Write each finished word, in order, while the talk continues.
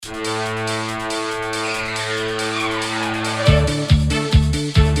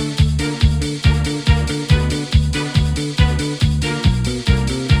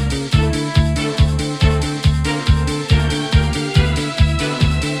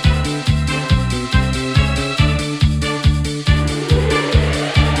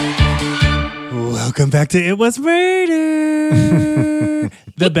Welcome back to It Was Murder,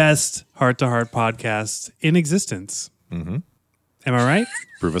 the best heart-to-heart podcast in existence. Mm-hmm. Am I right?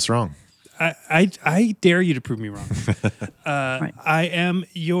 Prove us wrong. I dare you to prove me wrong. Right. I am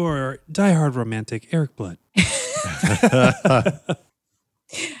your diehard romantic, Eric Blood.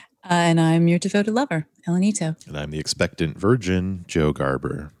 And I'm your devoted lover, Elenito. And I'm the expectant virgin, Joe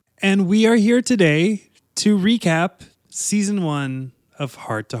Garber. And we are here today to recap season 1 of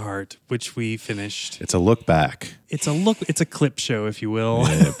Heart to Heart, which we finished. It's a look back. It's a clip show, if you will.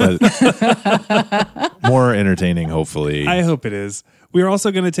 Yeah, but more entertaining, hopefully. I hope it is. We are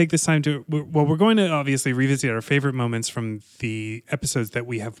also going to take this time to, we're going to obviously revisit our favorite moments from the episodes that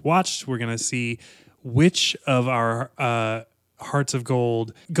we have watched. We're going to see which of our Hearts of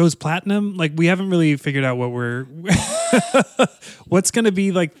Gold goes platinum. Like, we haven't really figured out what's going to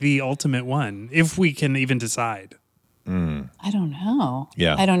be like the ultimate one, if we can even decide. I don't know.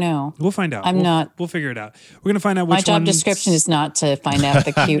 Yeah. I don't know. We'll find out. We'll figure it out. We're going to find out which My job ones- description is not to find out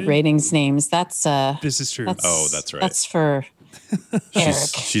the cute ratings names. That's This is true. That's right. That's for Eric.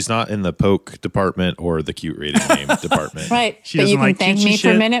 She's not in the poke department or the cute rating name department. Right. She But doesn't you can like thank cutesy me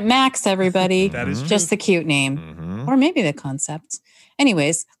shit. for Minute Max, everybody. That is true. Just the cute name. Or maybe the concept.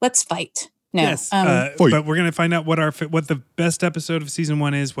 Anyways, let's fight. No. Yes, Fight. but we're going to find out what the best episode of season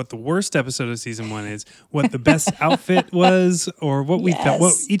 1 is, what the worst episode of season 1 is, what the best outfit was, or what we thought,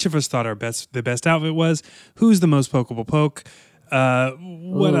 what each of us thought the best outfit was, who's the most pokeable poke.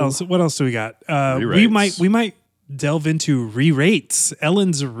 What else? What else do we got? We might delve into re-rates,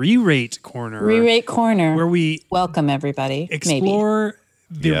 Ellen's re-rate corner, Re-rate corner. where we Welcome, everybody. Maybe. explore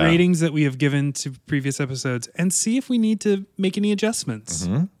the Yeah. ratings that we have given to previous episodes and see if we need to make any adjustments.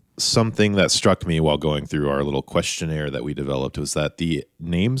 Something that struck me while going through our little questionnaire that we developed was that the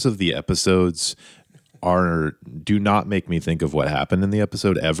names of the episodes do not make me think of what happened in the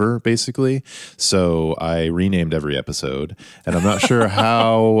episode ever, basically. So I renamed every episode, and I'm not sure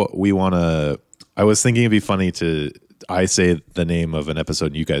how we want to. I was thinking it'd be funny I say the name of an episode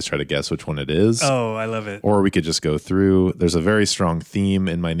and you guys try to guess which one it is. Oh, I love it. Or we could just go through. There's a very strong theme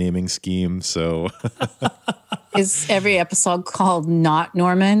in my naming scheme, so Is every episode called Not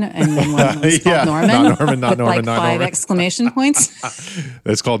Norman? And then one was called Yeah, Norman? Not Norman, not with Norman, like not 5 Norman. exclamation points?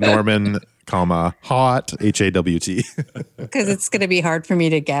 it's called Norman, comma hot HAWT. Because it's going to be hard for me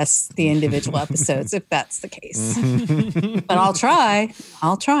to guess the individual episodes if that's the case. But I'll try. You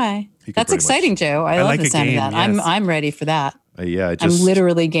could That's pretty exciting, Joe. I love like the a sound game, of that. yes. I'm ready for that. Yeah, I'm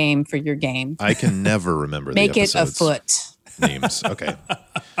literally game for your game. I can never remember Make the it episodes. afoot. Names. Okay.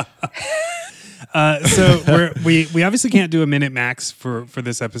 So we obviously can't do a minute max for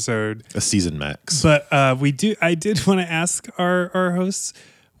this episode, A season max. but I did want to ask our hosts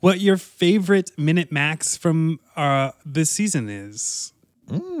what your favorite minute max from this season is.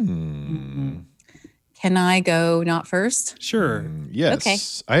 Can I go not first? Sure. Yes. Okay.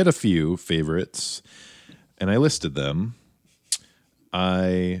 I had a few favorites and I listed them.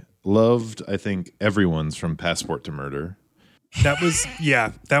 I loved, I think, everyone's from Passport to Murder.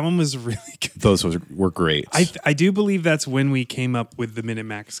 That one was really good. Those were great. I do believe that's when we came up with the minute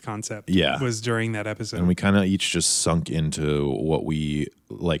max concept. Yeah. Was during that episode. and we kind of each just sunk into what we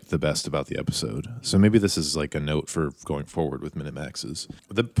liked the best about the episode. So maybe this is like a note for going forward with Minute Maxes.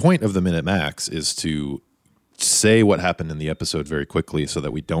 The point of the Minute Max is to say what happened in the episode very quickly so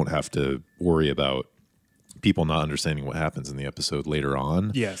that we don't have to worry about people not understanding what happens in the episode later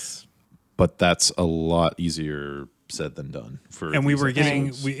on. Yes. But that's a lot easier said than done. And we these were getting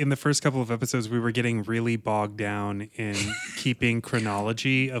episodes. in the first couple of episodes, we were getting really bogged down in keeping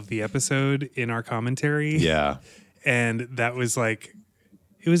chronology of the episode in our commentary. Yeah. And that was like,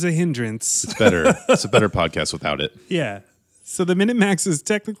 it was a hindrance. It's better. It's a better podcast without it. Yeah. So the minute max is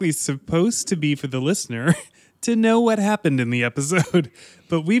technically supposed to be for the listener to know what happened in the episode.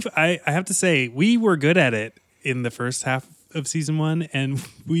 But I have to say, we were good at it in the first half of season 1, and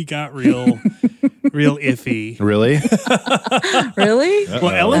we got real iffy. Really? Really? Well,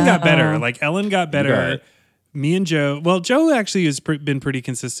 Ellen got better. Like, Ellen got got better. it. Me and Joe. Well, Joe actually has been pretty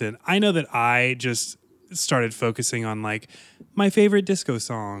consistent. I know that I just started focusing on like my favorite disco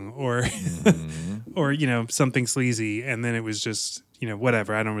song or or something sleazy, and then it was just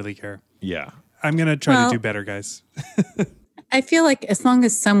whatever. I don't really care. Yeah. I'm gonna try Well- to do better, guys. I feel like as long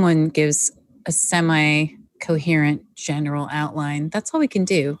as someone gives a semi-coherent general outline, that's all we can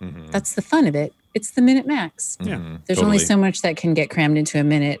do. That's the fun of it. It's the minute max. Yeah. There's only so much that can get crammed into a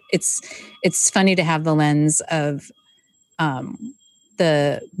minute. It's funny to have the lens of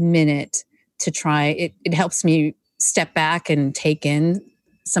the minute to try. It helps me step back and take in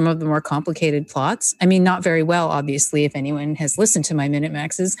some of the more complicated plots. I mean, not very well, obviously, if anyone has listened to my Minute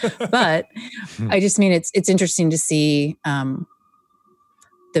Maxes, but I just mean it's interesting to see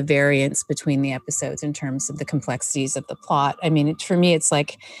the variance between the episodes in terms of the complexities of the plot. I mean, for me, it's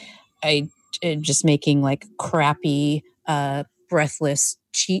like just making like crappy, breathless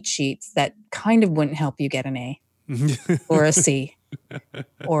cheat sheets that kind of wouldn't help you get an A or a C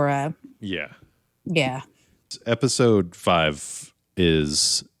or a yeah. Episode 5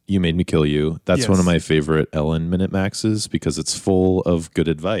 is You Made Me Kill You. That's one of my favorite Ellen Minute Maxes because it's full of good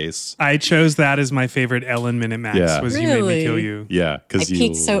advice. I chose that as my favorite Ellen Minute Max. Was You Made Me Kill You. Yeah, because you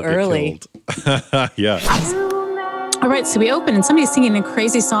peaked so early. Yeah. All right, so we open and somebody's singing a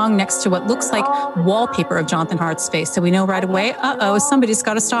crazy song next to what looks like wallpaper of Jonathan Hart's face. So we know right away, somebody's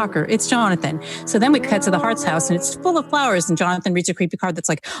got a stalker. It's Jonathan. So then we cut to the Hart's house and it's full of flowers. And Jonathan reads a creepy card that's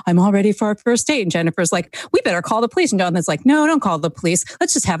like, I'm all ready for our first date. And Jennifer's like, we better call the police. And Jonathan's like, no, don't call the police.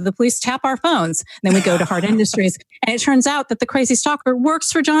 Let's just have the police tap our phones. And then we go to Hart Industries. And it turns out that the crazy stalker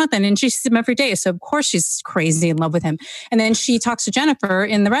works for Jonathan and she sees him every day. So of course she's crazy in love with him. And then she talks to Jennifer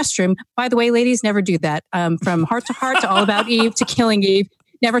in the restroom. By the way, ladies, never do that. From Heart to Heart to All About Eve to Killing Eve.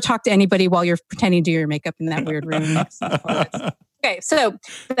 Never talk to anybody while you're pretending to do your makeup in that weird room. Okay, so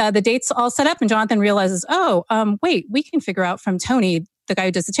the date's all set up and Jonathan realizes, wait, we can figure out from Tony, the guy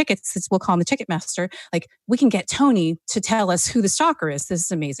who does the tickets, we'll call him the ticket master, like we can get Tony to tell us who the stalker is. This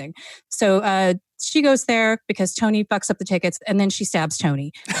is amazing. So she goes there because Tony fucks up the tickets and then she stabs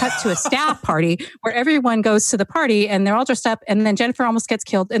Tony. Cut to a staff party where everyone goes to the party and they're all dressed up and then Jennifer almost gets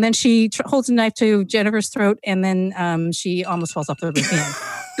killed and then she holds a knife to Jennifer's throat and then she almost falls off the roof.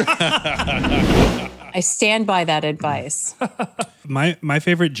 I stand by that advice. My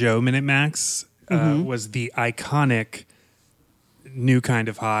favorite Joe Minute Max was the iconic New Kind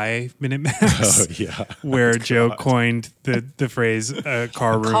of High Minute Max. Where Joe coined the phrase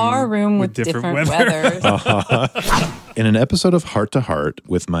car room with different weather. In an episode of Heart to Heart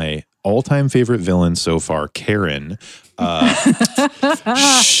with my all-time favorite villain so far, Karen,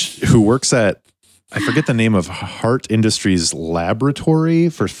 who works at, I forget the name of Hart Industries laboratory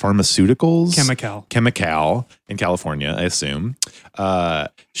for pharmaceuticals. Chemical in California, I assume.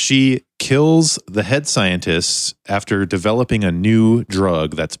 She kills the head scientist after developing a new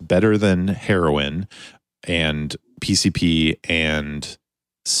drug that's better than heroin and PCP and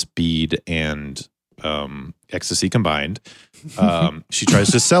speed and ecstasy combined. She tries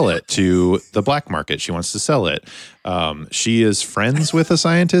to sell it to the black market. She wants to sell it. She is friends with a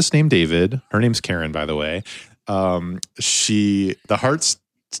scientist named David. Her name's Karen, by the way. The Harts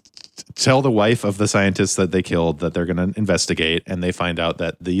tell the wife of the scientist that they killed that they're going to investigate, and they find out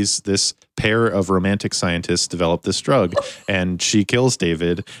that this pair of romantic scientists developed this drug, and she kills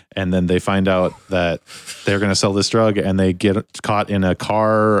David, and then they find out that they're going to sell this drug, and they get caught in a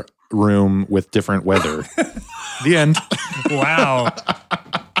car room with different weather. The end. Wow.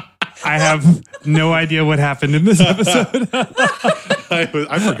 I have no idea what happened in this episode.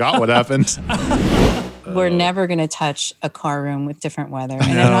 I forgot what happened. We're never going to touch a car room with different weather.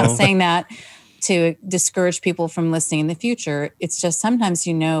 And I'm not saying that to discourage people from listening in the future. It's just sometimes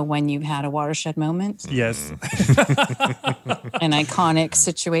when you've had a watershed moment. Yes. An iconic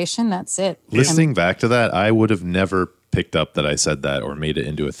situation. That's it. Listening back to that, I would have never picked up that I said that or made it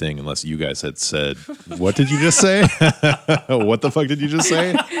into a thing unless you guys had said, what did you just say? What the fuck did you just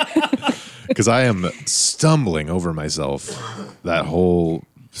say? Because I am stumbling over myself. That whole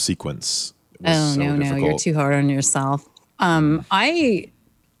sequence. Oh, no, you're too hard on yourself. I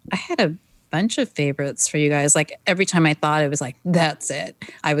had a bunch of favorites for you guys. Like every time I thought it was like, that's it,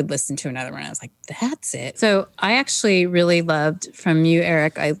 I would listen to another one. I was like, that's it. So I actually really loved, from you,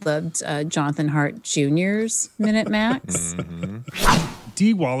 Eric, I loved Jonathan Hart Jr.'s Minute Max.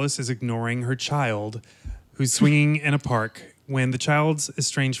 Dee Wallace is ignoring her child who's swinging in a park when the child's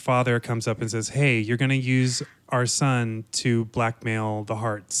estranged father comes up and says, hey, you're going to use our son to blackmail the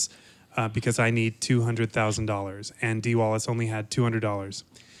Harts. Because I need $200,000. And Dee Wallace only had $200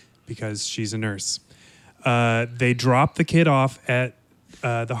 because she's a nurse. They drop the kid off at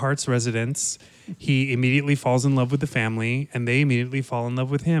the Hart's residence. He immediately falls in love with the family, and they immediately fall in love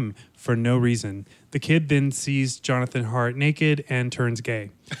with him for no reason. The kid then sees Jonathan Hart naked and turns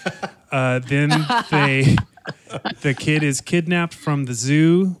gay. Then the kid is kidnapped from the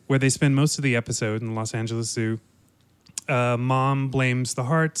zoo, where they spend most of the episode in the Los Angeles Zoo. Mom blames the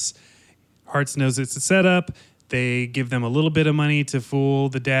Harts. Harts knows it's a setup. They give them a little bit of money to fool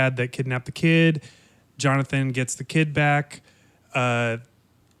the dad that kidnapped the kid. Jonathan gets the kid back. They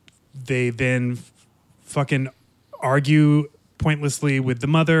then fucking argue pointlessly with the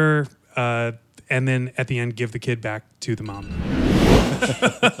mother, and then at the end give the kid back to the mom.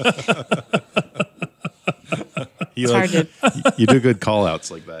 You do good call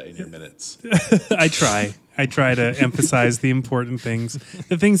outs like that in your minutes. I try to emphasize the important things,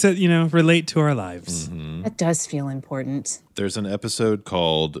 the things that, relate to our lives. Mm-hmm. That does feel important. There's an episode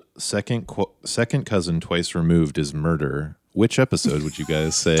called Second Cousin Twice Removed is Murder. Which episode would you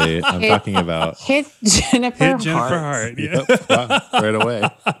guys say I'm talking about? Hit Jennifer Hart. Yeah. Yep. Wow, right away.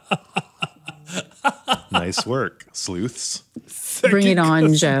 Nice work, sleuths. Bring it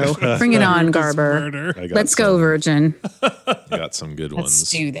on, Joe. Bring it on, Garber. Let's go, Virgin. I got some good ones. Let's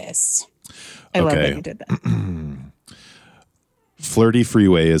do this. I love that you did that. Flirty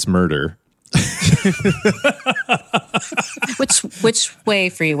Freeway is Murder. Which way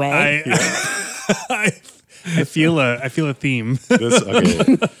freeway? I feel a theme.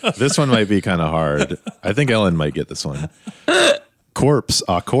 This one might be kind of hard. I think Ellen might get this one. Corpse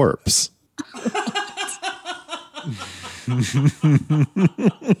a corpse.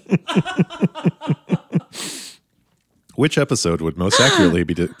 Which episode would most accurately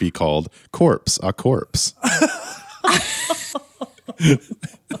be called Corpse a Corpse?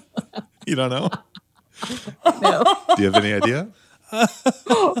 You don't know? No. Do you have any idea?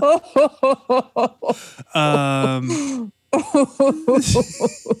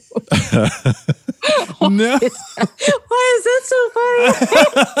 No. Why is that so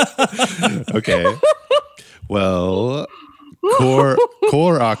funny? Okay. Well, core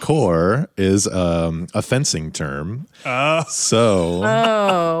a core is a fencing term. So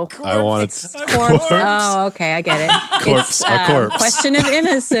I wanted corpse. Oh, okay, I get it. Corpse, a corpse. Question of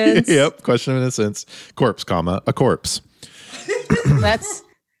innocence. Yep, question of innocence. Corpse, comma, a corpse.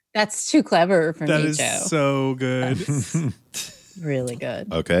 That's too clever for that me, is Joe. So good. Really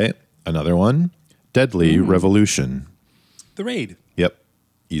good. Okay, another one. Deadly Revolution. The Raid. Yep,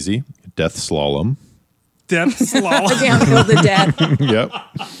 easy. Death Slalom. Death Slalom. Downhill to death. Yep.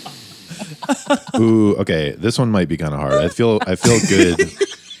 Ooh, okay. This one might be kind of hard. I feel good.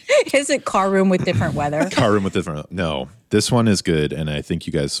 Is it car room with different weather? Car room with different. No, this one is good, and I think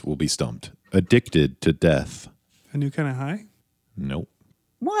you guys will be stumped. Addicted to Death. A New Kind of High. Nope.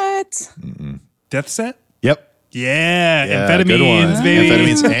 What? Mm-mm. Death Set. Yep. Yeah, good one. amphetamines, baby.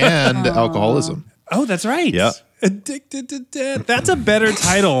 Amphetamines and alcoholism. Oh, that's right. Yep. Addicted to Death. That's a better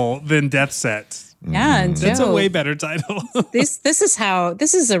title than Death Set. Yeah, Joe, That's a way better title. this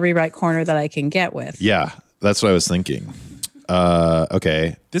is a rewrite corner that I can get with. Yeah, that's what I was thinking.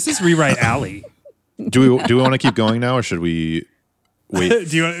 Okay. This is Rewrite Alley. Do we want to keep going now, or should we wait?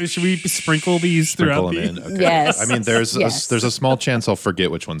 Should we sprinkle these throughout Sprinkle them the? in? Okay. Yes. I mean, there's Yes. a small chance I'll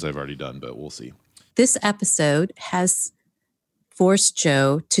forget which ones I've already done, but we'll see. This episode has forced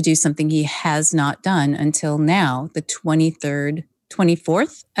Joe to do something he has not done until now, the 24th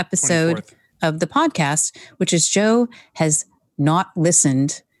episode 24th. of the podcast, which is Joe has not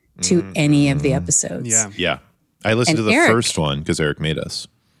listened to any of the episodes. Yeah. Yeah, I listened And to the Eric- first one because Eric made us,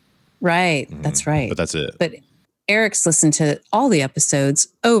 Right. That's right. but that's it. But Eric's listened to all the episodes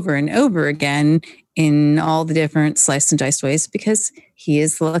over and over again in all the different sliced and diced ways because he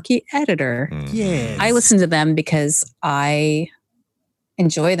is the lucky editor. Yeah. I listen to them because I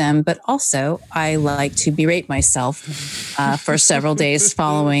enjoy them, but also I like to berate myself for several days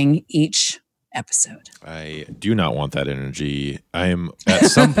following each episode. I do not want that energy. I am at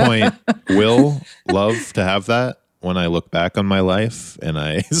some point will love to have that when I look back on my life and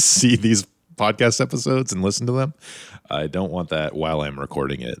I see these podcast episodes and listen to them. I don't want that while I'm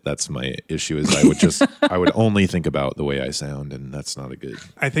recording it. That's my issue is I would only think about the way I sound, and that's not a good.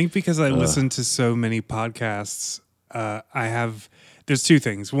 I think because I listen to so many podcasts, there's two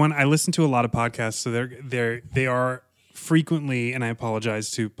things. One, I listen to a lot of podcasts, so they are frequently, and I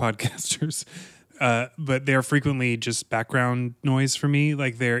apologize to podcasters, but they're frequently just background noise for me.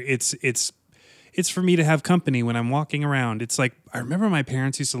 Like it's for me to have company when I'm walking around. It's like, I remember my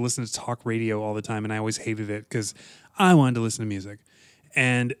parents used to listen to talk radio all the time, and I always hated it because I wanted to listen to music.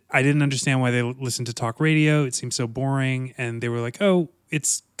 And I didn't understand why they listened to talk radio. It seemed so boring. And they were like, oh,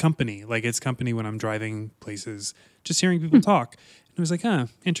 it's company. Like, it's company when I'm driving places, just hearing people talk. And I was like,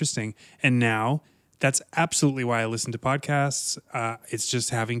 interesting. And now that's absolutely why I listen to podcasts. It's just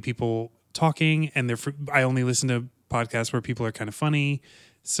having people talking, and I only listen to podcasts where people are kind of funny.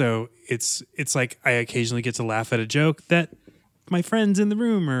 So it's like I occasionally get to laugh at a joke that my friends in the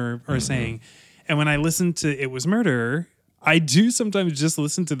room are saying. And when I listen to It Was Murder, I do sometimes just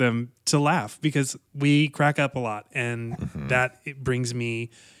listen to them to laugh because we crack up a lot. And that it brings me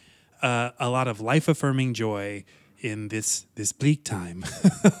a lot of life-affirming joy in this bleak time.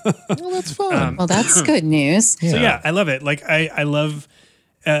 Well, that's fun. Well, that's good news. So yeah, I love it. Like I love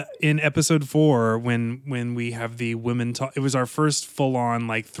in episode 4 when we have the women talk. It was our first full on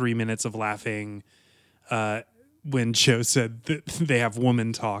like 3 minutes of laughing when Joe said that they have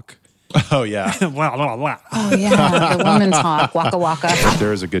woman talk. Oh yeah. Blah, blah, blah. Oh yeah, the woman talk, waka waka.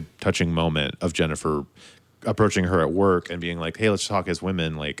 There is a good touching moment of Jennifer approaching her at work and being like, "Hey, let's talk as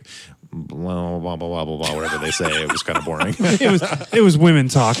women." Like, blah blah blah blah blah blah. Whatever they say, it was kind of boring. It was women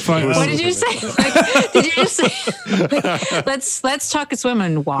talk. What did you say? Did you just say? Let's talk as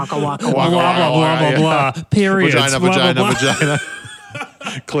women. Waka waka Blah waka. blah blah blah blah. blah. Periods. Vagina, blah, vagina, blah, blah. vagina.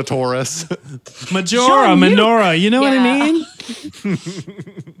 Clitoris. Majora, Sean, menorah. You know what I mean?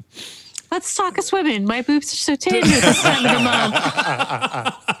 Let's talk as women. My boobs are so tender this time of the month.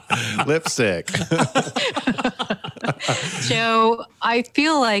 Lipstick. Joe, I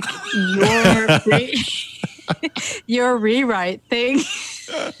feel like your rewrite thing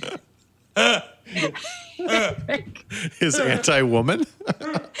Is anti-woman?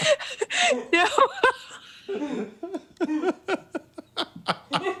 no.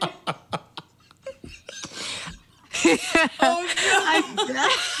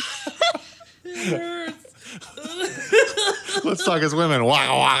 Let's talk as women.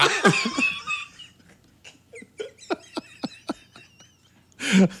 Waka waka.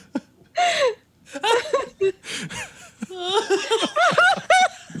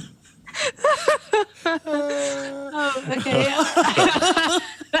 Okay.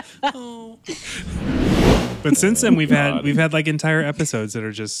 But since then we've had like entire episodes that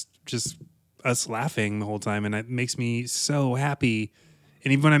are just us laughing the whole time, and it makes me so happy.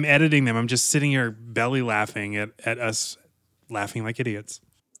 And even when I'm editing them, I'm just sitting here belly laughing at us laughing like idiots.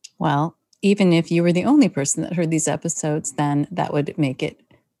 Well, even if you were the only person that heard these episodes, then that would make it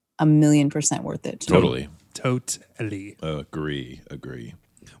 1,000,000% worth it. Totally. Agree.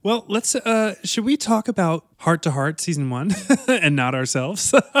 Well, let's should we talk about Heart to Heart season 1 and not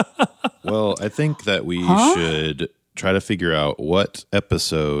ourselves? Well, I think that we should try to figure out what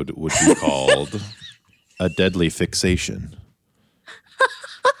episode would be called A Deadly Fixation.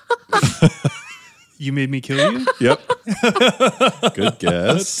 You made me kill you? Yep. Good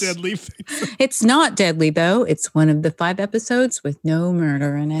guess. Deadly fixation. It's not deadly, though. It's one of the 5 episodes with no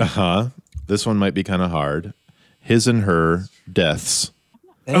murder in it. Uh-huh. This one might be kind of hard. His and Her Deaths.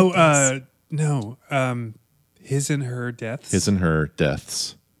 No. His and Her Deaths. His and Her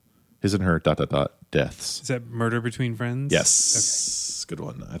Deaths. His and Her ... Deaths. Is that Murder Between Friends? Yes. Good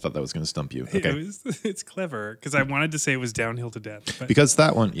one. I thought that was going to stump you. Okay. It's clever because I wanted to say it was Downhill to Death. But Because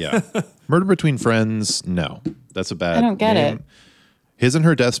that one, yeah. Murder Between Friends, no. That's a bad I don't get name. it. His and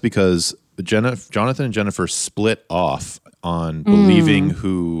Her Deaths because Jonathan and Jennifer split off on believing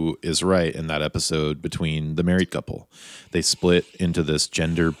who is right in that episode between the married couple. They split into this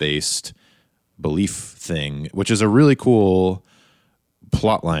gender-based belief thing, which is a really cool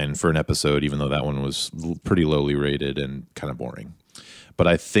plot line for an episode, even though that one was pretty lowly rated and kind of boring. But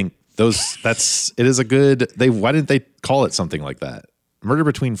I think it is a good, why didn't they call it something like that? Murder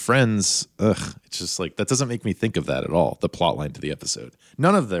Between Friends, it's just like, that doesn't make me think of that at all, the plot line to the episode.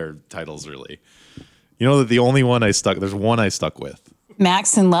 None of their titles really. You know, there's one I stuck with.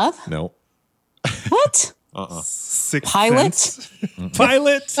 Max in Love? No. What? Sixth Pilot? Sense.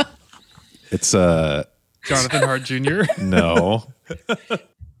 Pilot. It's Jonathan Hart Jr. no.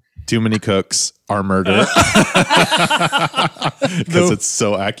 Too Many Cooks Are Murder. Because it's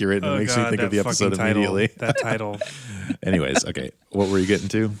so accurate and it makes me think of the episode immediately. That title. Anyways, okay. What were you getting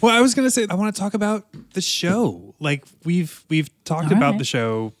to? Well, I was going to say, I want to talk about the show. Like we've talked about the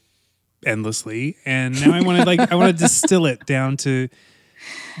show endlessly, and now I want to distill it down to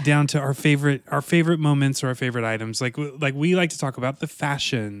our favorite moments or our favorite items. Like we like to talk about the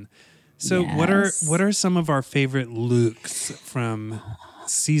fashion. So Yes. what are some of our favorite looks from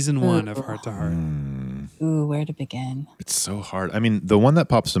season 1 of Heart to Heart? Ooh, where to begin? It's so hard. I mean, the one that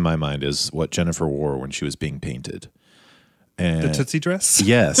pops in my mind is what Jennifer wore when she was being painted. And The Tootsie dress?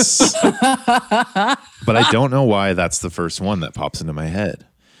 yes. But I don't know why that's the first one that pops into my head.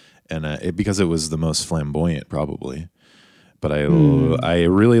 And because it was the most flamboyant, probably. But I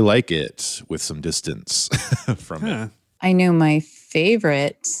really like it with some distance from it. I know my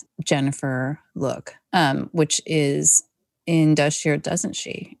favorite Jennifer look, which is in Does She or Doesn't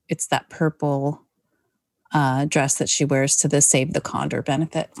She? It's that purple dress that she wears to the Save the Condor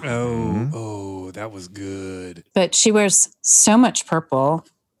benefit. Oh, that was good. But she wears so much purple,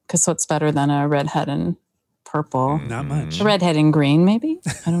 because what's better than a redhead and purple? Not much. A redhead and green, maybe?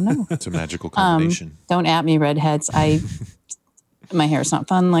 I don't know. It's a magical combination. Don't at me, redheads. My hair's not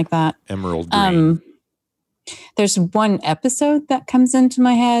fun like that. Emerald green. There's one episode that comes into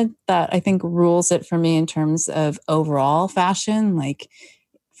my head that I think rules it for me in terms of overall fashion. Like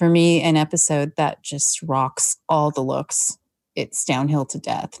for me, an episode that just rocks all the looks. It's Downhill to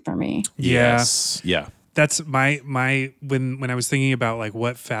Death for me. Yeah. Yes. Yeah. That's my when I was thinking about like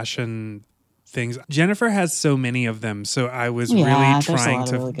what fashion things, Jennifer has so many of them. So I was really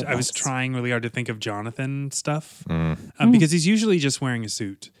trying really hard to think of Jonathan stuff because he's usually just wearing a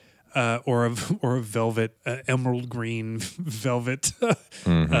suit or a velvet emerald green velvet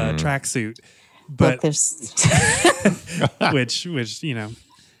tracksuit, but which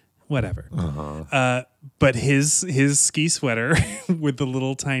whatever. But his ski sweater with the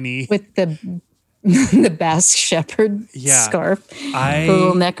little tiny the Basque Shepherd scarf, the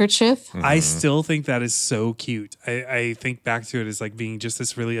little neckerchief. I still think that is so cute. I think back to it as like being just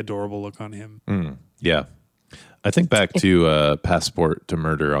this really adorable look on him. Yeah. I think back to Passport to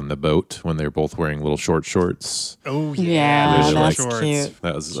Murder on the boat when they're both wearing little short shorts. Oh, yeah. Yeah, that's shorts. cute.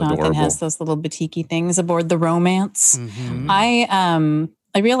 That was Jonathan adorable. has those little boutique things aboard the Romance.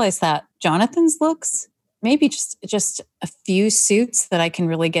 I realized that Jonathan's looks, maybe just a few suits that I can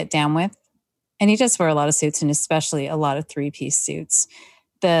really get down with. And he does wear a lot of suits, and especially a lot of 3-piece suits.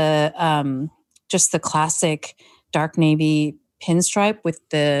 The just the classic dark navy pinstripe with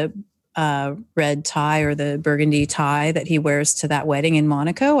the red tie or the burgundy tie that he wears to that wedding in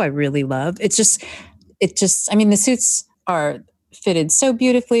Monaco, I really love. It just, I mean, the suits are fitted so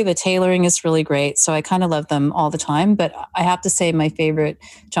beautifully. The tailoring is really great. So I kind of love them all the time. But I have to say my favorite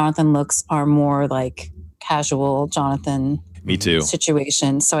Jonathan looks are more like casual Jonathan Me too.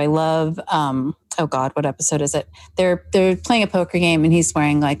 situation. So I love, oh God, what episode is it? They're playing a poker game and he's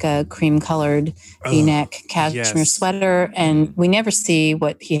wearing like a cream colored V-neck cashmere sweater, and we never see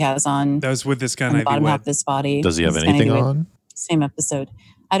what he has on. That was with this guy on the bottom half of his body. Does he have anything on? Same episode.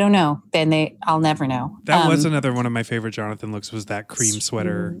 I don't know. I'll never know. That was another one of my favorite Jonathan looks, was that cream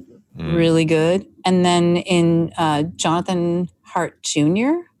sweater. Really good. And then in Jonathan Hart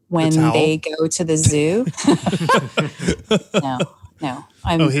Jr., when they go to the zoo. No.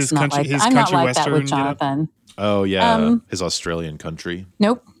 I'm not like that with Jonathan. Oh, yeah. His Australian country.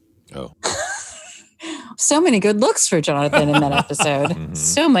 Nope. Oh. So many good looks for Jonathan in that episode.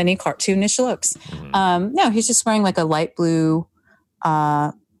 So many cartoonish looks. No, he's just wearing like a light blue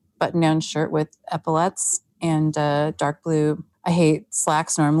button-down shirt with epaulettes and dark blue. I hate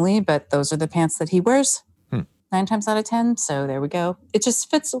slacks normally, but those are the pants that he wears 9 times out of 10. So there we go. It just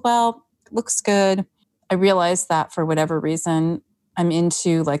fits well. Looks good. I realized that for whatever reason, I'm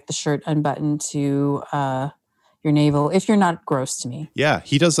into like the shirt unbuttoned to your navel, if you're not gross to me. Yeah,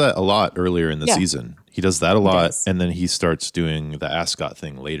 he does that a lot earlier in the season. He does that a lot, and then he starts doing the ascot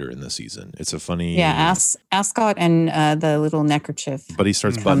thing later in the season. It's a funny... Yeah, ascot and the little neckerchief. But he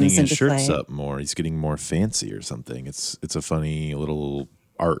starts buttoning his shirts up more. He's getting more fancy or something. It's a funny little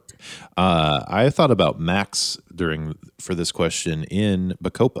arc. I thought about Max for this question in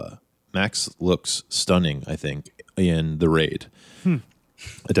Bacopa. Max looks stunning, I think, in The Raid, A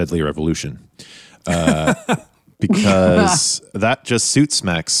Deadly Revolution. Because that just suits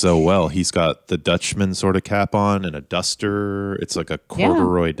Max so well. He's got the Dutchman sort of cap on and a duster. It's like a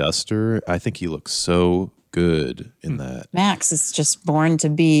corduroy duster. I think he looks so good in that. Max is just born to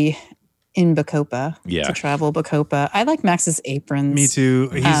be in Bacopa, to travel Bacopa. I like Max's aprons. Me too.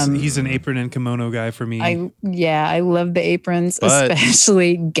 He's an apron and kimono guy for me. I love the aprons,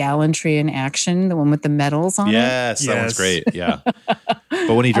 especially Gallantry in Action, the one with the medals on it. Yes, that one's great. Yeah.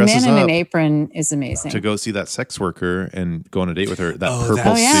 But when he dresses up, a man in up an apron is amazing. To go see that sex worker and go on a date with her, that purple suit.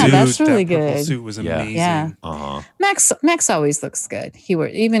 Oh yeah, that's really good. Purple suit was amazing. Yeah. Max always looks good.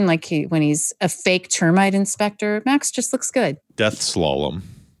 When he's a fake termite inspector, Max just looks good. Death Slalom.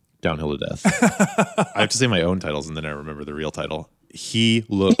 Downhill to Death. I have to say my own titles and then I remember the real title. He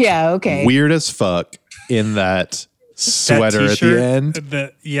looked weird as fuck in that sweater at the end.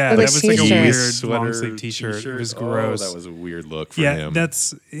 That was like a weird long sleeve t-shirt. It was gross. That was a weird look for him.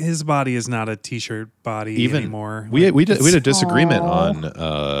 That's his body is not a t-shirt body anymore. We had a disagreement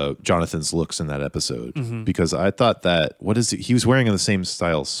on Jonathan's looks in that episode because I thought that he was wearing in the same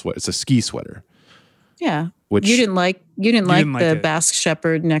style sweater. It's a ski sweater. Yeah. Which you didn't like the Basque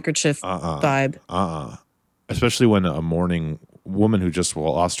Shepherd neckerchief vibe. Especially when a mourning woman who just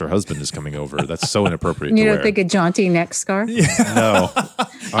lost her husband is coming over. That's so inappropriate. You don't think a jaunty neck scarf? No.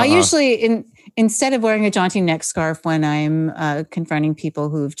 I usually instead of wearing a jaunty neck scarf when I'm confronting people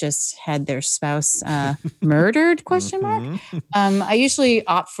who've just had their spouse murdered, ? I usually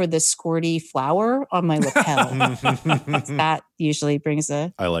opt for the squirty flower on my lapel. That usually brings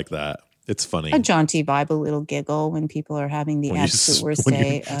I like that. It's funny. A jaunty vibe, a little giggle when people are having the absolute worst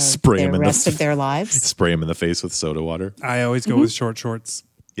day of the rest of their lives. Spray them in the face with soda water. I always go with short shorts.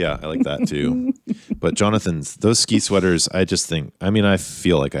 Yeah, I like that too. But Jonathan's, those ski sweaters, I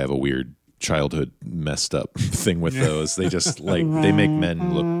feel like I have a weird childhood messed up thing with those. They just they make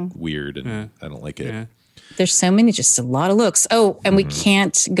men look weird, and I don't like it. Yeah. There's so many, just a lot of looks. Oh, and we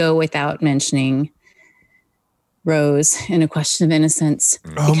can't go without mentioning Rose in A Question of Innocence.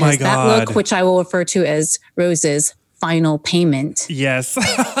 Oh my Because that God. look, which I will refer to as Rose's final payment, Yes.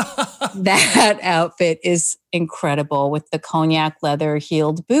 that outfit is incredible with the cognac leather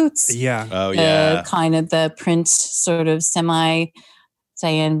heeled boots. Yeah. Oh yeah. Kind of the print sort of semi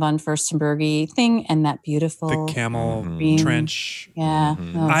Diane von Furstenberg thing, and that beautiful The camel green. trench. Yeah.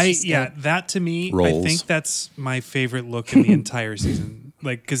 Oh, it's just good. That to me, I Rolls. think that's my favorite look in the entire season.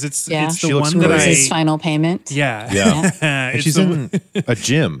 Like, because it's Yeah. the She looks one that great. Rose's final payment. Yeah. Yeah. And It's she's the- in a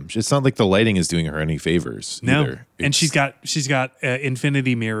gym. It's not like the lighting is doing her any favors. No, either. and she's got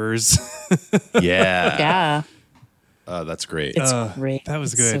infinity mirrors. yeah. Yeah. That's great. It's great. that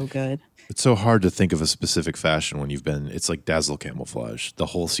was It's good. so good. It's so hard to think of a specific fashion when it's like dazzle camouflage. The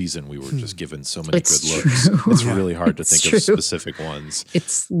whole season we were just given so many It's good looks. true. It's really hard to think It's of true. specific ones.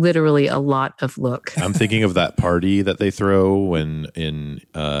 It's literally a lot of look. I'm thinking of that party that they throw when in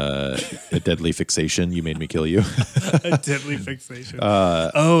A Deadly Fixation, You Made Me Kill You. A deadly fixation.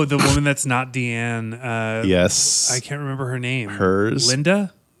 The woman that's not Deanne. Yes. I can't remember her name. Hers.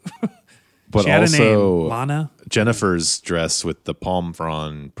 Linda. But She had a name. also Lana. Jennifer's dress with the palm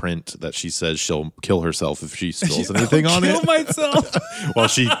frond print that she says she'll kill herself if she spills anything on Kill it. myself. While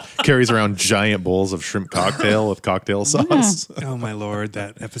she carries around giant bowls of shrimp cocktail with cocktail sauce. Oh my Lord,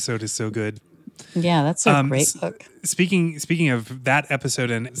 that episode is so good. Yeah, that's a great s- look. Speaking of that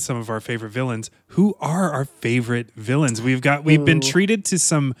episode and some of our favorite villains, who are our favorite villains? We've been treated to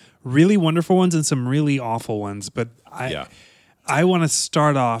some really wonderful ones and some really awful ones, but I want to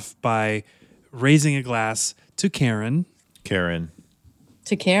start off by raising a glass to Karen. Karen.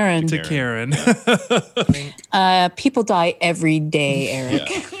 To Karen. People die every day,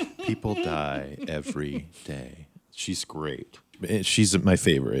 Eric. People die every day. She's great. She's my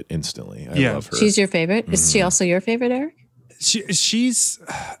favorite instantly. I Yeah. love her. She's your favorite. Is she also your favorite, Eric? She's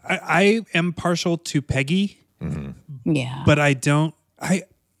I am partial to Peggy, Yeah. but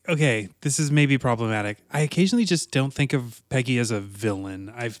okay, this is maybe problematic. I occasionally just don't think of Peggy as a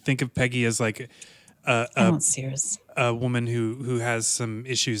villain. I think of Peggy as like I'm not serious. a woman who has some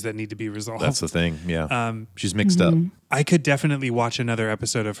issues that need to be resolved. That's the thing. Yeah. She's mixed up. I could definitely watch another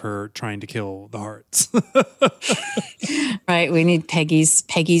episode of her trying to kill the Hearts. Right. We need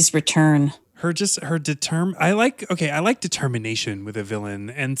Peggy's return. her I like determination with a villain,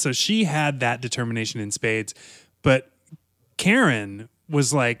 and so she had that determination in spades. But Karen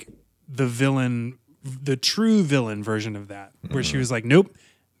was like the villain, the true villain version of that, where she was like, nope.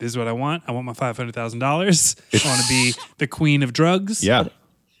 This is what I want. I want my $500,000. I want to be the queen of drugs. Yeah.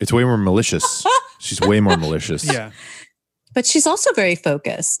 It's way more malicious. She's way more malicious. Yeah. But she's also very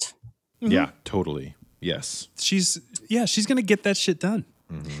focused. Yeah, totally. Yes. She's going to get that shit done.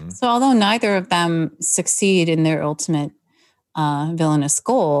 So although neither of them succeed in their ultimate villainous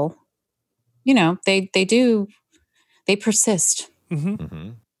goal, they persist.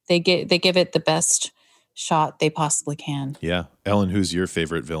 They give it the best shot they possibly can. Yeah. Ellen, who's your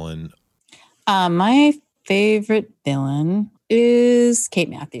favorite villain? My favorite villain is Kate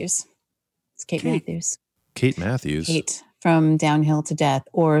Matthews. It's Kate Matthews. Kate Matthews. Kate from Downhill to Death,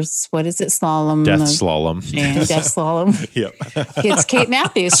 or what is it? Slalom. Death Slalom. And Death Slalom. Yep. It's Kate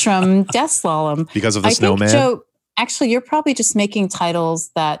Matthews from Death Slalom. Because of the I snowman? think, Joe, actually, you're probably just making titles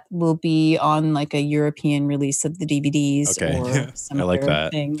that will be on like a European release of the DVDs Okay. or Yeah. some I like other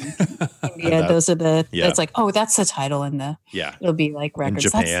that. thing. Yeah, those are the. Yeah. It's like, oh, that's the title in the. Yeah. It'll be like records.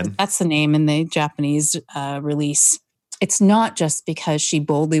 Japan. That's the name in the Japanese release. It's not just because she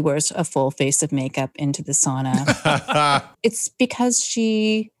boldly wears a full face of makeup into the sauna. It's because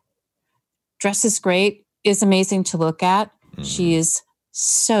she dresses great, is amazing to look at. She is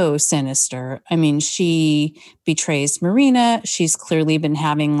so sinister. I mean, she betrays Marina. She's clearly been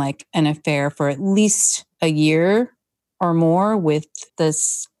having like an affair for at least a year or more with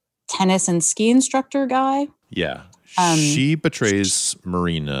this tennis and ski instructor guy. Yeah. She betrays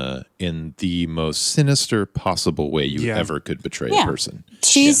Marina in the most sinister possible way you ever could betray a person.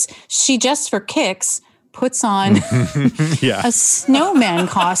 She just for kicks puts on Yeah. a snowman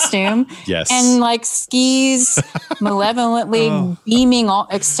costume Yes. and like skis malevolently beaming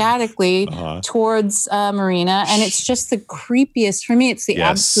ecstatically towards Marina. And it's just the creepiest, for me, it's the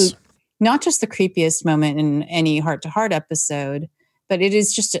absolute, not just the creepiest moment in any Heart-to-Heart episode, but it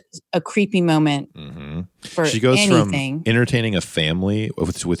is just a creepy moment for She goes anything. from entertaining a family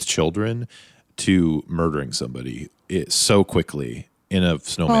with children to murdering somebody so quickly. in a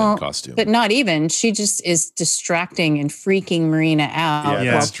snowman costume. But not even. She just is distracting and freaking Marina out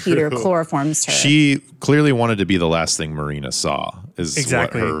while Peter chloroforms her. She clearly wanted to be the last thing Marina saw. Is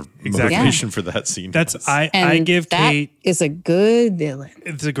what her motivation for that scene. I give Kate is a good villain.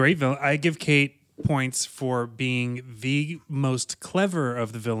 It's a great villain. I give Kate points for being the most clever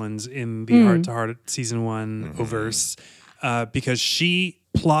of the villains in the Heart to Heart season 1 Overse, because she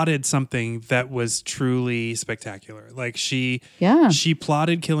plotted something that was truly spectacular. Like she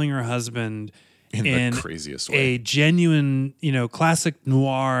plotted killing her husband in the craziest way, a genuine, classic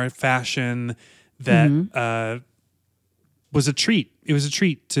noir fashion that was a treat. It was a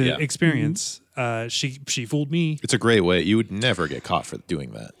treat to experience. She fooled me. It's a great way. You would never get caught for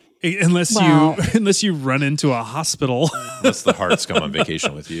doing that. Unless you run into a hospital. Unless the Hearts come on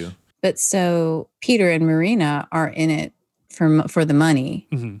vacation with you. But so Peter and Marina are in it for the money.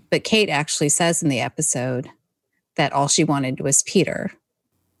 Mm-hmm. But Kate actually says in the episode that all she wanted was Peter.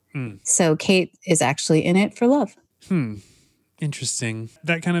 So Kate is actually in it for love. Interesting.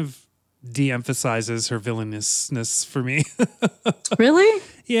 That kind of de-emphasizes her villainousness for me. Really?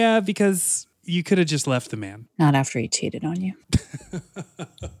 Yeah, because you could have just left the man. Not after he cheated on you.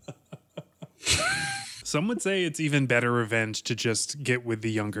 Some would say it's even better revenge to just get with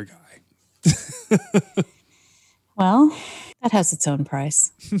the younger guy. Well, that has its own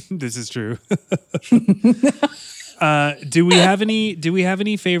price. This is true. Do we have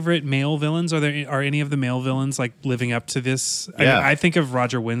any favorite male villains? Are any of the male villains like living up to this? Yeah. I think of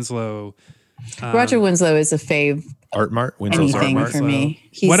Roger Winslow. Roger Winslow is a fave. Winslow's anything for me.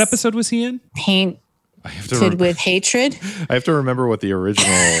 What episode was he in? Painted with Hatred. I have to remember what the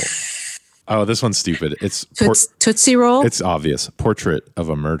original. Oh, this one's stupid. It's Tootsie Roll. It's obvious. Portrait of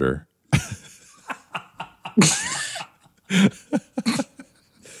a Murder.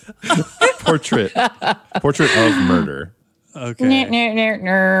 Portrait of Murder. Okay.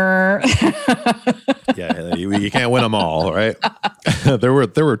 Yeah, you can't win them all, right? There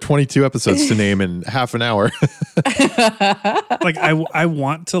were 22 episodes to name in half an hour. Like I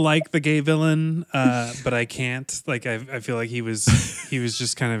want to like the gay villain, but I can't. Like I feel like he was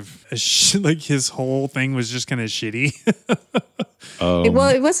just kind of like his whole thing was just kind of shitty.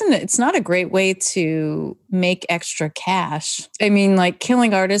 It's not a great way to make extra cash. I mean, like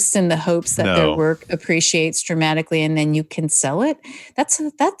killing artists in the hopes that their work appreciates dramatically and then you can sell it. That's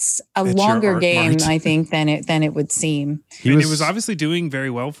a longer game, I think, than it would seem. It was obviously doing very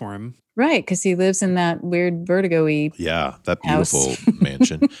well for him. Right, because he lives in that weird Vertigo-y that beautiful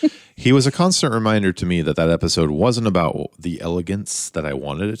mansion. He was a constant reminder to me that episode wasn't about the elegance that I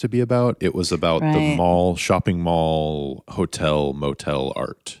wanted it to be about. It was about the shopping mall, hotel, motel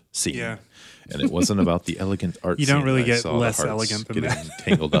art scene. Yeah. And it wasn't about the elegant art scene. You don't really get less elegant than that.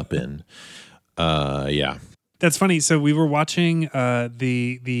 Tangled up in. Yeah. That's funny. So we were watching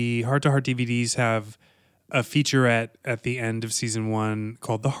the Heart to Heart DVDs have a featurette at the end of season 1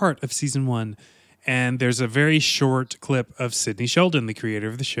 called The Heart of Season 1. And there's a very short clip of Sidney Sheldon, the creator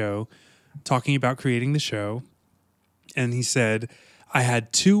of the show, talking about creating the show. And he said, I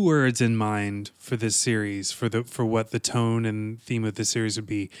had 2 words in mind for this series, for what the tone and theme of the series would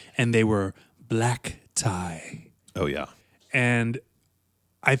be. And they were black tie. Oh, yeah. And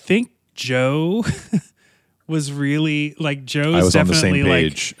I think Joe... was really like Joe's I was on the definitely same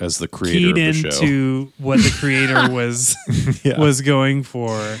page as the creator of the show. Into what the creator was was going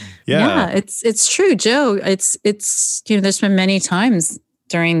for. Yeah, it's true, Joe. It's there's been many times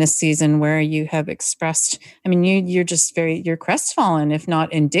during this season where you have expressed. I mean, you're just you're crestfallen, if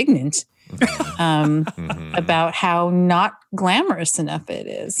not indignant, about how not glamorous enough it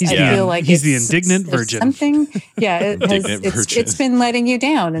is. I feel like he's the indignant virgin. Something, it's been letting you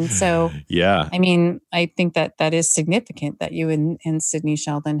down, and so I mean, I think that is significant that you and Sidney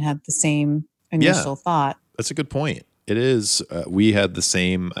Sheldon had the same initial thought. That's a good point. It is. We had the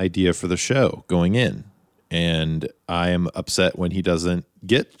same idea for the show going in, and I am upset when he doesn't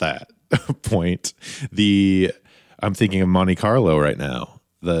get that point. I'm thinking of Monte Carlo right now.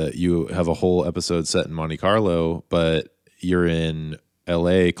 You have a whole episode set in Monte Carlo, but you're in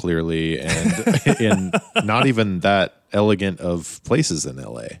LA clearly, and in not even that elegant of places in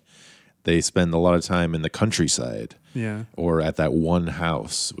LA. They spend a lot of time in the countryside, or at that one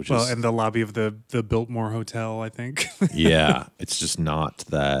house, which is in the lobby of the Biltmore Hotel, I think. Yeah, it's just not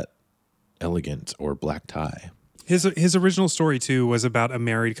that elegant or black tie. His original story too was about a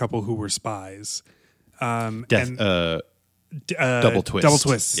married couple who were spies. Double Twist. Double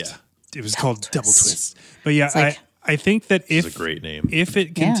Twist. Yeah. It was called Double Twist. But yeah, I think that if it's a great name. If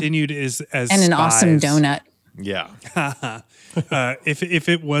it continued as and spies, an awesome donut. Yeah. If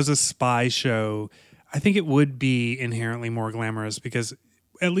it was a spy show, I think it would be inherently more glamorous because,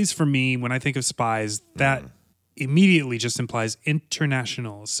 at least for me, when I think of spies, that immediately just implies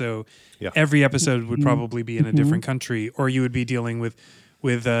international. So every episode would probably be in a different country, or you would be dealing with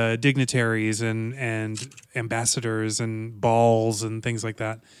dignitaries and ambassadors and balls and things like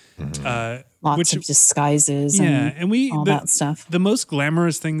that. Lots of disguises and all that stuff. The most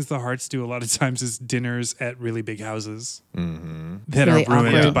glamorous things the Hearts do a lot of times is dinners at really big houses that really are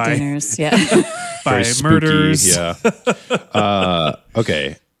ruined by dinners. by murders.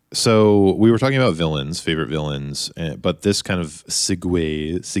 Okay. So we were talking about villains, favorite villains, but this kind of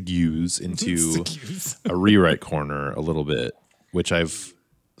segues into a rewrite corner a little bit, which I've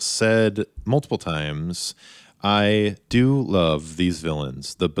said multiple times. I do love these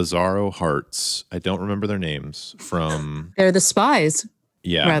villains, the Bizarro Hearts. I don't remember their names from. They're the spies.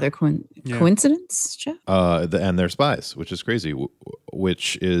 Yeah. Rather coincidence, Jeff? And they're spies, which is crazy,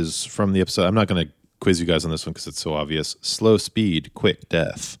 which is from the episode. I'm not going to quiz you guys on this one because it's so obvious. Slow Speed, Quick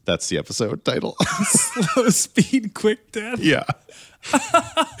Death. That's the episode title. Slow Speed, Quick Death? Yeah.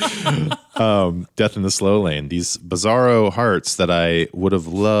 Death in the Slow Lane. These Bizarro Hearts that I would have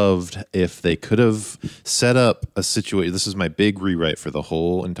loved if they could have set up a situation. This is my big rewrite for the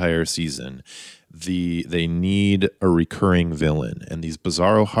whole entire season. They need a recurring villain, and these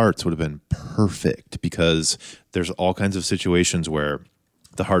Bizarro Hearts would have been perfect because there's all kinds of situations where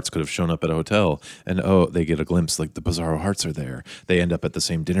the Hearts could have shown up at a hotel and they get a glimpse like the Bizarro Hearts are there. They end up at the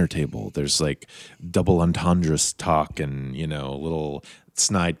same dinner table. There's like double entendres talk and, little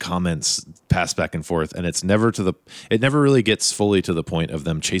snide comments passed back and forth. And it never really gets fully to the point of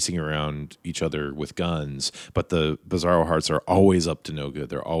them chasing around each other with guns. But the Bizarro Hearts are always up to no good.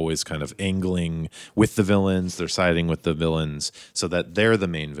 They're always kind of angling with the villains. They're siding with the villains so that they're the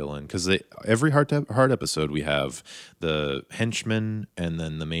main villain. Because every Heart episode we have the henchman and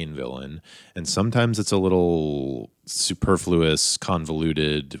then the main villain. And sometimes it's a little superfluous,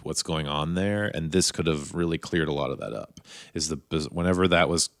 convoluted what's going on there, and this could have really cleared a lot of that up. Whenever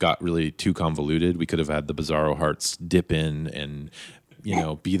that got really too convoluted, we could have had the Bizarro Hearts dip in and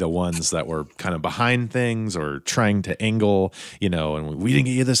be the ones that were kind of behind things or trying to angle, and we didn't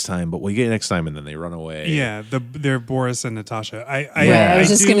get you this time, but we'll get you next time, and then they run away. Yeah, they're Boris and Natasha. I was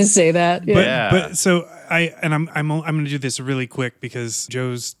just going to say that. But so I'm going to do this really quick because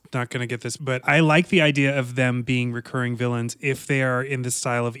Joe's not going to get this, but I like the idea of them being recurring villains if they are in the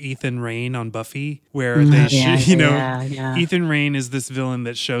style of Ethan Rayne on Buffy, where Ethan Rayne is this villain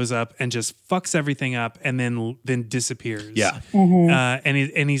that shows up and just fucks everything up and then disappears. Yeah.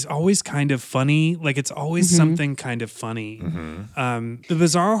 And he's always kind of funny. Like it's always something kind of funny. The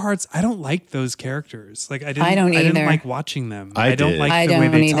Bizarro Hearts, I don't like those characters. Like I didn't like watching them. I don't like the way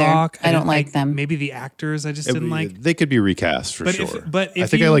they talk. I don't like them. Maybe the actors I just didn't like. They could be recast for sure. I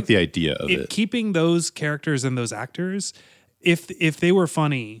think I like the idea of it. Keeping those characters and those actors, if they were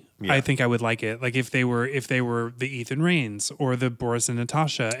funny, I think I would like it. Like if they were the Ethan Raynes or the Boris and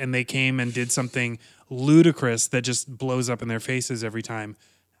Natasha, and they came and did something ludicrous that just blows up in their faces every time,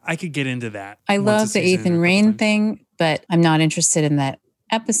 I could get into that. I love the Ethan Rayne thing, but I'm not interested in that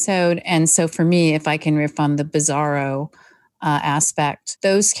episode. And so for me, if I can riff on the Bizarro aspect,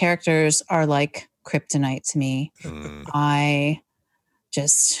 those characters are like kryptonite to me. I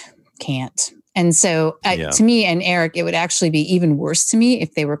just can't. And so to me and Eric, it would actually be even worse to me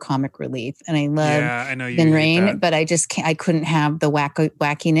if they were comic relief. And I love Ethan Rayne, but I just can't, I couldn't have the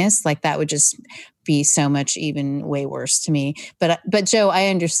wackiness. Like that would just be so much even way worse to me. But Joe, I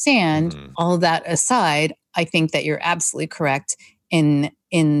understand all of that aside. I think that you're absolutely correct in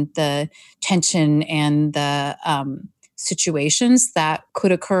the tension and the situations that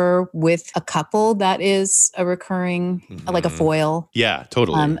could occur with a couple that is a recurring, like a foil. Yeah,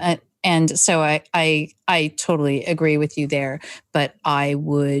 totally. And so I totally agree with you there, but I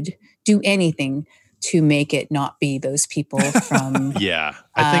would do anything to make it not be those people from I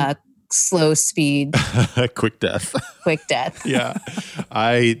think Slow Speed, Quick Death. Quick Death. Yeah,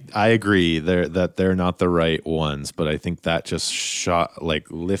 I agree that they're not the right ones, but I think that just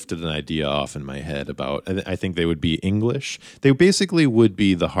lifted an idea off in my head about. I think they would be English. They basically would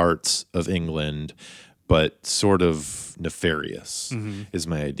be the Hearts of England, but sort of nefarious is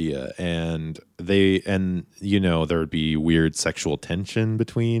my idea. And there would be weird sexual tension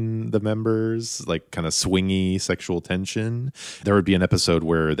between the members, like kind of swingy sexual tension. There would be an episode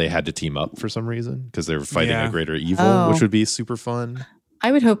where they had to team up for some reason because they were fighting a greater evil, which would be super fun.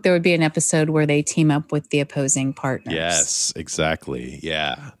 I would hope there would be an episode where they team up with the opposing partners. Yes, exactly.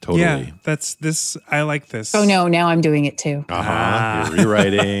 Yeah, totally. Yeah, that's this. I like this. Oh no, now I'm doing it too. You're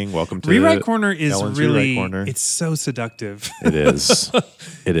rewriting. Welcome to Rewrite Corner is Ellen's really, Rewrite Corner. it's so seductive. It is.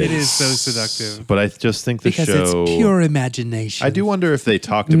 It is. It is so seductive. But I just think the because show. it's pure imagination. I do wonder if they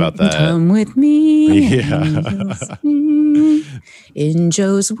talked about that. Come with me. Yeah. In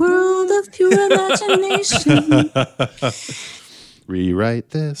Joe's world of pure imagination.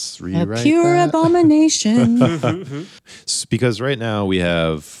 Rewrite this. Rewrite A pure that. abomination. Because right now we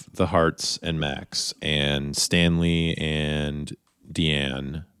have the Hearts and Max and Stanley and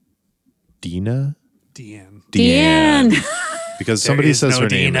Deanne. Deanne. Deanne. Because somebody says no her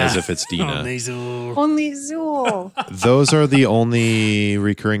name Dina. as if it's Dina. Only Zool. Only Zool. Those are the only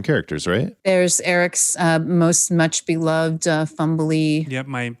recurring characters, right? There's Eric's most much beloved fumbly. Yep,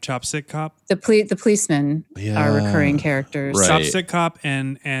 my chopstick cop. The policemen are recurring characters. Right. Chopstick cop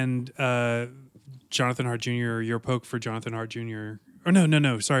and Jonathan Hart Jr. Your poke for Jonathan Hart Jr. Or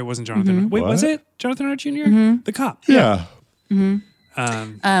no. Sorry, it wasn't Jonathan. Wait, was What? it Jonathan Hart Jr.? The cop. Yeah. And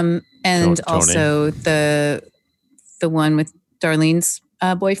Tony. also the one with Darlene's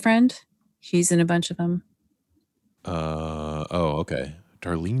boyfriend. He's in a bunch of them. Okay.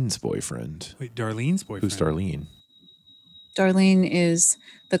 Darlene's boyfriend. Wait, Darlene's boyfriend. Who's Darlene? Darlene is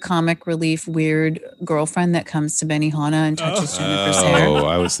the comic relief weird girlfriend that comes to Benihana and touches Jennifer's hair. Oh,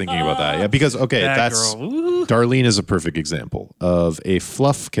 I was thinking about that. Yeah, because that's girl. Ooh. Darlene is a perfect example of a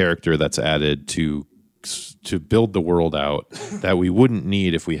fluff character that's added to build the world out that we wouldn't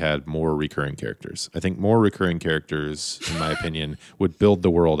need if we had more recurring characters. I think more recurring characters, in my opinion, would build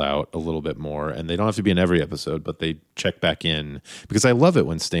the world out a little bit more. And they don't have to be in every episode, but they check back in. Because I love it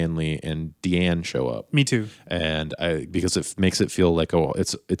when Stanley and Deanne show up. Me too. And because it makes it feel like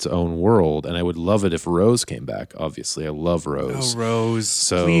its own world. And I would love it if Rose came back. Obviously, I love Rose. Oh, Rose.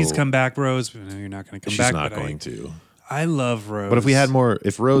 So- Please come back, Rose. No, you're not going to come She's back. not but going to. I love Rose. But if we had more,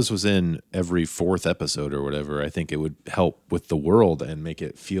 if Rose was in every fourth episode or whatever, I think it would help with the world and make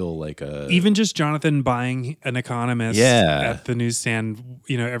it feel like a. Even just Jonathan buying an Economist at the newsstand,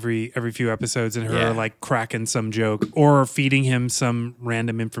 every few episodes, and her like cracking some joke or feeding him some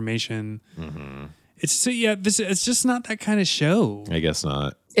random information. Mm-hmm. It's it's just not that kind of show. I guess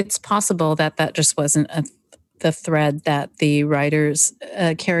not. It's possible that just wasn't the thread that the writers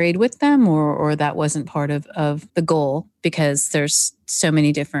carried with them, or that wasn't part of the goal, because there's so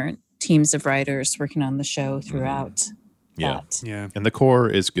many different teams of writers working on the show throughout. Yeah. Yeah. And the core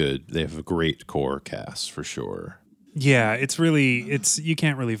is good. They have a great core cast for sure. Yeah, it's you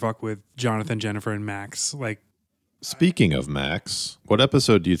can't really fuck with Jonathan, Jennifer, and Max. Like, speaking of Max, what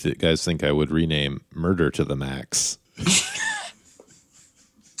episode do you guys think I would rename Murder to the Max?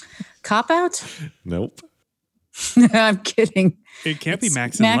 Cop Out? Nope. I'm kidding. it can't be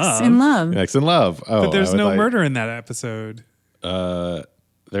Max in Love. Max in Love. Oh, But there's no murder in that episode. There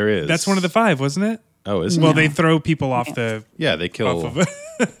is. That's one of the 5, wasn't it? Oh, is it? Well, they throw people off the. Yeah, they kill. Off of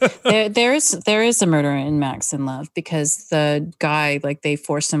it. There is a murder in Max in Love, because the guy, like, they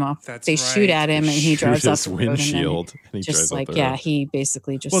force him off. That's they right. shoot at him and he Shoot drives off his the road, and then windshield. And he just drives like up the road. he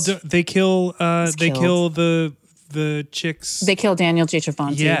basically just Well, they kill. They killed. kill the chicks. they kill Daniel J.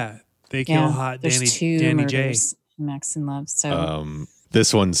 Travanti. Yeah, they kill hot There's two Danny J. murders in Max in Love. So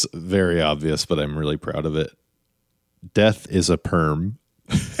This one's very obvious, but I'm really proud of it. Death is a perm.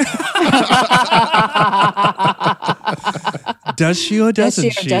 Does she or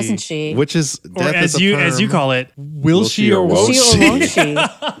doesn't she? doesn't she? Which is Or death as is a you perm. call it, will she or won't Will she? she or won't she?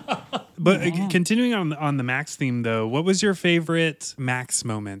 But continuing on the Max theme, though, what was your favorite Max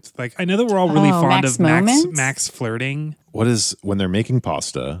moment? Like, I know that we're all really fond Max of Max moments? flirting. What is when they're making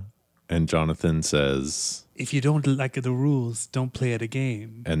pasta and Jonathan says, If you don't like the rules, don't play at a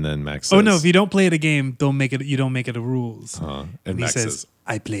game. and then Max says, Oh no! If you don't play at a game, don't make it. You don't make it a rules. and And he Max says,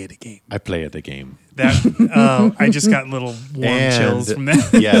 "I play at a game." I play at the game. That I just got little warm chills from that.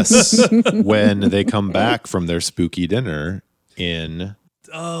 Yes, when they come back from their spooky dinner in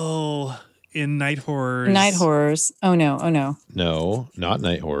In Night Horrors. Night Horrors. Oh no. no, not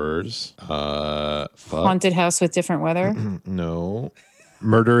Night Horrors. Fuck. Haunted house with different weather. No.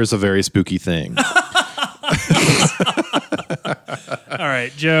 Murder is a very spooky thing. All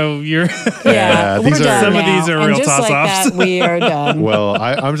right, Joe, you're. Yeah, these we're are- done Some of now. these are And real just like toss-offs. that, we are done. Well,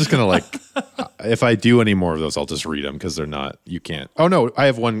 I'm just going to if I do any more of those, I'll just read them because they're not, you can't. Oh, no, I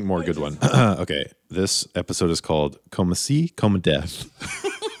have one more good one. Okay. This episode is called Comme Si, Comme Death.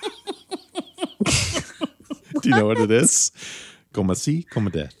 Do you know what it is? Comme Si, Comme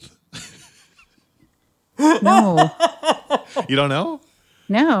Death. No. You don't know?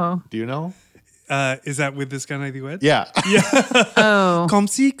 No. Do you know? Is that with this kind of duet? Yeah. Oh, Comme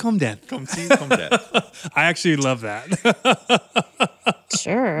si, comme that. Come see, come dead. I actually love that.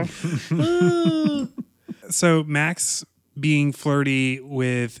 sure. So Max being flirty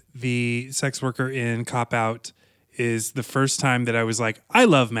with the sex worker in Cop Out is the first time that I was like, I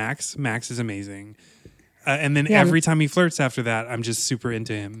love Max. Max is amazing. And then every time he flirts after that, I'm just super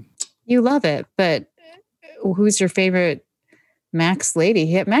into him. You love it, but who's your favorite Max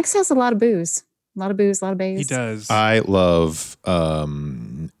lady? Max has a lot of booze. A lot of booze, a lot of bays. He does. I love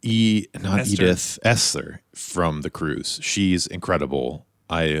Esther from The Cruise. She's incredible.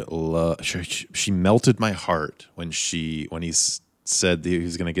 I love. She melted my heart when he said that he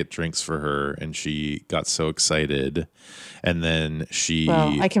was going to get drinks for her, and she got so excited. And then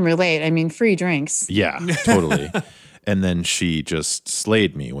Well, I can relate. I mean, free drinks. Yeah, totally. And then she just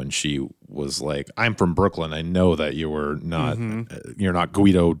slayed me when she was like, "I'm from Brooklyn. I know that you're not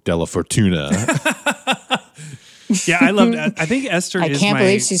Guido della Fortuna." Yeah, I loved. I think Esther. I can't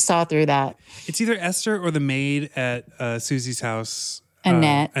believe she saw through that. It's either Esther or the maid at Susie's house,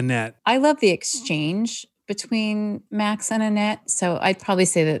 Annette. Annette. I love the exchange between Max and Annette. So I'd probably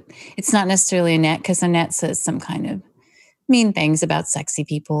say that it's not necessarily Annette, because Annette says some kind of mean things about sexy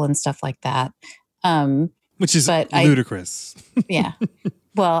people and stuff like that. Which is But ludicrous. Yeah.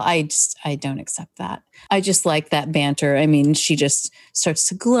 Well, I don't accept that. I just like that banter. I mean, she just starts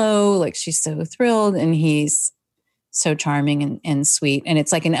to glow, like she's so thrilled, and he's so charming and sweet. And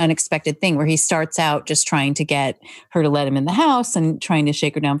it's like an unexpected thing where he starts out just trying to get her to let him in the house and trying to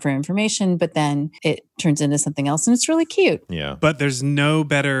shake her down for information, but then it turns into something else, and it's really cute. Yeah. But there's no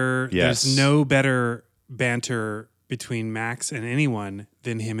better. Yes. There's no better banter between Max and anyone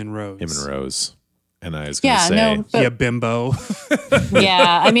than him and Rose. And I was going to say, yeah, bimbo.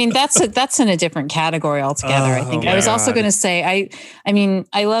 Yeah, I mean that's in a different category altogether. I think I was also going to say I mean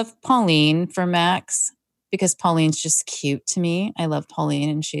I love Pauline for Max because Pauline's just cute to me. I love Pauline,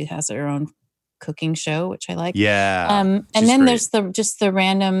 and she has her own cooking show, which I like. yeah. And then there's the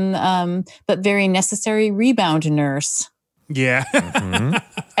random but very necessary rebound nurse. Yeah.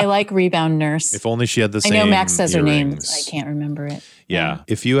 I like rebound nurse. If only she had the same I know Max says her name. earrings. I can't remember it. Yeah.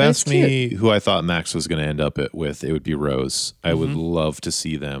 If you But asked it's me who I thought Max was going to end up with, it would be Rose. I would love to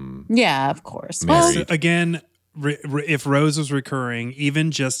see them. Yeah, of course. Married. Well, Again, if Rose was recurring,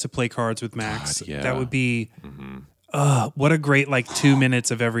 even just to play cards with Max, God, yeah. that would be. What a great 2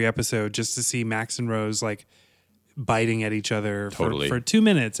 minutes of every episode just to see Max and Rose biting at each other Totally. for 2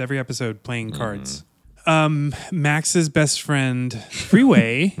 minutes every episode playing cards. Max's best friend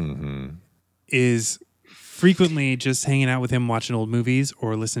Freeway is frequently just hanging out with him, watching old movies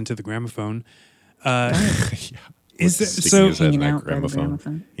or listening to the gramophone. Is there, Sticking so his head in hanging that out by the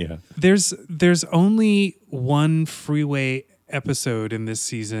gramophone. Yeah. there's only one Freeway episode in this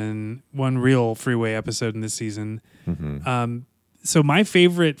season, one real Freeway episode in this season. So my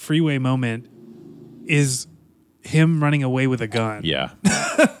favorite Freeway moment is him running away with a gun. Yeah.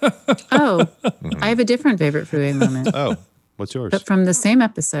 oh, I have a different favorite Freeway moment. Oh, what's yours? But from the same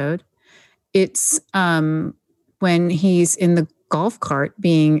episode, it's when he's in the golf cart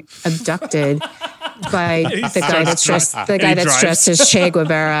being abducted by the guy that's dressed as Che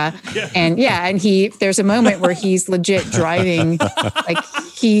Guevara. And there's a moment where he's legit driving, like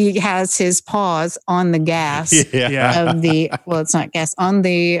he has his paws on the gas of it's not gas, on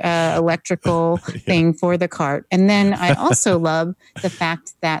the electrical thing for the cart. And then I also love the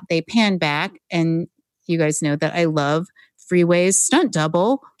fact that they pan back, and you guys know that I love Freeway's stunt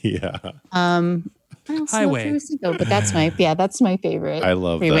double. Yeah. Highway. But that's my favorite. I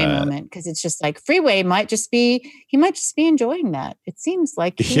love Freeway that moment, because it's just like Freeway might just be enjoying that. It seems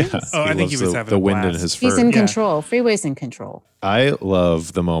like he is. Oh, I think he loves was having the a wind in blast. his fur. He's in control. Freeway's in control. I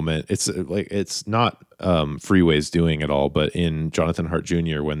love the moment. It's not Freeway's doing it all, but in Jonathan Hart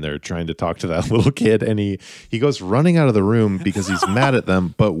Jr. when they're trying to talk to that little kid, and he goes running out of the room because he's mad at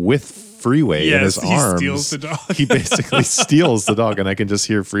them, but with Freeway in his arms, he steals the dog. He basically steals the dog, and I can just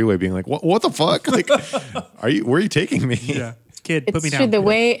hear Freeway being like, "What the fuck? Like, where are you taking me?" Yeah, kid, put It's me true. down. The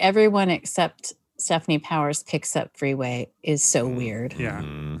way everyone except Stephanie Powers picks up Freeway is so weird. Yeah.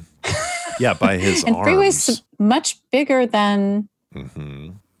 Yeah, by his And arms. Freeway's much bigger than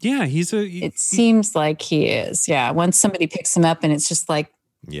Yeah, it seems like he is. Yeah. Once somebody picks him up, and it's just like,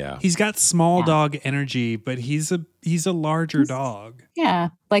 Yeah, he's got small dog energy, but he's a larger dog. yeah,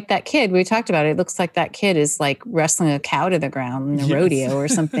 like that kid we talked about. It looks like that kid is like wrestling a cow to the ground in a rodeo or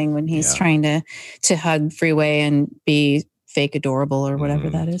something when he's trying to hug Freeway and be fake adorable or whatever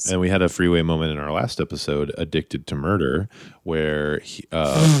that is. And we had a Freeway moment in our last episode, Addicted to Murder, where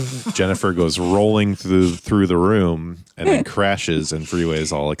Jennifer goes rolling through the room and then crashes, and Freeway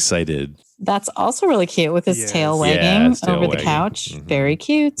is all excited. That's also really cute with his Yes. tail Yeah, wagging his tail over the wagging. couch. Mhm. Very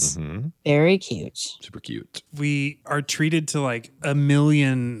cute. Mm-hmm. Very cute. Super cute. We are treated to like a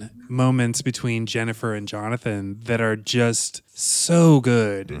million moments between Jennifer and Jonathan that are just so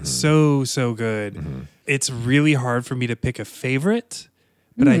good. So good. It's really hard for me to pick a favorite,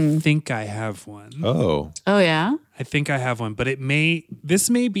 but I think I have one. Oh, Oh, yeah? I think I have one, but this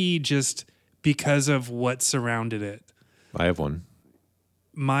may be just because of what surrounded it. I have one.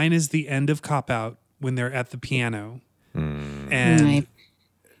 Mine is the end of Cop Out when they're at the piano Mm. and Right.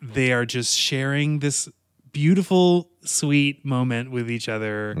 they are just sharing this beautiful, sweet moment with each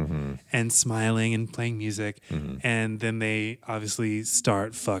other and smiling and playing music. And then they obviously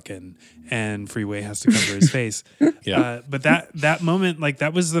start fucking and Freeway has to cover his face. Yeah. But that moment, like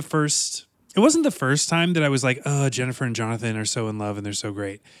that was the first, it wasn't the first time that I was like, oh, Jennifer and Jonathan are so in love and they're so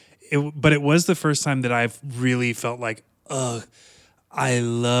great. But it was the first time that I've really felt like, ugh, I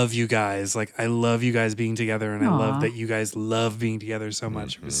love you guys. Like, I love you guys being together, and I love that you guys love being together so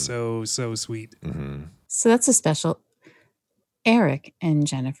much. It was so sweet. So that's a special Eric and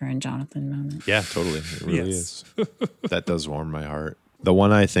Jennifer and Jonathan moment. Yeah, totally. It really Yes. is. That does warm my heart. The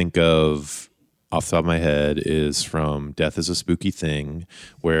one I think of off the top of my head is from Death is a Spooky Thing,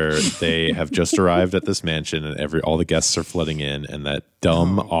 where they have just arrived at this mansion and all the guests are flooding in, and that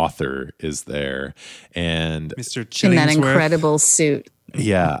dumb author is there. And Mr. In that Chillingsworth. incredible suit.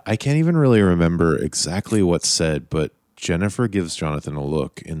 yeah, I can't even really remember exactly what's said, but Jennifer gives Jonathan a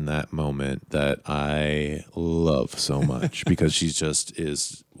look in that moment that I love so much because she just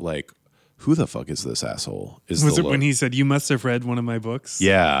is like, who the fuck is this asshole? Was it when he said, you must have read one of my books?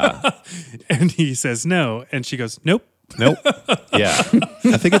 Yeah. And he says, no. And she goes, nope. Nope. Yeah.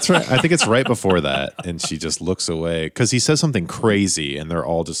 I think it's right. I think it's right before that. And she just looks away because he says something crazy and they're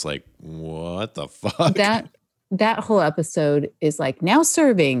all just like, what the fuck? That whole episode is like, now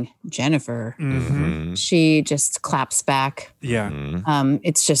serving Jennifer. Mhm. She just claps back. Yeah. Mhm.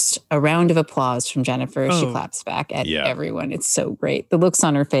 It's just a round of applause from Jennifer. She Oh. claps back at Yeah. everyone. It's so great. The looks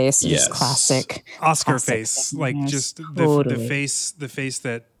on her face are Yes. just classic. Oscar Classic. face. Like Yes, just the totally. face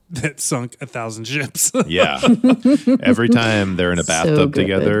that sunk 1,000 ships. Yeah. Every time they're in a So bathtub good.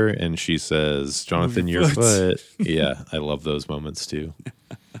 together and she says, Jonathan, Your your foot." foot. Yeah. I love those moments too.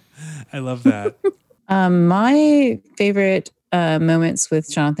 I love that. My favorite moments with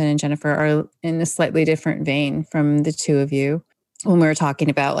Jonathan and Jennifer are in a slightly different vein from the two of you. When we were talking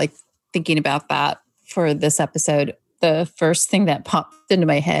about like thinking about that for this episode, the first thing that popped into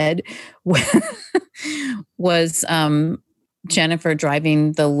my head was Jennifer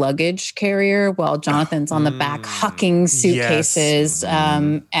driving the luggage carrier while Jonathan's on the back hucking suitcases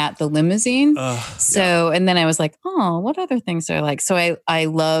at the limousine. Ugh. So, and then I was like, oh, what other things are like? So I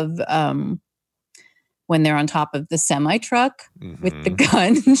love when they're on top of the semi truck with the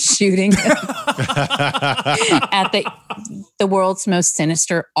gun shooting at the world's most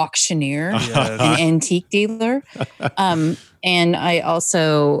sinister auctioneer, Yes. an antique dealer. And I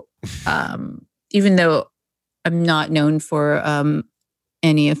also, even though I'm not known for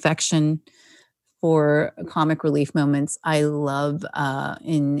any affection for comic relief moments, I love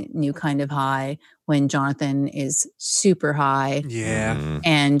in New Kind of High when Jonathan is super high Yeah. Mhm.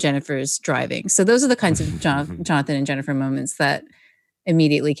 and Jennifer's driving. So those are the kinds of Jonathan and Jennifer moments that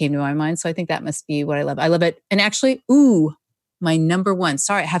immediately came to my mind. So I think that must be what I love. I love it. And actually, my number one.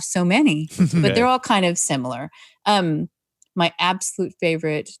 Sorry, I have so many, but they're all kind of similar. My absolute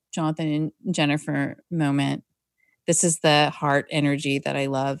favorite Jonathan and Jennifer moment. This is the heart energy that I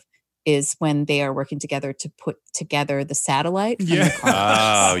love. Is when they are working together to put together the satellite. From Yeah. the car.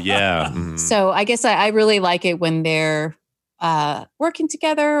 Oh, yeah. Mhm. So I guess I really like it when they're working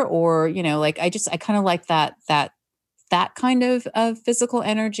together, or like I kind of like that kind of physical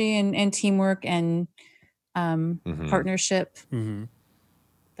energy and teamwork and Mhm. partnership. Mhm.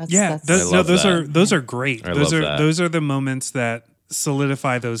 That's, Yeah, that's I love those that. those are great. I Those love are that. those are the moments that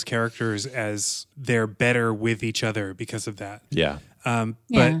solidify those characters as they're better with each other because of that. Yeah.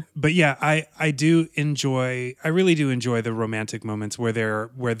 Yeah. But yeah, I really do enjoy the romantic moments where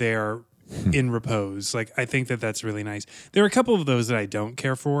they're in repose. Like I think that's really nice. There are a couple of those that I don't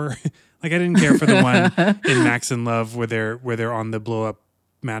care for. Like I didn't care for the one in Max and Love where they're on the blow up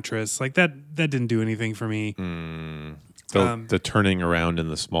mattress. Like that didn't do anything for me. The turning around in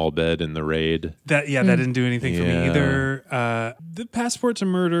the small bed in the raid. That didn't do anything for me Yeah. either. The Passport to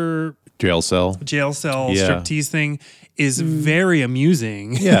Murder Jail cell. jail cell Yeah. striptease thing is very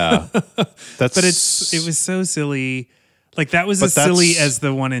amusing. Yeah. That's But it was so silly. Like that was But as silly that's- as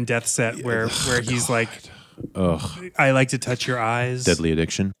the one in Death Set where he's like, I like to touch your eyes. deadly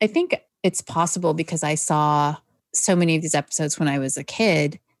addiction. I think it's possible because I saw so many of these episodes when I was a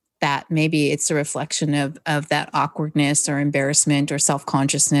kid, that maybe it's a reflection of that awkwardness or embarrassment or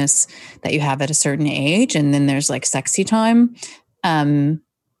self-consciousness that you have at a certain age. And then there's like sexy time. And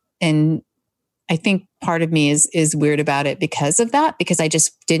I think part of me is weird about it because of that, because I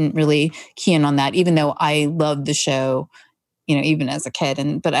just didn't really key in on that, even though I loved the show, even as a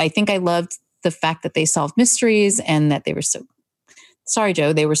kid. But I think I loved the fact that they solved mysteries and that they were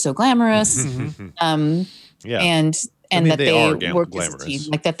they were so glamorous. Yeah. And that they worked glamorous. as a team,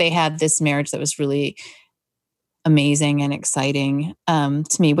 like that they had this marriage that was really amazing and exciting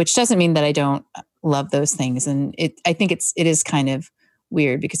to me, which doesn't mean that I don't love those things. And I think it is kind of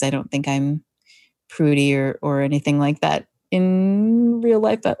weird because I don't think I'm prudy or anything like that in real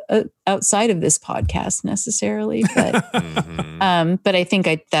life outside of this podcast necessarily. But but I think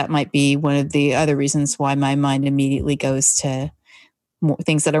that might be one of the other reasons why my mind immediately goes to more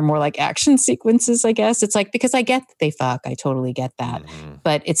things that are more like action sequences, I guess. It's like, because I get that they fuck, I totally get that.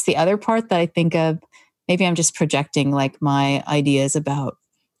 But it's the other part that I think of, maybe I'm just projecting like my ideas about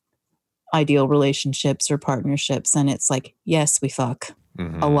ideal relationships or partnerships. And it's like, yes, we fuck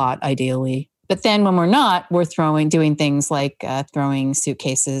a lot ideally. But then when we're not, we're doing things like throwing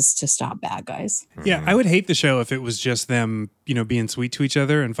suitcases to stop bad guys. Yeah, I would hate the show if it was just them, being sweet to each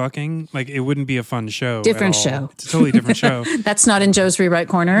other and fucking. Like, it wouldn't be a fun show. Different show. It's a totally different show. That's not in Joe's Rewrite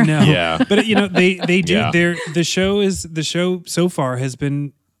Corner. No. Yeah. But they do. Yeah. The show so far has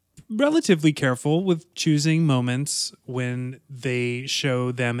been relatively careful with choosing moments when they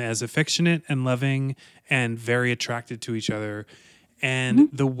show them as affectionate and loving and very attracted to each other. And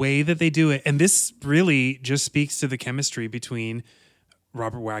the way that they do it, and this really just speaks to the chemistry between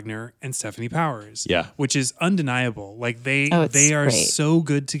Robert Wagner and Stephanie Powers. Yeah. Which is undeniable. Like they are great. so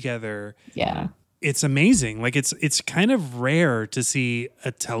good together. Yeah. It's amazing. Like it's kind of rare to see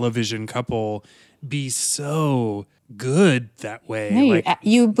a television couple be so good that way. No, like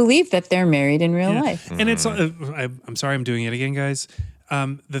you believe that they're married in real life. And it's I'm sorry I'm doing it again, guys.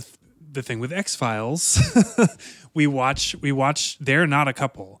 The thing with X-Files, we watch they're not a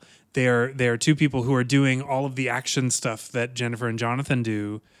couple. They're two people who are doing all of the action stuff that Jennifer and Jonathan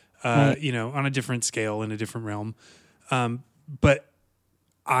do, on a different scale in a different realm. But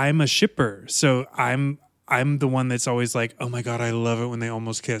I'm a shipper. So I'm the one that's always like, "Oh my God, I love it when they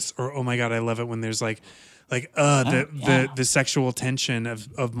almost kiss," or "Oh my God, I love it when there's the sexual tension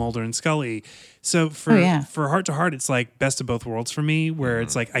of Mulder and Scully." So for Heart to Heart, it's like best of both worlds for me, where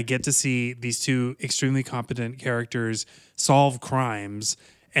it's like I get to see these two extremely competent characters solve crimes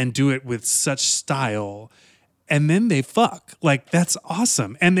and do it with such style. And then they fuck. Like, that's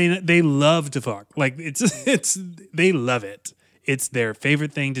awesome. And they love to fuck. Like, it's they love it. It's their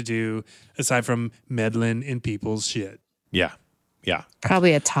favorite thing to do aside from meddling in people's shit. Yeah. Yeah.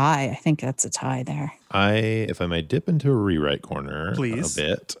 Probably a tie. I think that's a tie there. If I may dip into a rewrite corner Please. a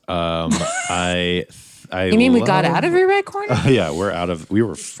bit, I You mean we got out of Rewrite Corner? Yeah, we're out of. We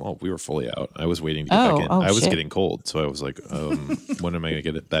were fully out. I was waiting to get back in. I was getting cold, so I was like, when am I going to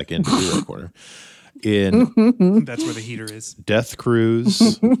get it back into Rewrite Corner? That's where the heater is. Death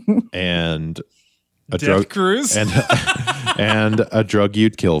Cruise and a drug cruise and a drug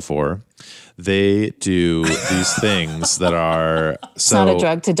you'd kill for. They do these things that are It's not a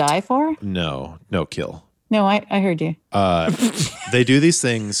drug to die for? No, kill. No, I heard you. They do these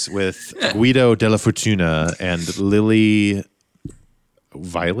things with Guido Della Fortuna and Lily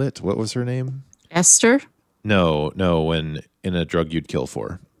Violet. What was her name? Esther? No. When in a drug you'd kill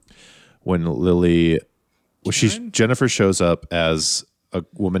for, when Jennifer shows up as a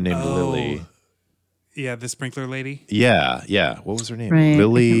woman named Lily. Yeah, the sprinkler lady. Yeah. What was her name? Right,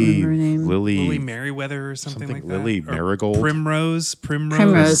 Lily Merriweather or something like that. Lily Marigold. Primrose.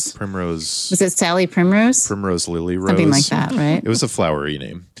 Was it Sally Primrose? Primrose Lily Rose. Something like that, right? It was a flowery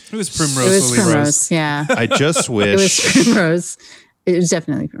name. It was Primrose Lily Rose. Yeah. I just wish. It was Primrose. It was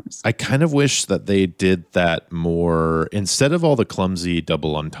definitely Primrose. I kind of wish that they did that more instead of all the clumsy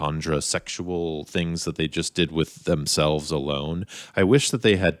double entendre sexual things that they just did with themselves alone. I wish that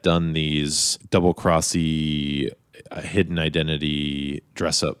they had done these double crossy hidden identity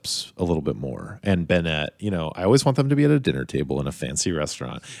dress ups a little bit more and been at, I always want them to be at a dinner table in a fancy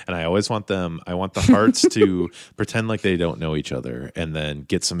restaurant. And I want the hearts to pretend like they don't know each other and then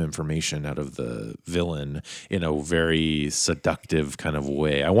get some information out of the villain in a very seductive kind of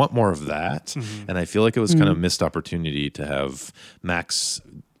way. I want more of that. Mm-hmm. And I feel like it was kind of missed opportunity to have Max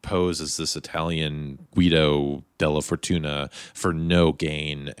pose as this Italian Guido della Fortuna for no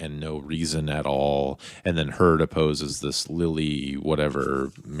gain and no reason at all, and then her to pose as this Lily,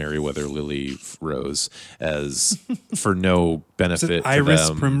 whatever, Merriweather Lily Rose, as for no benefit. Iris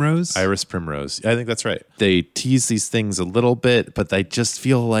to them. Primrose? Iris Primrose. I think that's right. They tease these things a little bit, but I just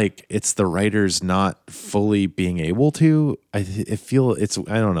feel like it's the writers not fully being able to. I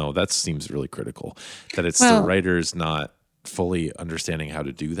don't know. That seems really critical. That it's the writers not fully understanding how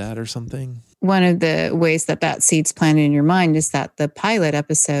to do that or something. One of the ways that seed's planted in your mind is that the pilot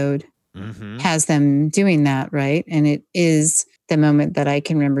episode has them doing that, right? And it is the moment that I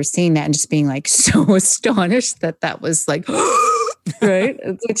can remember seeing that and just being like so astonished that was like, right?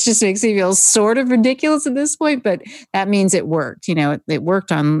 It just makes me feel sort of ridiculous at this point, but that means it worked. It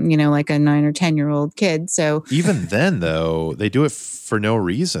worked on, like a 9 or 10-year-old kid. So even then, though, they do it for no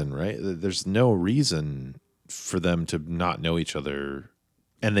reason, right? There's no reason for them to not know each other,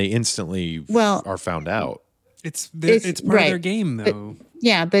 and they instantly are found out. It's part of their game, though.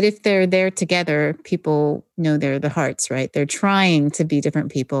 But if they're there together, people know they're the Hearts, right? They're trying to be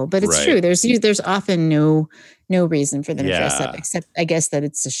different people, but it's true. There's often no reason for them to dress up, except I guess that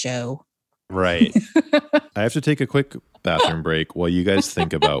it's a show. Right. I have to take a quick bathroom break while you guys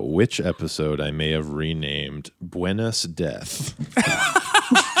think about which episode I may have renamed Buenos Death.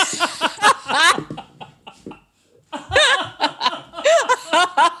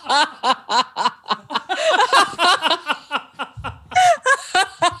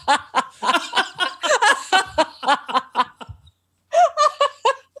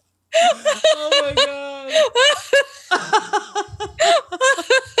 Oh my God.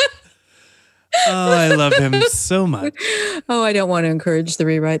 Oh, I love him so much. Oh, I don't want to encourage the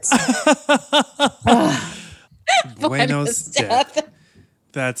rewrites. Buenos Death.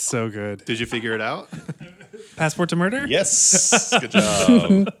 That's so good. Did you figure it out? Passport to Murder? Yes. Good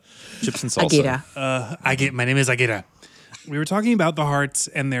job. Chips and salsa. Aguirre. My name is Aguirre. We were talking about the Hearts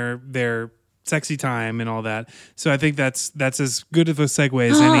and their sexy time and all that. So I think that's as good of a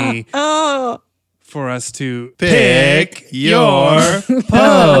segue as any for us to pick your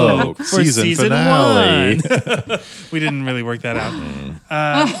poke for season finale. 1. We didn't really work that out.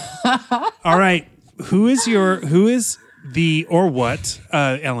 All right. Who is the or what?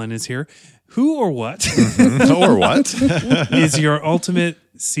 Ellen is here. Who or what? Or what? Is your ultimate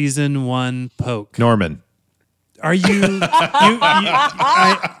season 1 poke? Norman. Are you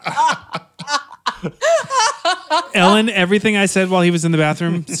Ellen, everything I said while he was in the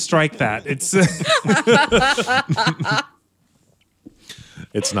bathroom, strike that.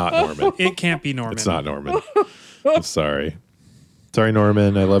 It's not Norman. It can't be Norman. It's not Norman. I'm sorry. Sorry,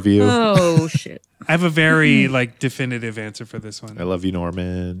 Norman. I love you. Oh shit. I have a very definitive answer for this one. I love you,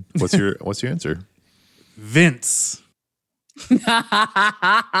 Norman. What's your answer? Vince.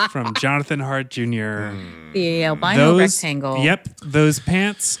 From Jonathan Hart Jr. The albino rectangle. Yep. Those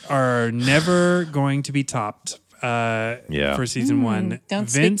pants are never going to be topped for season 1. Don't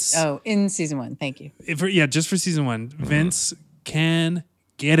Vince. speak. Oh, in season 1. Thank you. Just for season 1. Vince can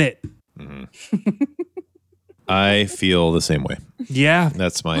get it. I feel the same way. Yeah.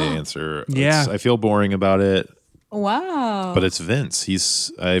 That's my answer. Yeah. I feel boring about it. Wow. But it's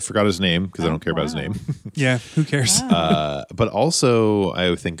Vince. I forgot his name because I don't care about his name. Yeah, who cares? But also,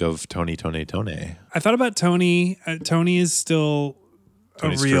 I think of Tony. I thought about Tony. Tony is still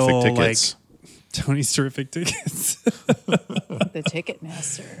Tony's a real Terrific Tickets. Tony's Terrific Tickets. The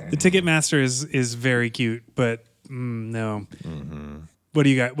Ticketmaster. The Ticketmaster is very cute, but no. Mm-hmm. What do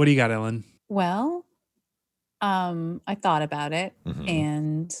you got, Ellen? Well, I thought about it,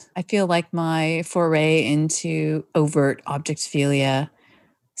 and I feel like my foray into overt objectophilia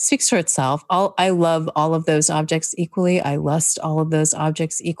speaks for itself. I love all of those objects equally. I lust all of those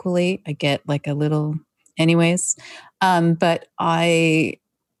objects equally. I get like a little anyways. But I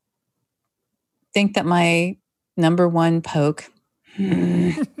think that my number 1 poke...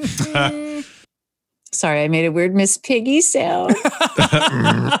 Sorry, I made a weird Miss Piggy sound.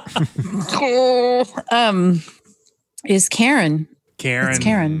 Is Karen. Karen. It's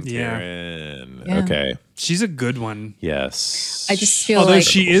Karen. Yeah. Karen. Yeah. Okay. She's a good one. Yes. I just feel Although like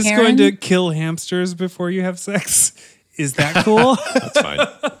she is Karen, going to kill hamsters before you have sex. Is that cool? That's fine.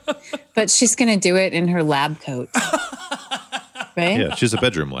 but she's going to do it in her lab coat. Right? Yeah, she's a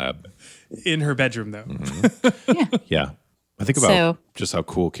bedroom lab. In her bedroom, though. Yeah. Yeah. I think about just how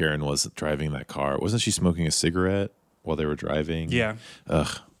cool Karen was driving that car. Wasn't she smoking a cigarette while they were driving? Yeah.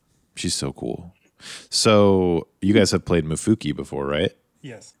 Ugh. She's so cool. So you guys have played Mufuki before, right?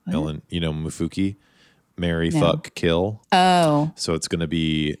 Yes. Ellen, you know Mufuki? Marry, fuck, kill. Oh. So it's going to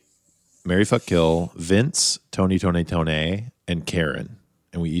be Marry, fuck, kill, Vince, Tony, and Karen.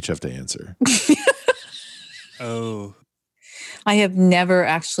 and we each have to answer. Oh. I have never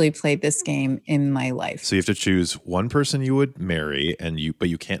actually played this game in my life. So you have to choose one person you would marry, but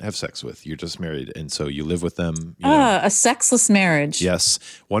you can't have sex with. You're just married, and so you live with them. A sexless marriage. Yes,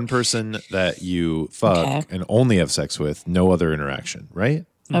 one person that you fuck and only have sex with, no other interaction, right?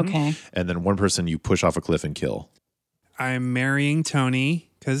 Okay. And then one person you push off a cliff and kill. I'm marrying Tony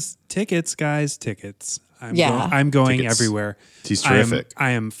because tickets, guys, tickets. I'm going Tickets. everywhere. He's terrific.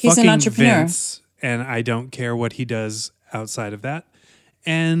 I am He's an fucking entrepreneur. Vince, and I don't care what he does outside of that.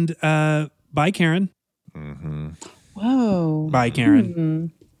 And bye, Karen. Whoa. Bye,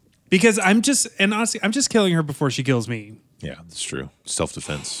 Karen. Because honestly, I'm just killing her before she kills me. Yeah, that's true.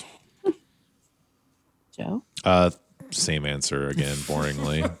 Self-defense. Joe? Same answer again,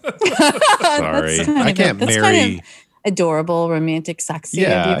 boringly. Sorry. That's kind I of can't that's marry... kind of adorable, romantic, sexy of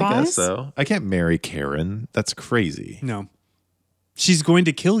Yeah, you I guys. guess so. I can't marry Karen. That's crazy. No. She's going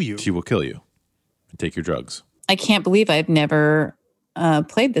to kill you. She will kill you and take your drugs. I can't believe I've never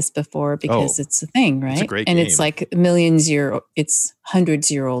played this before because it's a thing, right? It's a great and game. it's like it's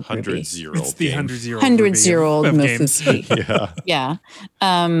hundreds-year-old movie. Hundreds-year-old It's the game. Hundreds-year-old of movie. Yeah.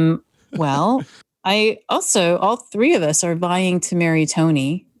 Yeah. Well, all three of us are vying to marry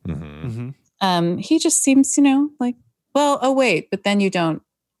Tony. Mm-hmm. He just seems, like, but then you don't.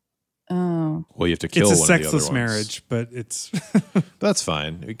 Oh, Well, you have to kill It's a one of the other sexless ones. marriage, but it's. That's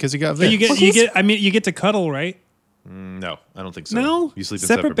fine because you got But Vince. you get to cuddle, right? No, I don't think so. No? You sleep in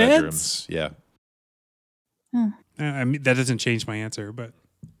Separate separate beds? bedrooms. Yeah. I mean, that doesn't change my answer, but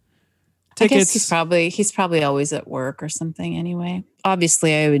I guess tickets. he's probably always at work or something. Anyway,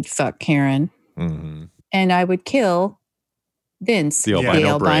 obviously, I would fuck Karen, Mm-hmm. and I would kill Vince, The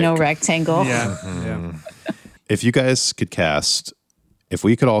albino brick. rectangle. Yeah. Mm-hmm. If you guys could if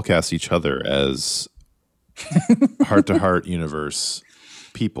we could all cast each other as heart-to-heart universe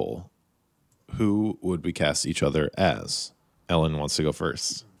people, who would we cast each other as? Ellen wants to go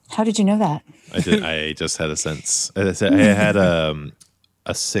first. How did you know that? I did. I just had a sense. I had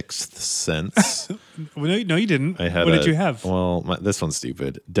a sixth sense. Well, no, you didn't. I had what did you have? Well, this one's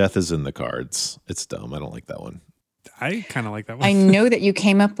stupid. Death is in the cards. It's dumb. I don't like that one. I kind of like that one. I know that you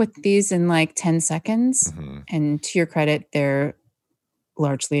came up with these in like 10 seconds, Mm-hmm. and to your credit, they're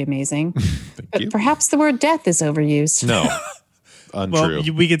largely amazing. Thank But you. perhaps the word death is overused. No, untrue.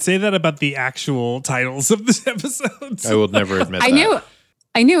 Well, we could say that about the actual titles of this episode. I will never admit I that.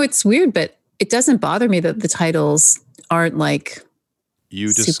 know it's weird, but it doesn't bother me that the titles aren't like You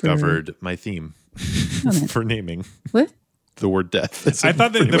super- discovered my theme for naming what? the word death. It's I in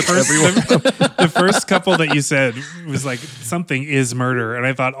thought that pretty much the first couple that you said was like something is murder, and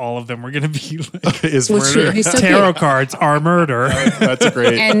I thought all of them were going to be like is Well, murder. should be so tarot cards are murder. That's a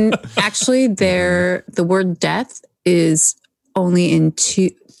great. And actually, the word death is only in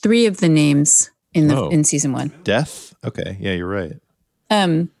 3 of the names in season 1. Death? Okay. Yeah, you're right.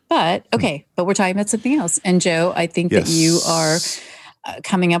 But we're talking about something else. And Joe, I think that you are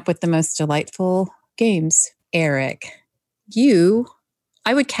coming up with the most delightful games. Eric,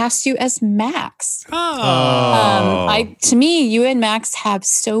 I would cast you as Max. To me, you and Max have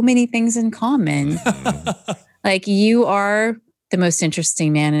so many things in common. Like, you are the most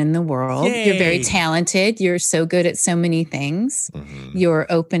interesting man in the world. Yay. You're very talented. You're so good at so many things. Mhm. You're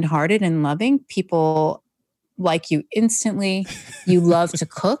open-hearted and loving. People like you instantly. You love to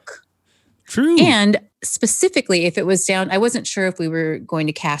cook. True. And specifically, if it was down, I wasn't sure if we were going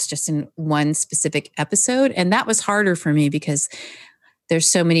to cast just in one specific episode. And that was harder for me because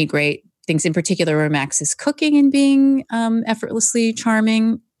there's so many great things, in particular where Max is cooking and being effortlessly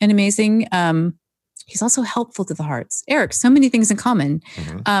charming and amazing. He's also helpful to the hearts. Eric, so many things in common.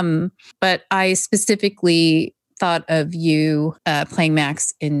 But I specifically thought of you playing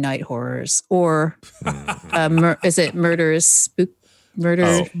Max in Night Horrors, or is it Murderous Spook?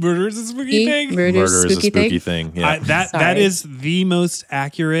 Murder Murder is a spooky thing. Murder is a spooky thing. Yeah. That Sorry. is the most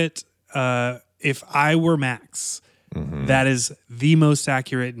accurate. If I were Max, that is the most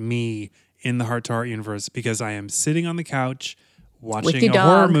accurate me in the Heart to Heart universe, because I am sitting on the couch watching your a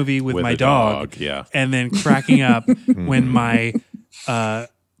horror dog. movie with my a dog, Yeah. and then cracking up when my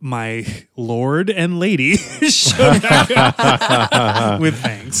lord and lady showed up with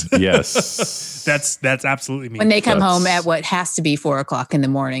fangs. Yes. That's absolutely me. when they come That's- home at what has to be 4:00 in the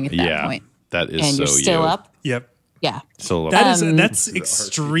morning at that Yeah. point, That is and so you're still you. up. Yep. Yeah. So That's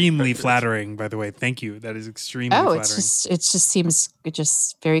extremely flattering, by the way. Thank you. That is extremely Oh, flattering. it just seems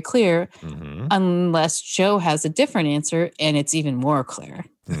very clear. Unless Joe has a different answer, and it's even more clear.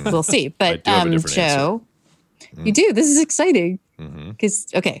 We'll see. But do have a different Joe, you do. This is exciting Mhm. because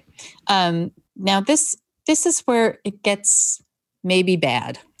now this is where it gets maybe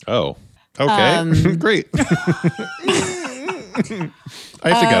bad. Oh, okay. Great. I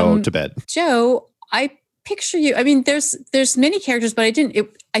have to go to bed. Joe, I picture you. I mean, there's many characters, but I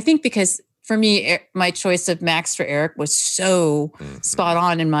think because for me, my choice of Max for Eric was so spot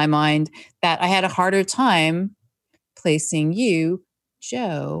on in my mind that I had a harder time placing you,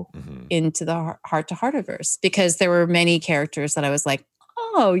 Joe, into the Heart to Heartiverse, because there were many characters that I was like,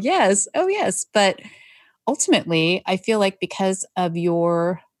 oh yes. But ultimately, I feel like because of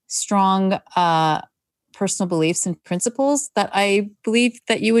your strong personal beliefs and principles, that I believe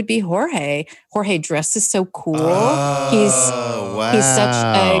that you would be Jorge. Jorge dresses so cool. He's such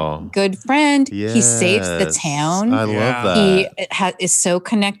a good friend. Yes. He saves the town. I love that. He is so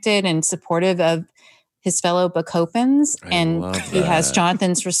connected and supportive of his fellow Bacopans, and he has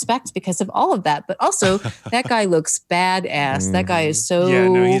Jonathan's respect because of all of that. But also, that guy looks badass. That guy is so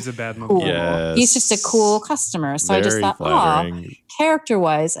he's a bad cool. Yes. He's just a cool customer. So I just thought,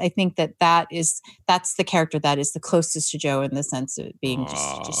 character-wise, I think that's the character that is the closest to Joe in the sense of it being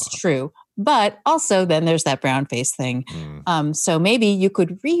just true. But also, then there's that brown face thing. So maybe you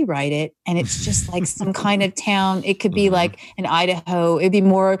could rewrite it, and it's just like some kind of town. It could be like an Idaho. It'd be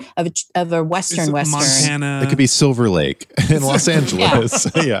more of a western. Montana. It could be Silver Lake in Los Angeles.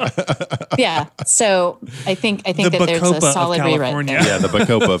 Yeah. So I think that there's a solid rewrite there. Yeah, the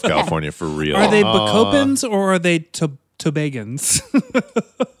Bacopa of California for real. Are they Bacopans or are they Tobagans?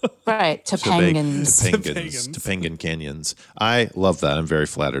 Right, Topangans. Topangan Canyons. I love that. I'm very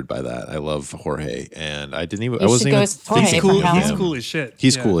flattered by that. I love Jorge, and I wasn't even thinking He's cool. of him. He's cool as shit.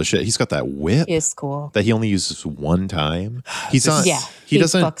 He's cool as shit. He's got that whip. He is cool. That he only uses one time. He's not. Yeah, he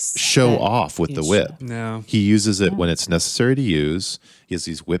doesn't show off with the whip. No, he uses it when it's necessary to use. He has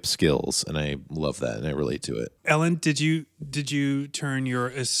these whip skills, and I love that, and I relate to it. Ellen, did you turn your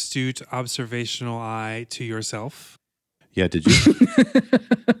astute observational eye to yourself? Yeah, did you?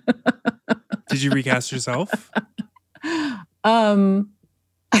 Did you recast yourself? The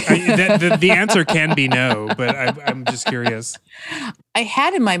answer can be no, but I'm just curious. I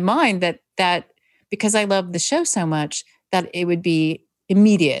had in my mind that because I love the show so much that it would be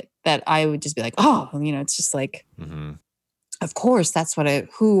immediate, that I would just be like, oh, it's just like, of course, that's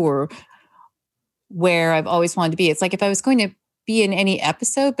who or where I've always wanted to be. It's like if I was going to be in any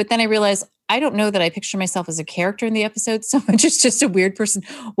episode, but then I realized I don't know that I picture myself as a character in the episode so much. It's just a weird person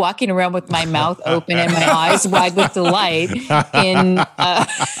walking around with my mouth open and my eyes wide with delight in murder,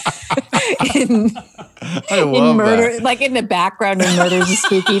 that. Like in the background in Murder's a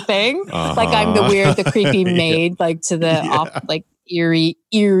Spooky Thing. Like I'm the creepy maid, like to the like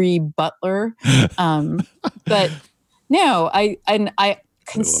eerie butler. But no, I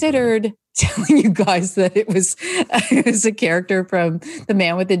considered telling you guys that it was a character from The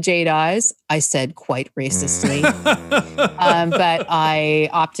Man with the Jade Eyes. I said quite racistly, but I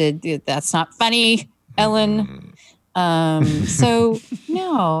opted. That's not funny, Ellen. So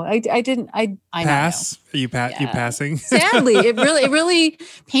no, I didn't. I pass. Are you you passing? Sadly, it really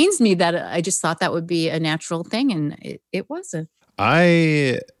pains me that I just thought that would be a natural thing, and it wasn't.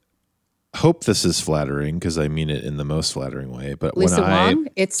 I hope this is flattering because I mean it in the most flattering way. But Lisa Wong,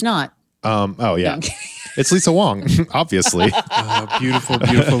 it's not. Oh yeah, it's Lisa Wong, obviously. Beautiful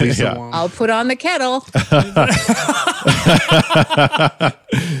Lisa Wong. I'll put on the kettle.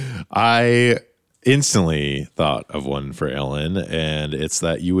 I instantly thought of one for Ellen, and it's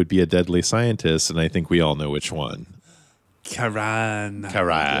that you would be a deadly scientist, and I think we all know which one. Karan.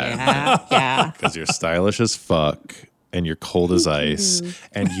 Yeah. Because you're stylish as fuck, and you're cold as ice,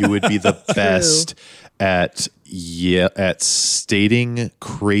 and you would be the best at stating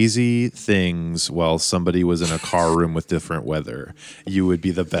crazy things while somebody was in a car room with different weather. You would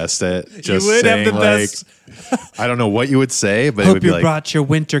be the best at just saying, have the best. I don't know what you would say, but it would be like, brought your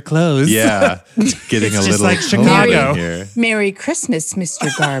winter clothes. Yeah, getting a little like Chicago here. Merry Christmas,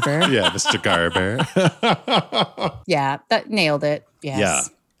 Mr. Garber. Yeah, Mr. Garber. Yeah, that nailed it. Yes. Yeah,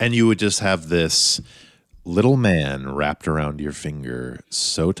 and you would just have this little man wrapped around your finger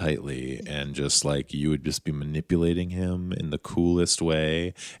so tightly, and just like you would just be manipulating him in the coolest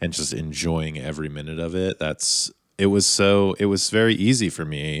way and just enjoying every minute of it. It was very easy for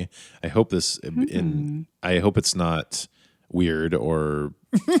me. I hope I hope it's not weird or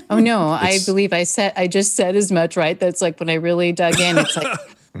oh no, I believe I just said as much, right? That's like when I really dug in, it's like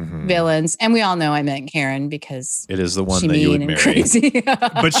villains. And we all know I meant Karen because it is the one that you would marry. Crazy.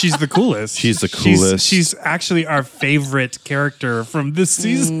 But she's the coolest. She's the coolest. She's actually our favorite character from this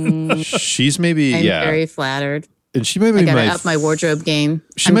season. She's maybe I'm very flattered. And she may be I gotta up my wardrobe game.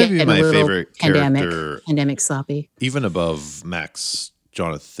 She might be my favorite pandemic character. Pandemic sloppy. Even above Max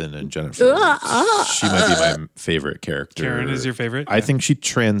Jonathan and Jennifer. She might be my favorite character. Karen is your favorite? I think she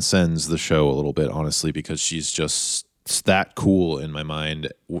transcends the show a little bit, honestly, because she's just that cool in my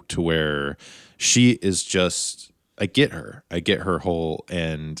mind to where she is just. I get her whole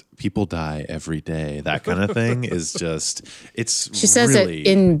and people die every day. That kind of thing is just, she says really, it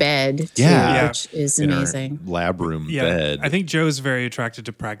in bed, too, yeah, which is in amazing. Her lab room bed. I think Joe's very attracted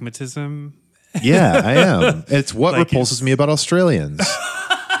to pragmatism. Yeah, I am. It's what repulses me about Australians.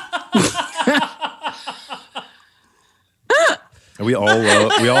 We all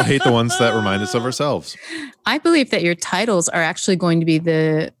hate the ones that remind us of ourselves. I believe that your titles are actually going to be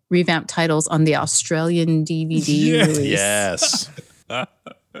the revamped titles on the Australian DVD release. Yes.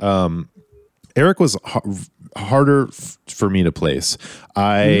 Eric was harder for me to place.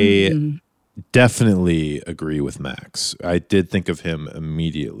 I definitely agree with Max. I did think of him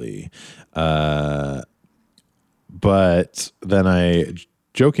immediately. But then I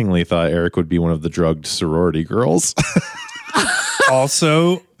jokingly thought Eric would be one of the drugged sorority girls.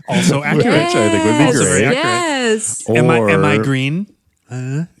 Also accurate. Which I think would be great. Yes. Or, Am I green?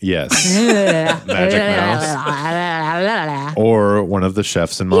 Yes. Magic Mouse. Or one of the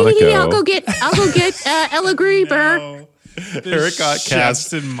chefs in Monaco. I'll go get Ella Greenberg. Eric got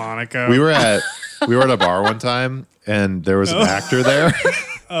cast in Monaco. We were at a bar one time and there was an actor there.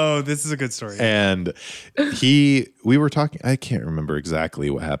 Oh, this is a good story. And we were talking, I can't remember exactly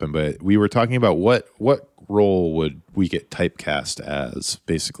what happened, but we were talking about what role would we get typecast as,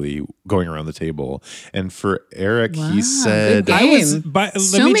 basically going around the table. And for Eric, he said, good game.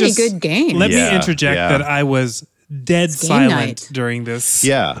 Good games. Let me interject that I was dead silent night. During this.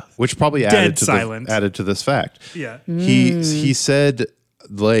 Yeah, which probably added to this fact. Yeah. He said,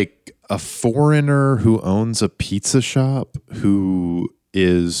 like, a foreigner who owns a pizza shop who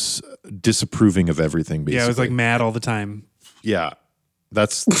is disapproving of everything, basically. Yeah, I was like mad all the time. Yeah.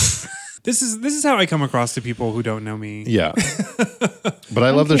 That's This is how I come across to people who don't know me. Yeah. But I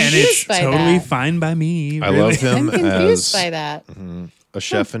love the and it's totally fine by me. Really. I love him I'm confused by that. A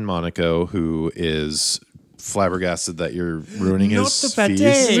chef in Monaco who is flabbergasted that you're ruining his feast.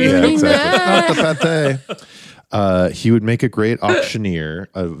 Yeah, exactly. Not the pate. He would make a great auctioneer,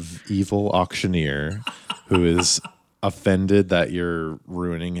 evil auctioneer who is offended that you're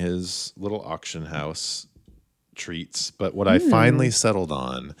ruining his little auction house treats. But what I finally settled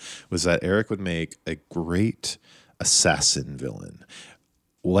on was that Eric would make a great assassin villain,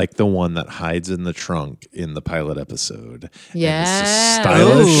 like the one that hides in the trunk in the pilot episode. Yeah.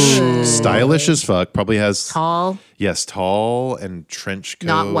 Stylish as fuck. Probably has tall. Yes, tall and trench coat.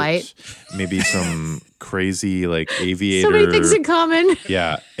 Not white. Maybe some crazy like aviator. So many things in common.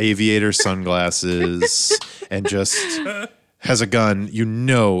 Yeah, aviator sunglasses and just has a gun. You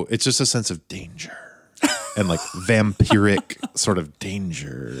know, it's just a sense of danger. And like vampiric sort of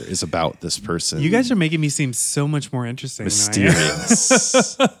danger is about this person. You guys are making me seem so much more interesting.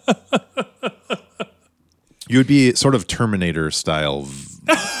 Mysterious. You would be sort of Terminator style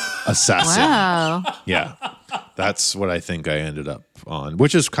assassin. Wow. Yeah. That's what I think I ended up on,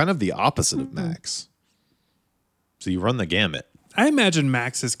 which is kind of the opposite of Max. So you run the gamut. I imagine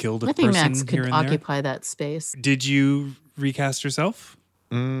Max has killed a person I think Max here could and occupy that space. Did you recast yourself?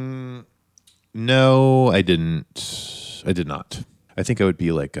 No, I didn't. I did not. I think I would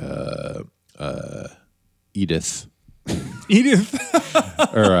be like Edith.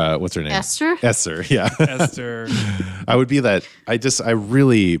 Edith. Or what's her name? Esther, yeah. Esther. I would be that. I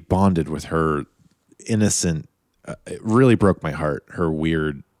really bonded with her innocent. It really broke my heart, her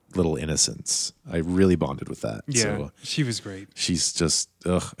weird little innocence. I really bonded with that. Yeah, so she was great. She's just,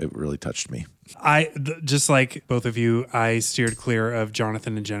 it really touched me. Just like both of you, I steered clear of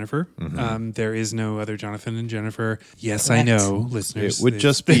Jonathan and Jennifer. There is no other Jonathan and Jennifer. Yes, correct. I know, listeners. It would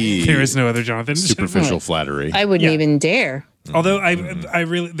just be there is no other Jonathan. Superficial flattery. I wouldn't even dare. Although I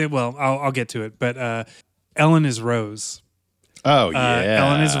really, I'll get to it. But Ellen is Rose. Oh yeah,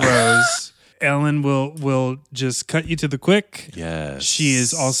 Ellen is Rose. Ellen will just cut you to the quick. Yes. She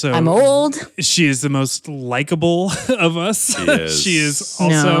is also... I'm old. She is the most likable of us. She is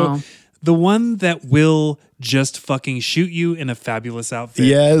also the one that will just fucking shoot you in a fabulous outfit.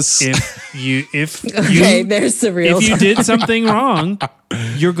 Yes. Okay, there's the real If you did something wrong,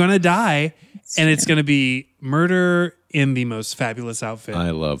 you're going to die. And it's going to be murder in the most fabulous outfit. I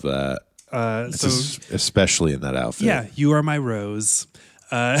love that. Especially in that outfit. Yeah, you are my Rose.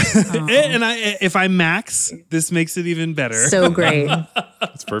 And if I'm Max, this makes it even better. So great.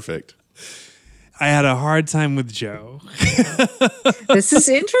 It's perfect. I had a hard time with Joe. This is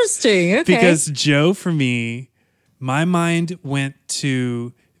interesting. Okay. Because Joe, for me, my mind went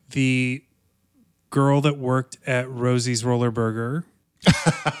to the girl that worked at Rosie's Roller Burger.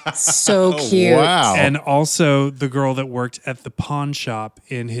 So cute. Wow. And also the girl that worked at the pawn shop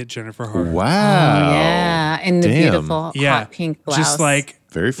in Hit Jennifer Hart. Wow. Oh, yeah. And the Damn. beautiful hot pink blouse. Just like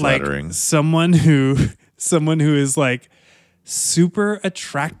Very flattering. Like someone who is like super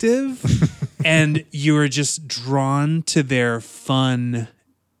attractive and you are just drawn to their fun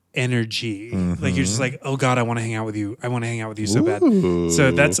energy. Like you're just like, oh God, I want to hang out with you. I want to hang out with you so bad.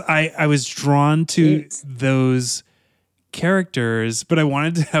 So that's I was drawn to those characters, but I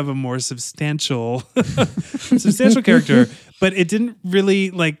wanted to have a more substantial character, but it didn't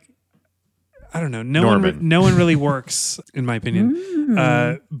really like, I don't know. No one really works in my opinion.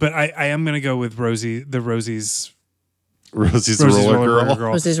 But I am going to go with Rosie's roller girl.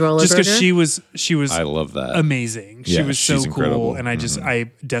 Rosie's roller just because girl. she was I love that. amazing. She Yeah, was so she's cool. incredible. And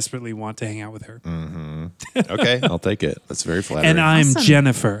I desperately want to hang out with her. Okay, I'll take it. That's very flattering. And I'm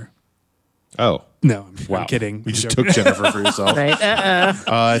Jennifer. Oh. No, Wow. I'm kidding. You I'm just joking. took Jennifer for yourself. Right.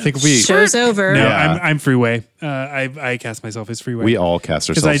 I think we Show's over. No, Yeah. I'm Freeway. I cast myself as Freeway. we all cast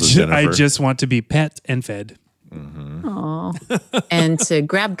because ourselves as Jennifer. I just want to be pet and fed. Aw. And to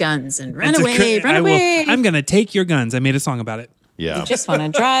grab guns and run And to away, cr- run I will- away. I'm gonna take your guns. I made a song about it. yeah. Just want to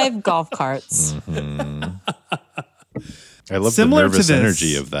drive golf carts. I love Similar the to nervous this.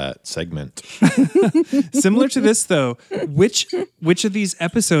 energy of that segment. Similar to this, though, which of these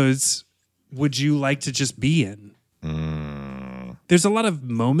episodes would you like to just be in? There's a lot of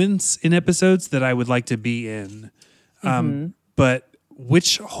moments in episodes that I would like to be in, but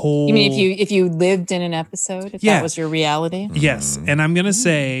which whole? You mean if you lived in an episode, if Yeah. that was your reality? Yes, and I'm gonna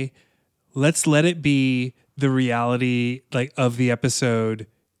say, let's let it be the reality like of the episode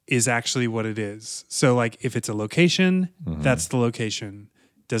is actually what it is. So like if it's a location, that's the location.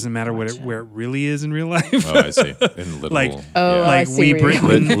 Doesn't matter where it really is in real life. Oh, I see. In little, Like- Oh, yeah. I Like see Wee where you're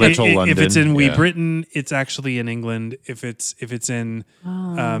Britain, going. Little if it's London, in Wee yeah. Britain, it's actually in England. If it's in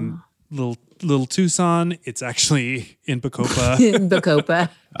little Tucson, it's actually in Bacopa. Bacopa.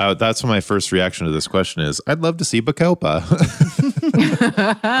 That's my first reaction to this question is, I'd love to see Bacopa.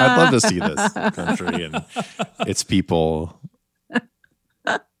 I'd love to see this country and its people.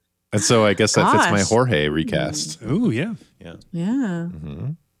 And so I guess that fits my Gosh. Jorge recast. Ooh, yeah. Yeah. Yeah.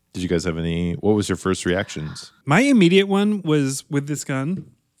 Did you guys have what was your first reactions? My immediate one was with this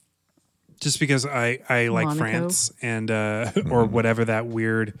gun, just because I like Monaco. France and or whatever that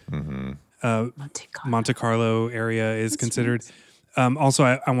weird Monte Carlo area is considered. Also,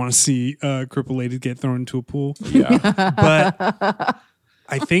 I want to see a crippled lady get thrown into a pool. Yeah. But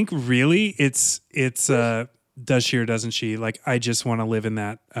I think really it's does she or doesn't she? Like I just want to live in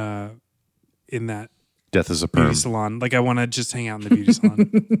that Death is a beauty perm. salon. Like I want to just hang out in the beauty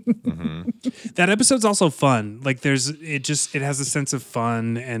salon. That episode's also fun. Like it has a sense of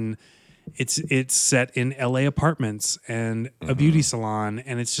fun, and it's set in LA apartments and a beauty salon,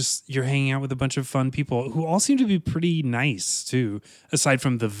 and it's just you're hanging out with a bunch of fun people who all seem to be pretty nice too, aside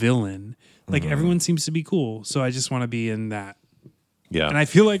from the villain. Like everyone seems to be cool. So I just want to be in that. Yeah. And I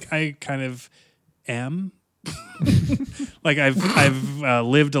feel like I kind of am. Like I've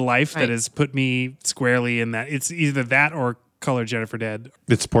lived a life that Right. has put me squarely in that. It's either that or Color Jennifer Dead.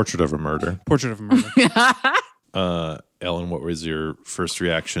 It's Portrait of a Murder. Portrait of a Murder. Ellen, what was your first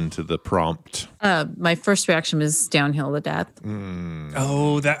reaction to the prompt? My first reaction was downhill to death.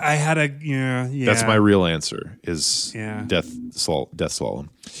 Oh, that I had a yeah. That's my real answer is Yeah. Death Slalom.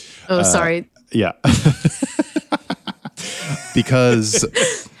 Oh, sorry. Yeah. Because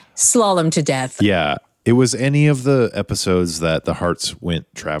Slalom to death. yeah, it was any of the episodes that the Hearts went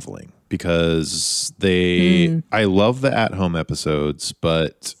traveling because I love the at-home episodes,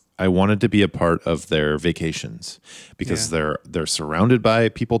 but I wanted to be a part of their vacations because they're surrounded by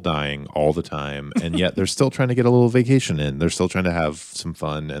people dying all the time, and yet they're still trying to get a little vacation in. They're still trying to have some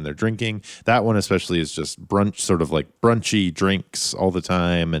fun, and they're drinking. That one especially is just brunch, sort of like brunchy drinks all the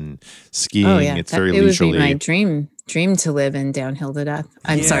time and skiing. Oh yeah, It's very it would leisurely. be my dream to live in downhill to death.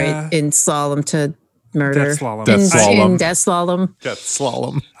 I'm Yeah. sorry, in slalom to murder. Death Slalom. Death In, Slalom. in death slalom. Death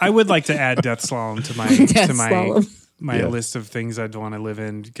Slalom. I would like to add Death Slalom to my Death slalom. Yeah. list of things I'd want to live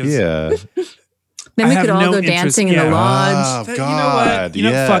in. Because Yeah. Then I we have could all no go interest- dancing in yeah. the lodge. Oh, You know God. what? You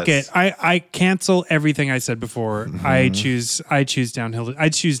know, fuck it. yes. I cancel everything I said before. I choose downhill. I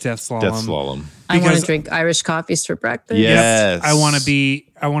choose Death Slalom. Death Slalom. I want because- to drink Irish coffees for breakfast. Yes. I want to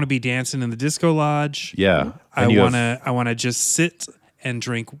be dancing in the disco lodge. Yeah. I And you have- want to just sit and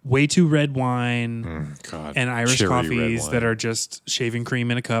drink way too red wine God, and Irish cherry red coffees wine. that are just shaving cream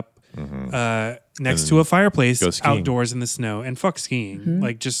in a cup next to a fireplace go skiing. outdoors in the snow and fuck skiing.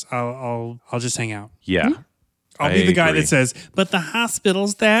 Like just I'll just hang out. Yeah. I'll be the guy that says, but the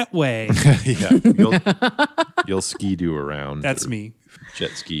hospital's that way. You'll ski-doo around. That's me.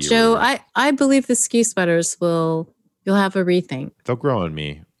 Jet ski. Joe, I believe the ski sweaters you'll have a rethink. They'll grow on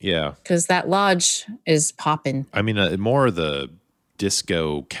me. Yeah. Because that lodge is popping. I mean, more the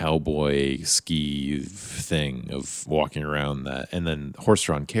disco cowboy ski thing of walking around that, and then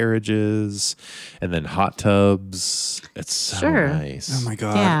horse-drawn carriages, and then hot tubs. It's so nice. Oh my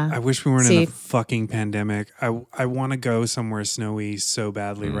God. Yeah. I wish we weren't in a fucking pandemic. I want to go somewhere snowy so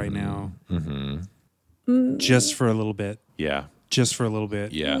badly right now. Mm-hmm. Just for a little bit. Yeah. Just for a little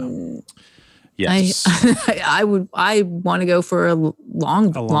bit. Yeah. Yes. I want to go for a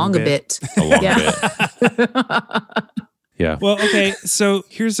long bit. A long bit. Yeah. Well, okay. So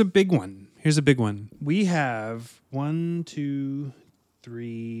here's a big one. We have 1, 2,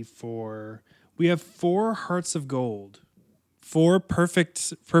 3, 4. We have 4 Hearts of Gold, 4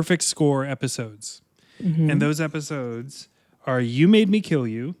 perfect score episodes. Mm-hmm. And those episodes are You Made Me Kill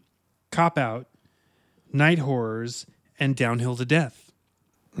You, Cop Out, Night Horrors, and Downhill to Death.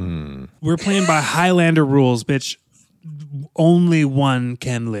 We're playing by Highlander rules, bitch. Only one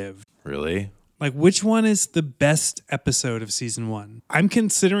can live. Really? Like, which one is the best episode of season 1? I'm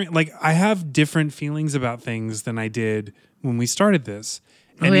considering, like, I have different feelings about things than I did when we started this.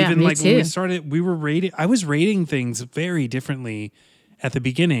 And when we started, I was rating things very differently at the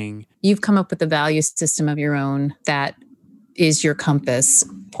beginning. You've come up with a value system of your own that is your compass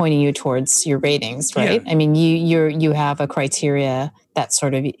pointing you towards your ratings, right? Yeah. I mean, you have a criteria that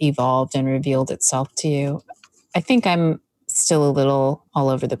sort of evolved and revealed itself to you. I think I'm still a little all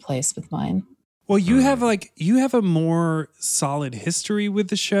over the place with mine. Well, you have a more solid history with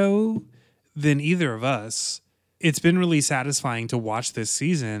the show than either of us. It's been really satisfying to watch this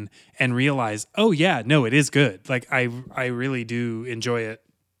season and realize, oh yeah, no, it is good. Like I really do enjoy it.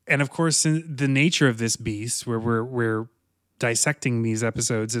 And of course, the nature of this beast, where we're dissecting these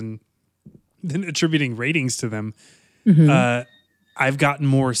episodes and then attributing ratings to them, I've gotten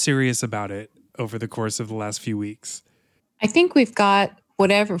more serious about it over the course of the last few weeks. I think we've got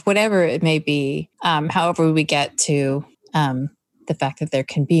whatever it may be, however we get to the fact that there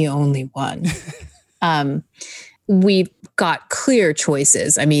can be only one. We've got clear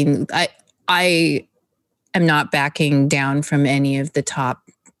choices. I mean, I am not backing down from any of the top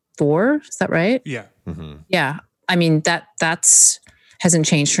 4. Is that right? Yeah. Mm-hmm. Yeah. I mean, that's hasn't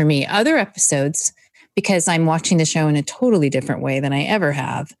changed for me. Other episodes, because I'm watching the show in a totally different way than I ever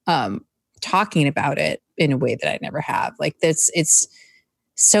have, talking about it in a way that I never have. Like it's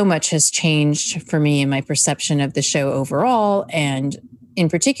so much has changed for me in my perception of the show overall. And in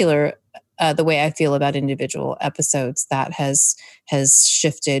particular, the way I feel about individual episodes, that has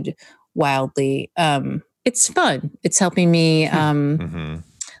shifted wildly. It's fun. It's helping me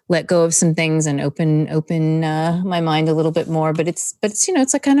let go of some things and open my mind a little bit more. But it's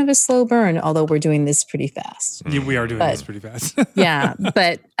it's like kind of a slow burn, although we're doing this pretty fast. Yeah, we are doing this pretty fast. Yeah,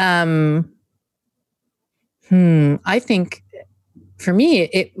 but I think for me,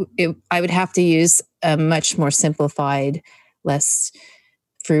 it I would have to use a much more simplified, less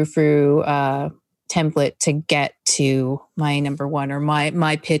frou-frou template to get to my number one, or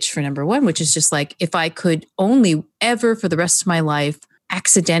my pitch for number one, which is just like, if I could only ever for the rest of my life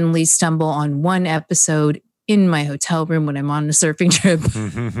accidentally stumble on one episode in my hotel room when I'm on a surfing trip,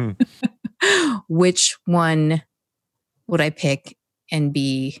 which one would I pick and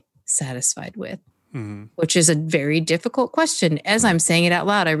be satisfied with? Mm-hmm. Which is a very difficult question. As I'm saying it out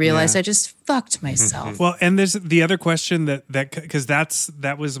loud, I realized I just fucked myself. Well, and there's the other question that because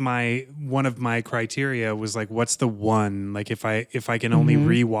that was one of my criteria was like, what's the one? Like if I can only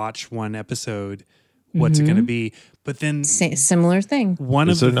rewatch one episode, what's it going to be? But then similar thing. One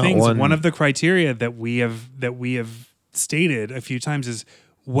of the criteria that we have stated a few times is,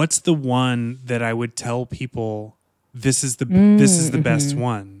 what's the one that I would tell people this is the best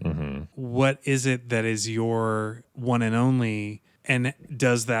one? Mm-hmm. What is it that is your one and only? And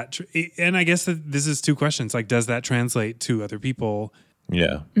does that? And I guess that this is two questions. Like, does that translate to other people?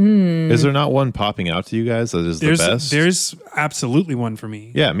 Yeah. Is there not one popping out to you guys that is the best? There's absolutely one for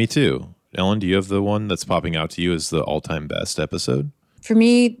me. Yeah, me too. Ellen, do you have the one that's popping out to you as the all-time best episode? For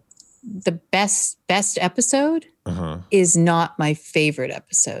me, the best episode is not my favorite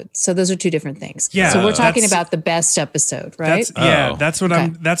episode. So those are two different things. Yeah. So we're talking about the best episode, right? That's what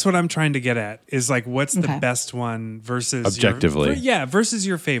I'm trying to get at, is like, what's the best one versus objectively? Versus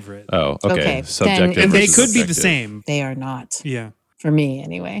your favorite. Oh, okay. Subjective. And they could be the same. They are not. Yeah. For me,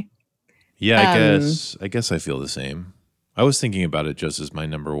 anyway. Yeah, I guess I feel the same. I was thinking about it just as my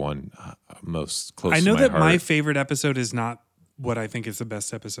number one, most close to my heart. I know that my favorite episode is not what I think is the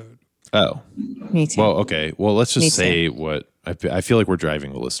best episode. Oh, Me too. well, okay. Well, let's Me just too. say what I feel like we're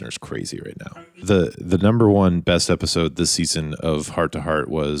driving the listeners crazy right now. The number one best episode this season of Heart to Heart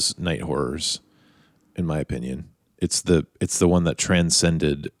was Night Horrors, in my opinion. It's the one that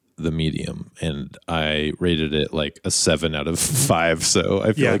transcended the medium, and I rated it like a 7 out of 5. So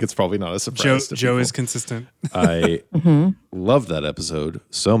I feel Yeah. like it's probably not a surprise. to Joe people. is consistent. I loved that episode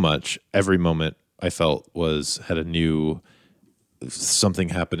so much. Every moment I felt had a new something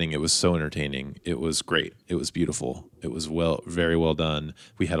happening. It was so entertaining. It was great. It was beautiful. It was very well done.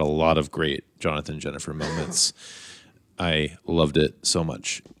 We had a lot of great Jonathan Jennifer moments. I loved it so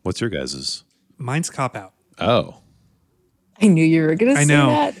much. What's your guys's? Mine's Cop Out. Oh, I knew you were going to I say know.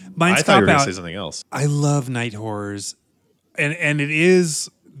 that. Mine's I thought you Cop were going to Out. say something else. I love Night Horrors. And it is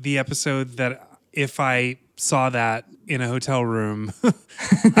the episode that if I saw that in a hotel room,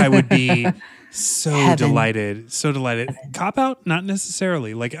 I would be so Heaven. delighted. So delighted. Cop Out, not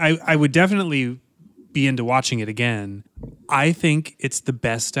necessarily. Like I would definitely be into watching it again. I think it's the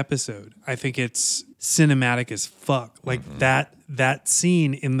best episode. I think it's cinematic as fuck. Like that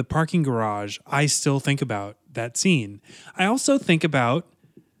scene in the parking garage, I still think about that scene. I also think about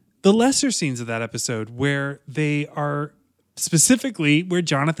the lesser scenes of that episode where they are specifically where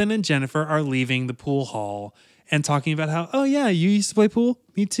Jonathan and Jennifer are leaving the pool hall and talking about how, oh yeah, you used to play pool?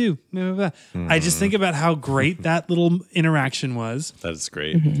 Me too. Blah, blah, blah. I just think about how great that little interaction was. That's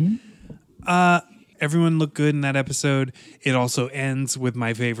great. Everyone looked good in that episode. It also ends with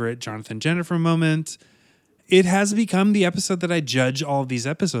my favorite Jonathan Jennifer moment. It has become the episode that I judge all of these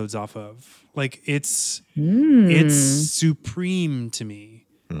episodes off of. Like it's supreme to me.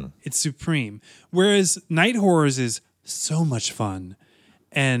 It's supreme. Whereas Night Horrors is so much fun,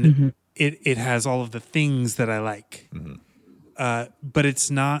 and it has all of the things that I like. But it's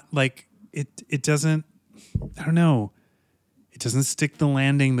not like it doesn't. I don't know. It doesn't stick the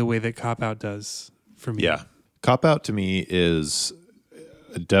landing the way that Cop Out does for me. Yeah. Cop Out to me is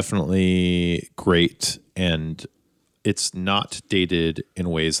definitely great, and it's not dated in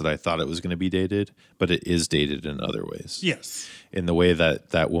ways that I thought it was going to be dated, but it is dated in other ways. Yes. In the way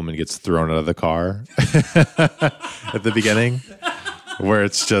that woman gets thrown out of the car at the beginning, where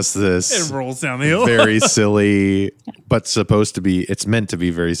it's just this It rolls down the hill. very silly, but it's meant to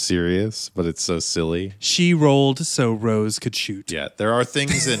be very serious, but it's so silly. She rolled so Rose could shoot. Yeah, there are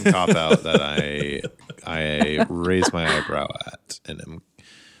things in Cop Out that I raise my eyebrow at, and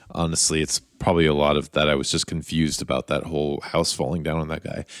honestly, it's probably a lot of that. I was just confused about that whole house falling down on that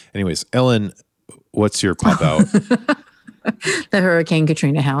guy. Anyways, Ellen, what's your Cop Out? The Hurricane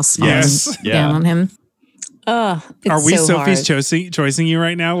Katrina house. Yes. falling Yeah. Down on him. It's Are we so Sophie's hard. choosing you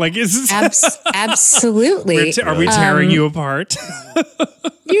right now? Like, is this, Absolutely. are we tearing you apart?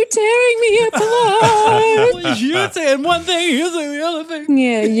 You're tearing me apart. You're saying one thing, you're saying the other thing.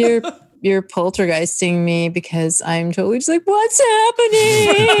 Yeah, you're poltergeisting me because I'm totally just like, what's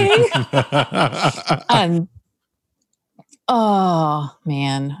happening? Oh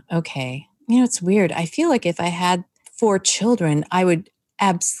man. Okay. You know, it's weird. I feel like if I had 4 children, I would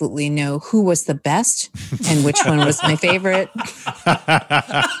absolutely know who was the best and which one was my favorite.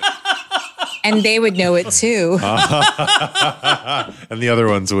 And they would know it too. And the other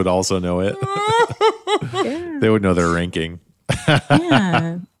ones would also know it. Yeah. They would know their ranking.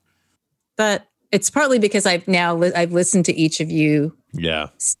 Yeah. But it's partly because I've listened to each of you Yeah.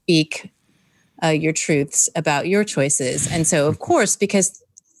 speak your truths about your choices. And so, of course, because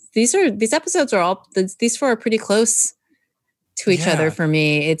these episodes are these 4 are pretty close to each Yeah. other for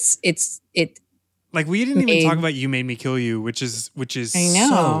me. It Like, we didn't even Made- talk about You Made Me Kill You, which is I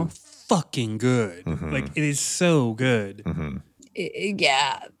know. so fucking good. Like, it is so good.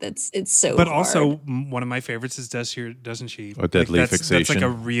 yeah, it's so. But hard. also, one of my favorites is Doesn't She? Oh, Deadly Like, that's like Fixation. a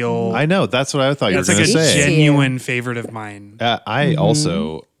real. I know. That's what I thought you were That's like going a to say. genuine favorite of mine. I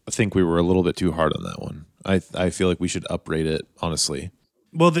also think we were a little bit too hard on that one. I feel like we should uprate it, honestly.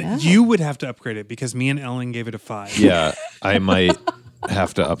 Well, you would have to upgrade it because me and Ellen gave it a 5. Yeah, I might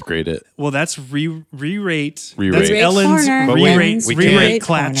have to upgrade it. Well, that's re-rate. Re-rate. That's Re-rate Ellen's corner. But re-rate, we re-rate can't-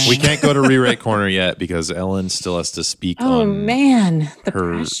 clutch. We can't go to re-rate corner yet because Ellen still has to speak Oh on man, the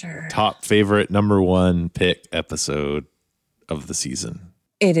her pressure. top favorite number 1 pick episode of the season.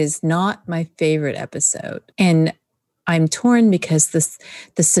 It is not my favorite episode, and I'm torn because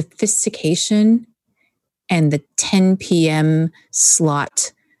the sophistication and the 10 p.m.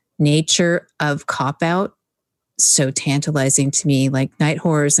 slot nature of Cop Out so tantalizing to me. Like Night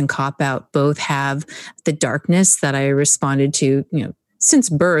Horrors and Cop Out both have the darkness that I responded to, since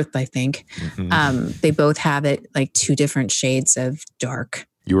birth, I think. They both have it like 2 different shades of dark.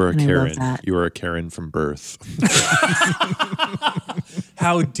 You were a And I love Karen. that. You were a Karen from birth.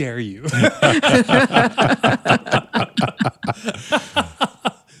 How dare you?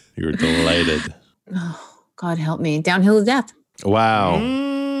 You were delighted. Oh, God help me. Downhill to Death. Wow.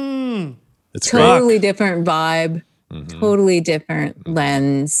 It's great. Totally different vibe. Totally different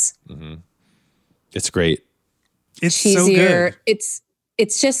lens. It's great. It's Cheesier. so good.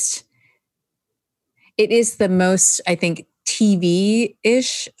 It's just, it is the most, I think,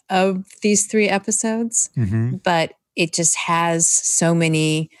 TV-ish of these 3 episodes, but it just has so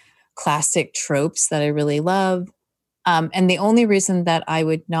many classic tropes that I really love. And the only reason that I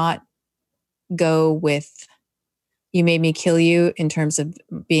would not go with You Made Me Kill You in terms of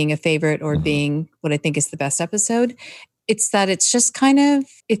being a favorite or being what I think is the best episode, it's that it's just kind of,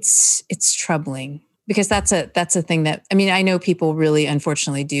 it's troubling. Because that's a thing that, I mean, I know people really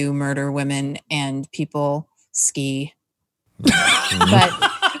unfortunately do murder women and people ski.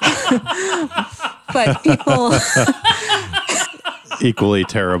 but people equally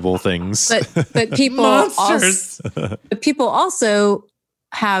terrible things. But people also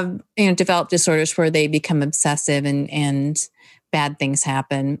have developed disorders where they become obsessive and bad things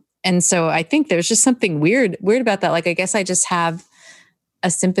happen. And so I think there's just something weird about that. Like, I guess I just have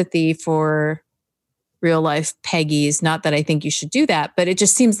a sympathy for real life Peggy's. Not that I think you should do that, but it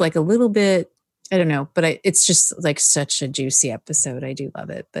just seems like a little bit, I don't know, but it's just like such a juicy episode. I do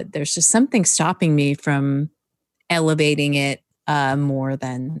love it, but there's just something stopping me from elevating it more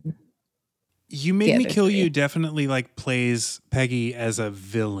than You Made Me Kill You definitely like plays Peggy as a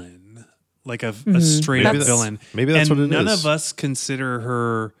villain, like a straight up villain. Maybe that's what it is. None of us consider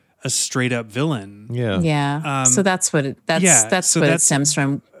her a straight up villain. Yeah. So that's what it stems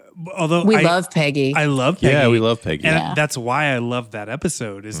from. Although we love Peggy. I love Peggy. Yeah, we love Peggy. And that's why I love that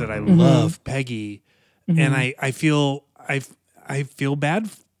episode, is that I love Peggy. And I feel bad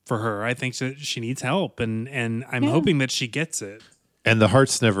for her. I think that she needs help, and I'm hoping that she gets it. And the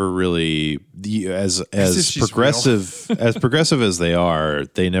Hearts never really, as progressive as they are,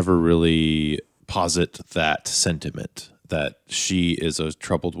 they never really posit that sentiment that she is a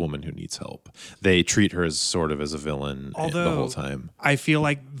troubled woman who needs help. They treat her as sort of as a villain the whole time. I feel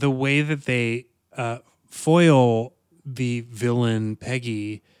like the way that they foil the villain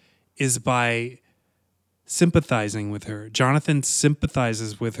Peggy is by sympathizing with her. Jonathan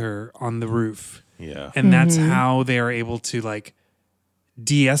sympathizes with her on the roof. Yeah. And that's how they are able to like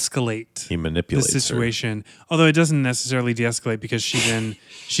de-escalate he manipulates the situation. Although it doesn't necessarily de-escalate, because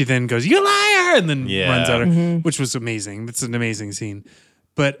she then goes, "You liar!" and then runs out of which was amazing. That's an amazing scene.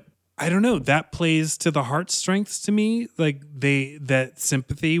 But I don't know, that plays to the heart strengths to me. Like that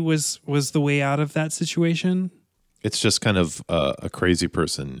sympathy was the way out of that situation. It's just kind of a crazy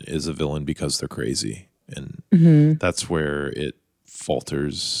person is a villain because they're crazy. And that's where it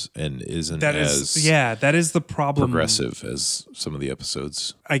falters and isn't that is the problem, progressive as some of the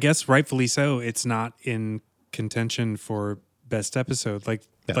episodes. I guess rightfully so. It's not in contention for best episode. Like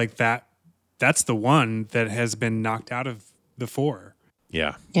that's the one that has been knocked out of the 4.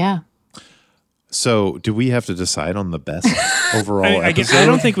 Yeah. Yeah. So do we have to decide on the best overall episode? I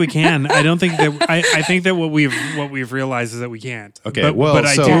don't think we can. I don't think that I think that what we've realized is that we can't. Okay. But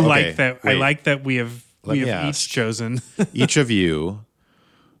I do like that. Wait. I like that we have each chosen. Each of you,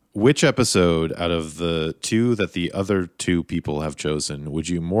 which episode out of the 2 that the other 2 people have chosen would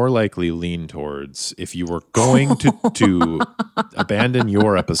you more likely lean towards if you were going to abandon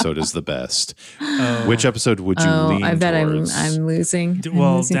your episode as the best? Which episode would you lean towards? I bet I'm losing.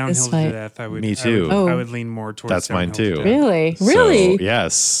 Well, Downhill to Death. Me too. I would lean more towards. That's mine too. Really? So,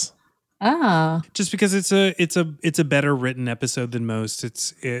 yes. Just because it's a better written episode than most.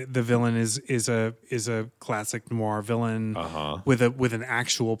 The villain is a classic noir villain with an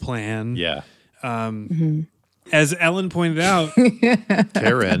actual plan. Yeah. As Ellen pointed out,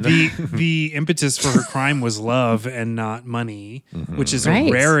 Karen, the impetus for her crime was love and not money, which is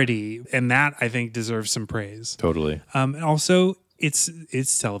a rarity, and that I think deserves some praise. Totally. And also,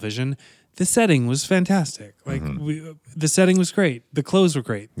 it's television. The setting was fantastic. Like the setting was great. The clothes were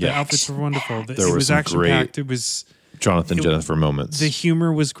great. The outfits were wonderful. It was action packed. It was Jennifer moments. The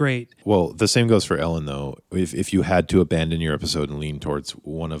humor was great. Well, the same goes for Ellen though. If you had to abandon your episode and lean towards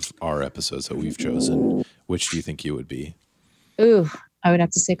one of our episodes that we've chosen, which do you think you would be? Ooh, I would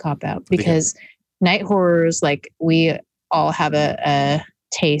have to say Cop Out, because night horrors, like, we all have a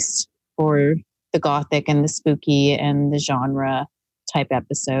taste for the gothic and the spooky and the genre type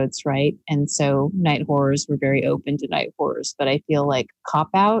episodes, right? And so night horrors, were very open to night horrors, but I feel like Cop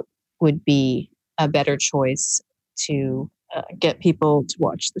Out would be a better choice to get people to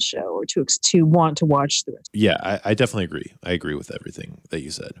watch the show, or to want to watch the rest. Yeah, I definitely agree. I agree with everything that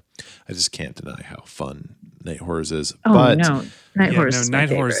you said. I just can't deny how fun Night Horrors is. Oh but no, Night Horrors. No, is my Night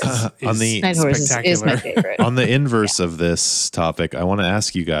Horrors favorite. is On the- Night Horrors is my spectacular. favorite. on the inverse of this topic, I want to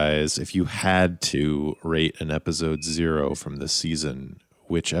ask you guys if you had to rate an episode 0 from this season,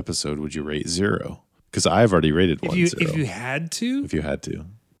 which episode would you rate 0? Because I've already rated If one you 0. if you had to, If you had to.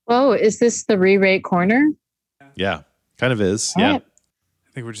 Oh, is this the re-rate corner? Yeah, kind of is. All Yeah. right.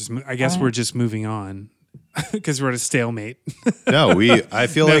 I think we're just. I guess we're just moving on because we're at a stalemate. No, I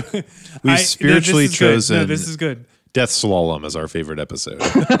feel No, like we've spiritually this is good. chosen No, this is good. Death Slalom as our favorite episode.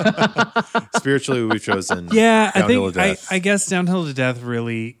 Spiritually, we've chosen Yeah, I Downhill think to Death. I guess Downhill to Death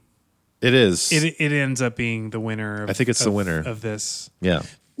really It is. it ends up being the winner. I think it's the winner. of this. Yeah.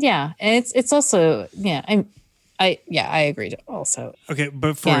 Yeah, and it's also I agree also. Okay,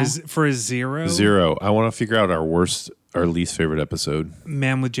 but for Yeah. for a 0, 0. I want to figure out our least favorite episode.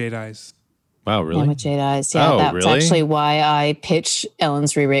 Man with Jade Eyes. Wow, really? With Jade Eyes. Yeah, Oh, that's really? actually why I pitched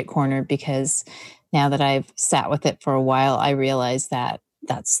Ellen's re-rate corner, because now that I've sat with it for a while, I realize that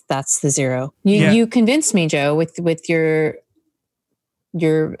that's the 0. Yeah. You convinced me, Joe, with your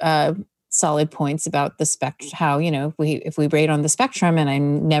solid points about the spectrum. How if we rate on the spectrum, and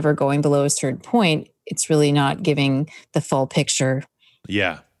I'm never going below a certain point, it's really not giving the full picture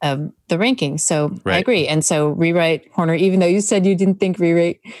Yeah. of the ranking. So I Right. agree. And so rewrite corner, even though you said you didn't think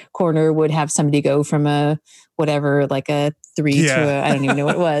rewrite corner would have somebody go from a whatever, like a 3 to Yeah. I don't even know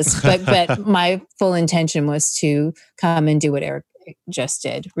what it was, but my full intention was to come and do what Eric just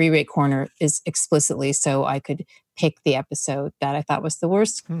did. Rewrite corner is explicitly so I could pick the episode that I thought was the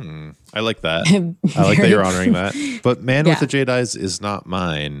worst. I like that. I like that you're honoring that. But Man Yeah. with the Jade Eyes is not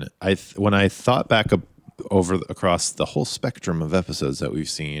mine. When I thought back across the whole spectrum of episodes that we've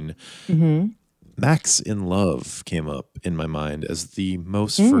seen, Max in Love came up in my mind as the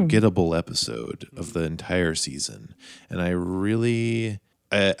most forgettable episode of the entire season. And I really,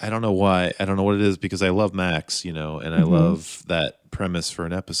 I don't know why. I don't know what it is, because I love Max, and I love that premise for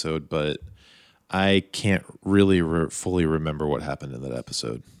an episode, but I can't really fully remember what happened in that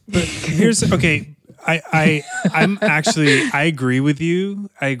episode. But here's okay. I'm actually I agree with you.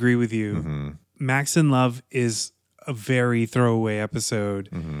 Max in Love is a very throwaway episode.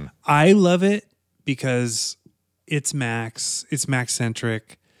 I love it because it's Max. It's Max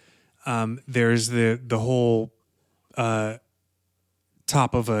centric. There's the whole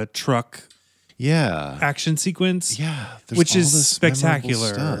top of a truck Yeah. action sequence. Yeah. there's Which all is this memorable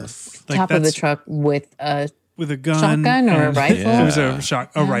spectacular. stuff. Like, Top of the that's truck with a with a gun, shotgun or a and- rifle? Yeah. It was a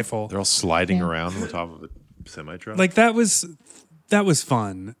rifle. They're all sliding around on the top of a semi truck. Like that was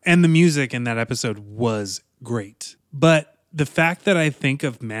fun, and the music in that episode was great. But the fact that I think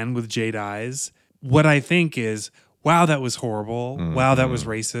of Man with Jade Eyes, what I think is, wow, that was horrible. Wow, that was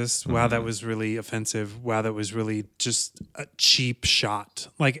racist. Wow, that was really offensive. Wow, that was really just a cheap shot.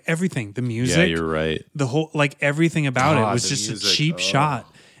 Like everything, the music, yeah, you're right. the whole, like everything about it God, was the just music. a cheap shot.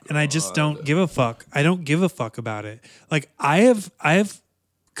 And I just don't give a fuck. I don't give a fuck about it. Like I have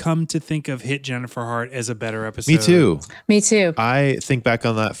come to think of Hit Jennifer Hart as a better episode. Me too. Me too. I think back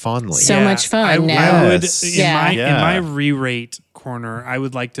on that fondly. So much fun now. I would Yes. in Yeah. my re-rate corner, I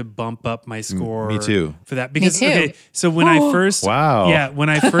would like to bump up my score. me too. For that, because too. okay, so when I first Wow.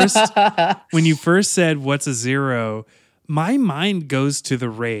 when you first said what's a 0, my mind goes to the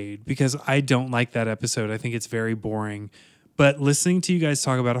raid because I don't like that episode. I think it's very boring. But listening to you guys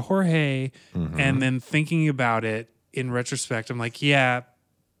talk about Jorge and then thinking about it in retrospect, I'm like, yeah,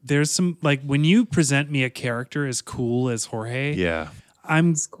 there's some, like, when you present me a character as cool as Jorge, Yeah.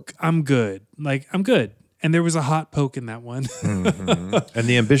 I'm good. Like, I'm good. And there was a hot poke in that one. And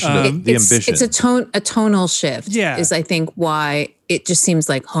the ambition. It's a tonal shift. Yeah. Is I think why it just seems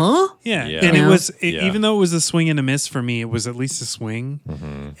like, huh? Yeah. Yeah. And You it know? was, Yeah. even though it was a swing and a miss for me, it was at least a swing.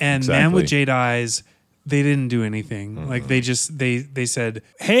 And Man with Exactly. Jade Eyes, they didn't do anything. Like they just, they said,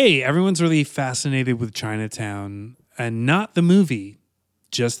 hey, everyone's really fascinated with Chinatown and not the movie,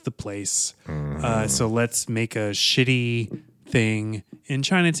 just the place. So let's make a shitty thing in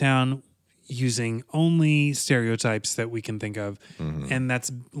Chinatown using only stereotypes that we can think of. And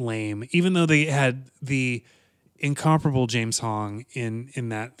that's lame. Even though they had the incomparable James Hong in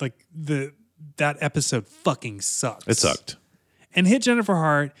that, like that episode fucking sucks. It sucked. And Hit Jennifer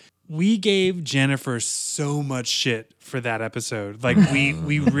Hart, we gave Jennifer so much shit for that episode. Like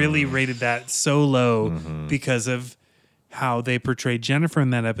we really rated that so low because of how they portrayed Jennifer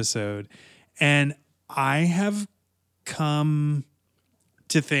in that episode. And I have come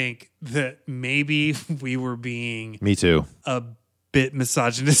to think that maybe we were being Me too. a bit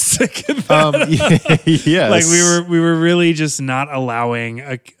misogynistic in that. Yes. Like we were really just not allowing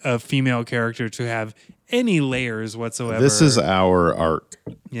a female character to have any layers whatsoever. This is our arc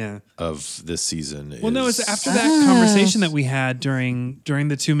yeah. of this season. Well, no, it's after that conversation that we had during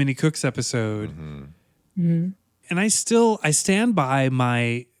the Too Many Cooks episode. And I stand by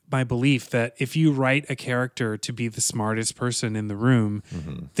my belief that if you write a character to be the smartest person in the room,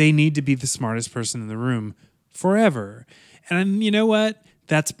 they need to be the smartest person in the room forever. And you know what?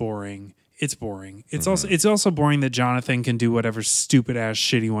 That's boring. It's boring. It's also boring that Jonathan can do whatever stupid ass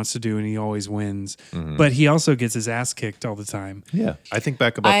shit he wants to do and he always wins. But he also gets his ass kicked all the time. Yeah. I think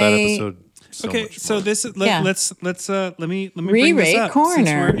back about that episode. Let me bring this up. Corner. Since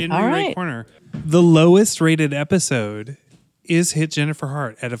we're in All Re-Rate right. Corner. The lowest rated episode is Hit Jennifer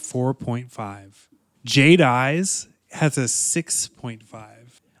Hart at a 4.5. Jade Eyes has a 6.5.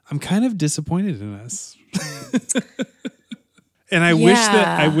 I'm kind of disappointed in us. And I wish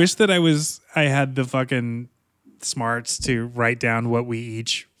that I had the fucking smarts to write down what we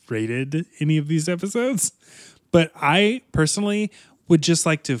each rated any of these episodes. But I personally would just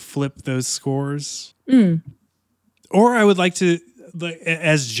like to flip those scores. Or I would like to,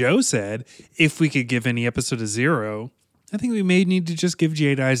 as Joe said, if we could give any episode a 0, I think we may need to just give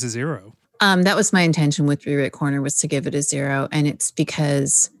Jade Eyes a 0. That was my intention with Re-Rate Corner, was to give it a 0. And it's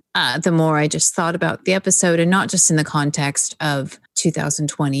because the more I just thought about the episode, and not just in the context of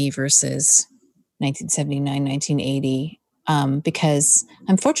 2020 versus 1979, 1980, because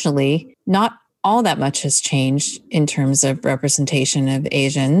unfortunately, not all that much has changed in terms of representation of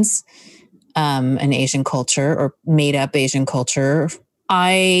Asians and Asian culture, or made up Asian culture.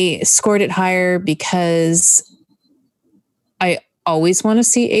 I scored it higher because I always want to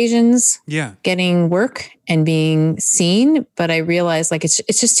see Asians getting work and being seen, but I realized like it's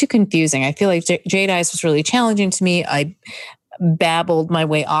just too confusing. I feel like Jade Eyes was really challenging to me. I babbled my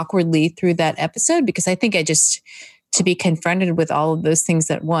way awkwardly through that episode because I think to be confronted with all of those things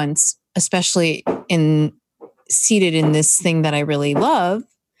at once, especially seated in this thing that I really love,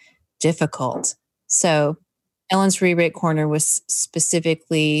 difficult. So Ellen's Re-Rate Corner was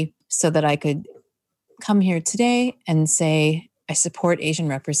specifically so that I could come here today and say, I support Asian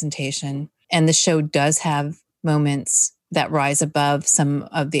representation. And the show does have moments that rise above some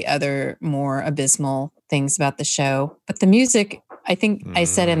of the other more abysmal things about the show. But the music, I think I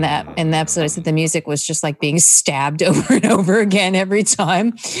said in the episode, I said the music was just like being stabbed over and over again every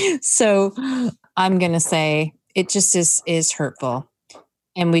time. So I'm going to say it just is hurtful.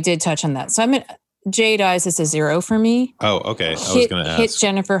 And we did touch on that. So Jade Eyes is a 0 for me. Oh, okay. I was going to ask. Hit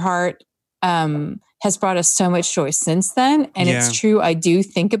Jennifer Hart has brought us so much joy since then. And it's true, I do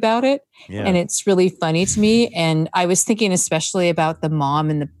think about it. Yeah. And it's really funny to me. And I was thinking especially about the mom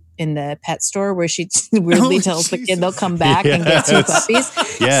in the pet store where she weirdly tells the kid they'll come back and get 2 puppies.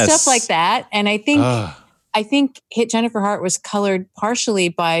 Stuff like that. And I think Hit Jennifer Hart was colored partially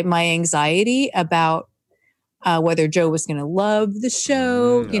by my anxiety about whether Joe was going to love the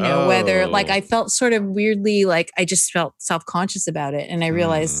show, whether like I felt sort of weirdly, like I just felt self-conscious about it. And I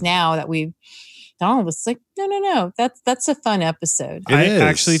realized now that we've done all this, like, no, that's a fun episode. I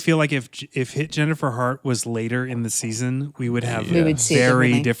actually feel like if Hit Jennifer Hart was later in the season, we would have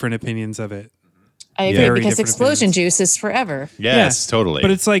very different opinions of it. I agree, because Explosion Juice is forever. Yes, totally. But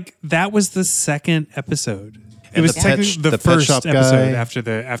it's like, that was the second episode. It was technically the first episode after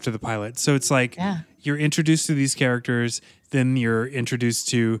the pilot. So it's like you're introduced to these characters, then you're introduced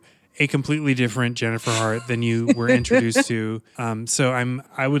to a completely different Jennifer Hart than you were introduced to. So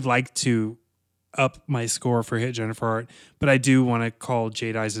I would like to up my score for Hit Jennifer Hart, but I do want to call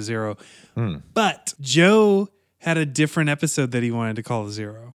Jade Eyes a 0. But Joe had a different episode that he wanted to call a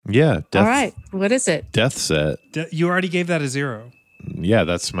 0. Yeah. All right. What is it? Death Set. You already gave that a 0. Yeah,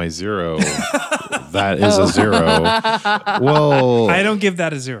 that's my 0. That is a 0. Well, I don't give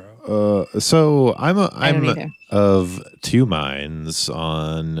that a 0. So I'm of 2 minds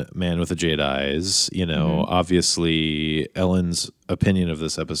on Man with the Jade Eyes. Obviously Ellen's opinion of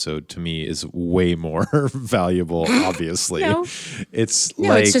this episode to me is way more valuable. Obviously, it's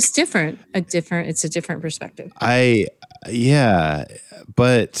just different. It's a different perspective.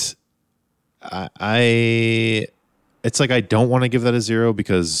 But it's like I don't want to give that a 0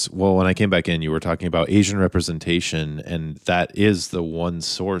 because, well, when I came back in, you were talking about Asian representation, and that is the one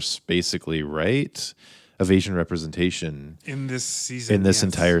source, basically, right, of Asian representation in this season, in this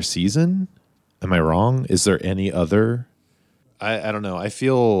entire season. Am I wrong? Is there any other? I don't know. I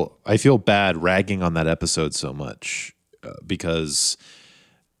feel bad ragging on that episode so much because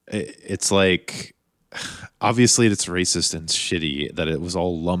it's like, obviously it's racist and shitty that it was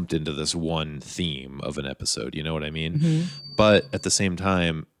all lumped into this one theme of an episode. You know what I mean? But at the same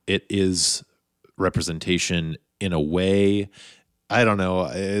time, it is representation in a way. I don't know.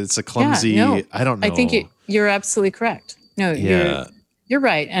 It's a clumsy. Yeah, no, I don't know. I think you're absolutely correct. No, Yeah. you're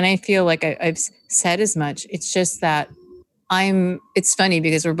right. And I feel like I've said as much. It's just that it's funny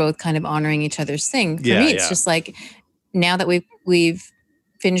because we're both kind of honoring each other's thing. For me, it's just like now that we've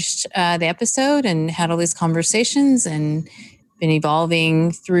finished the episode and had all these conversations and been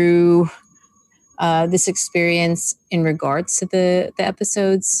evolving through this experience in regards to the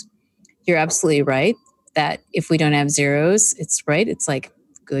episodes, you're absolutely right that if we don't have zeros, it's right. It's like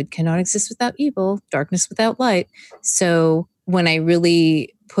good cannot exist without evil, darkness without light. So when I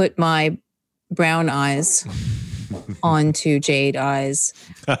really put my brown eyes onto jade eyes,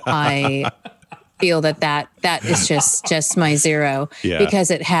 I feel that is just my zero because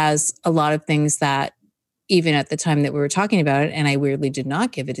it has a lot of things that even at the time that we were talking about it, and I weirdly did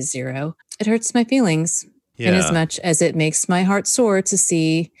not give it a zero, it hurts my feelings. In as much as it makes my heart sore to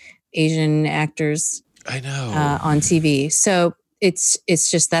see Asian actors I know on TV. So it's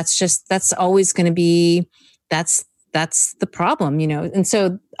just that's always going to be that's the problem, you know. And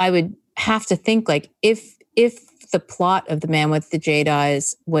so I would have to think like if the plot of The Man with the Jade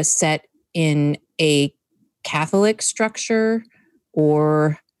Eyes was set in a Catholic structure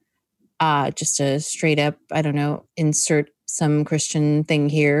or just a straight up, I don't know, insert some Christian thing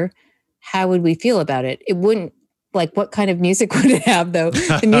here, how would we feel about it? It wouldn't. Like, what kind of music would it have, though?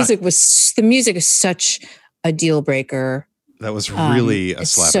 The music is such a deal breaker. that was really a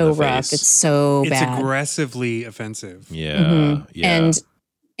slap in the rough. face. It's so bad. It's aggressively offensive. Yeah, yeah.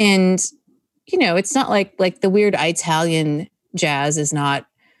 And you know, it's not like the weird Italian jazz is not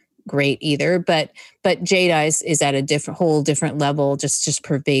great either, but Jade Eyes is at a whole different level, just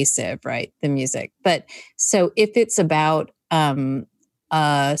pervasive, right? The music. But so if it's about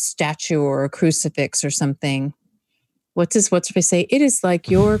a statue or a crucifix or something. What does we say? It is like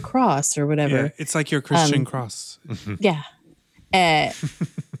your cross or whatever. Yeah, it's like your Christian cross. Yeah.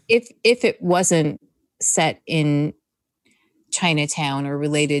 If it wasn't set in Chinatown or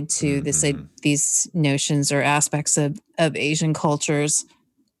related to these notions or aspects of Asian cultures,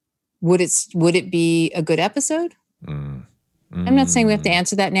 would it be a good episode? I'm not saying we have to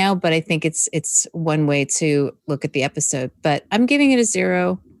answer that now, but I think it's one way to look at the episode. But I'm giving it a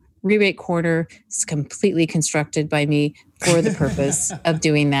 0. Re-rate corner is completely constructed by me for the purpose of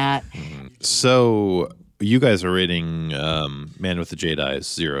doing that. So you guys are rating Man with the Jade Eyes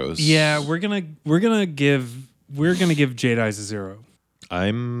zeros. Yeah, we're gonna give Jade Eyes a 0. I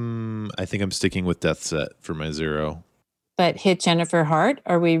think I'm sticking with Death Set for my 0. But Hit Jennifer Hart,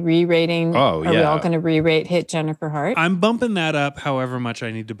 are we re-rating? Oh, Are we all going to re-rate Hit Jennifer Hart? I'm bumping that up however much I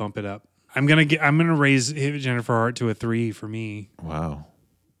need to bump it up. I'm gonna raise Hit Jennifer Hart to a 3 for me. Wow.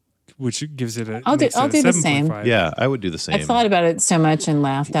 Which gives it a I'll do the same. 7.5. Yeah, I would do the same. I thought about it so much and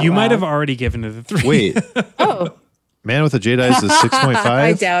laughed out You loud. might have already given it a 3. Wait. Oh. Man with the Jade Eyes is 6.5?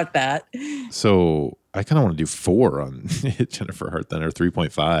 I doubt that. So I kind of want to do 4 on Jennifer Hart then, or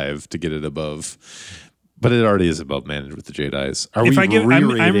 3.5 to get it above. But it already is above Man with the Jade Eyes. I'm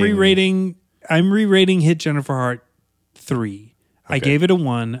re-rating Hit Jennifer Hart 3. I gave it a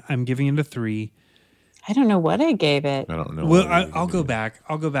 1. I'm giving it a 3. I don't know what I gave it. I don't know. Well, I'll go back.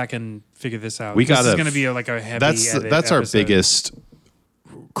 I'll go back and figure this out. This is going to be a heavy. That's our biggest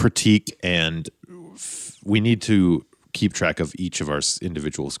critique, and we need to keep track of each of our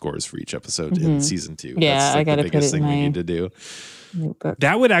individual scores for each episode in season 2. Yeah, that's I got to the put biggest it in thing my we need to do. notebook.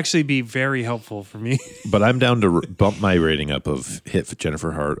 That would actually be very helpful for me. But I'm down to bump my rating up of Hit for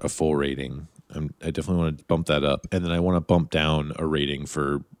Jennifer Hart a full rating. I definitely want to bump that up, and then I want to bump down a rating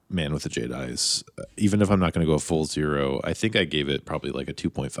for Man with the Jade Eyes. Even if I'm not going to go a full 0, I think I gave it probably like a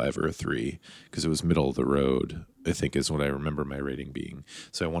 2.5 or a 3 because it was middle of the road, I think is what I remember my rating being.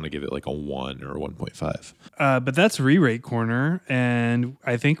 So I want to give it like a 1 or a 1.5. But that's Re-Rate Corner, and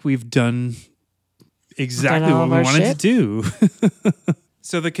I think we've done exactly what we wanted to do.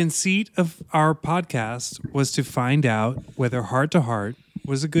 So the conceit of our podcast was to find out whether Heart to Heart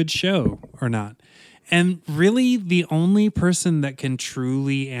was a good show or not. And really, the only person that can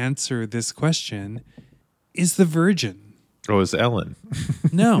truly answer this question is the Virgin. Oh, it's Ellen.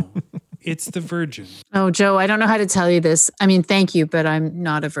 No, it's the Virgin. Oh, Joe, I don't know how to tell you this. I mean, thank you, but I'm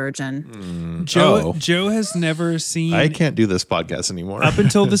not a virgin. Joe has never seen... I can't do this podcast anymore. Up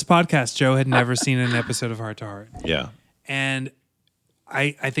until this podcast, Joe had never seen an episode of Heart to Heart. Yeah. And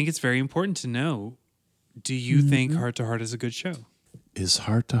I think it's very important to know, do you think Heart to Heart is a good show? Is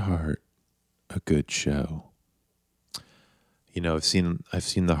Heart to Heart a good show? You know, I've seen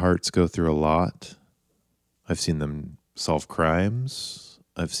the Hearts go through a lot. I've seen them solve crimes.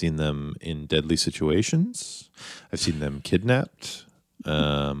 I've seen them in deadly situations. I've seen them kidnapped.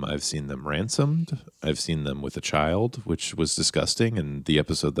 I've seen them ransomed. I've seen them with a child, which was disgusting, and the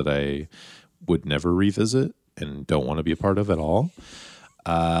episode that I would never revisit and don't want to be a part of at all.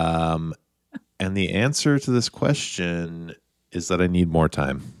 And the answer to this question is that I need more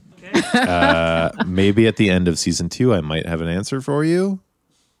time. Maybe at the end of season 2, I might have an answer for you.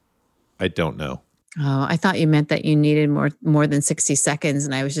 I don't know. Oh, I thought you meant that you needed more than 60 seconds.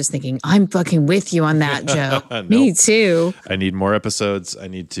 And I was just thinking, I'm fucking with you on that, Joe. Nope. Me too. I need more episodes. I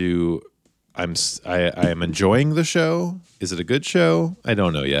am enjoying the show. Is it a good show? I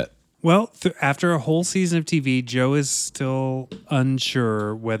don't know yet. Well, after a whole season of TV, Joe is still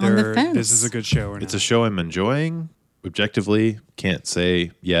unsure whether this is a good show or not. It's a show I'm enjoying. Objectively, can't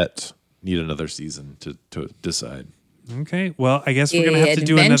say yet. Need another season to decide. Okay. Well, I guess we're going to have to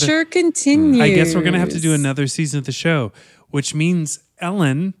do another. Adventure continues. I guess we're going to have to do another season of the show, which means,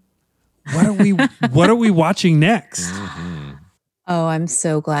 Ellen, what are we watching next? Mm-hmm. Oh, I'm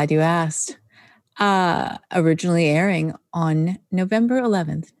so glad you asked. Originally airing on November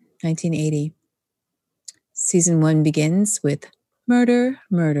 11th, 1980. Season 1 begins with Murder,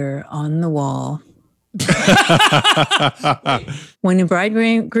 Murder on the Wall. When a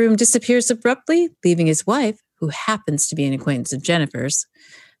bridegroom disappears abruptly, leaving his wife, who happens to be an acquaintance of Jennifer's,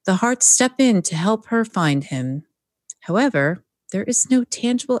 the Harts step in to help her find him. However, there is no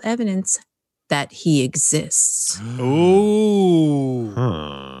tangible evidence that he exists. Oh.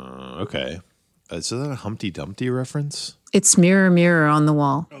 Okay. Is that a Humpty Dumpty reference? It's Mirror, Mirror on the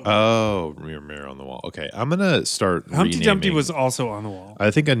Wall. Oh, Mirror on the Wall. Okay, I'm going to start Humpty renaming. Dumpty was also on the wall.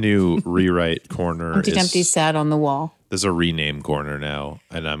 I think a new rewrite corner Humpty Dumpty sat on the wall. There's a rename corner now,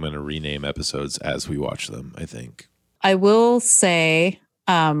 and I'm going to rename episodes as we watch them, I think. I will say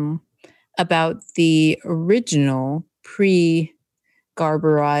about the original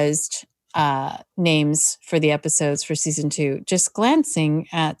pre-garberized names for the episodes for season 2. Just glancing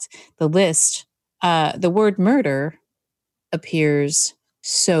at the list, the word murder appears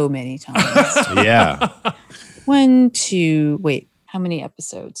so many times. Yeah. 1, 2, wait, how many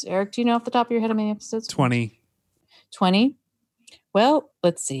episodes? Eric, do you know off the top of your head how many episodes? 20. 20? Well,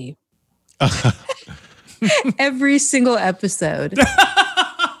 let's see. Every single episode.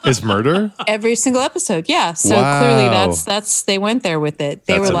 Is murder? Every single episode. Yeah. So Wow. clearly that's they went there with it.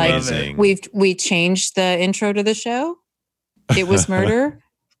 They That's were like, amazing. we changed the intro to the show. It was murder.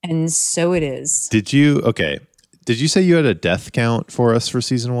 And so it is. Did you say you had a death count for us for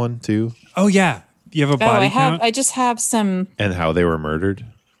season 1 too? Oh, yeah. You have a body count? I just have some. And how they were murdered?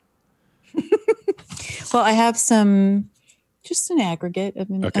 Well, I have some, just an aggregate of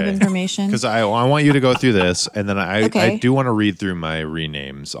information. Because I want you to go through this, and then I Okay. do want to read through my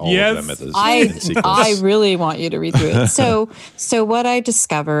renames, all Yes. of them at this I in sequence. I really want you to read through it. So what I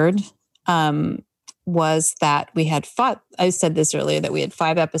discovered was that we had I said this earlier, that we had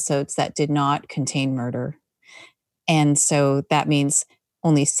 5 episodes that did not contain murder. And so that means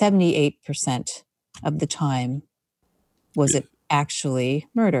only 78% of the time was it actually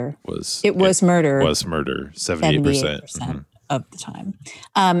murder. It was murder. Was murder. 78%. 78% of the time.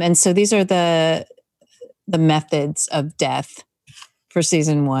 And so these are the methods of death for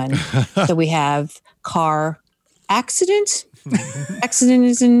season 1. So we have car accident. Accident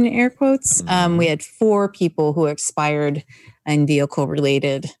is in air quotes. We had 4 people who expired in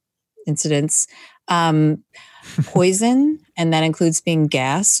vehicle-related incidents. Poison, and that includes being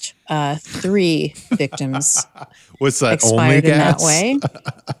gassed. 3 victims Was that expired only in that gas? way.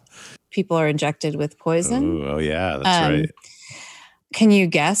 People are injected with poison. Ooh, oh yeah, that's right. Can you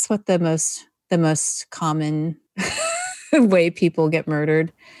guess what the most common way people get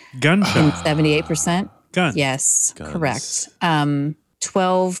murdered? Gunshot. 78%. Gun. Yes, Guns. correct.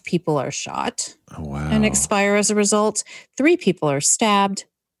 12 people are shot Oh wow. and expire as a result. 3 people are stabbed.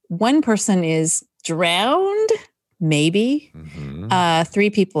 1 person is drowned, maybe. Mhm. 3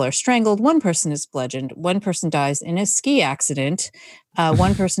 people are strangled. 1 person is bludgeoned. 1 person dies in a ski accident.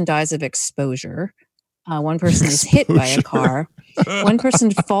 1 person dies of exposure. 1 person is hit by a car. 1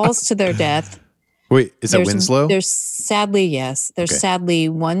 person falls to their death. Wait, is that Winslow? There's sadly, yes. There's Okay. sadly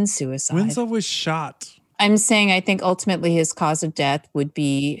 1 suicide. Winslow was shot. I'm saying I think ultimately his cause of death would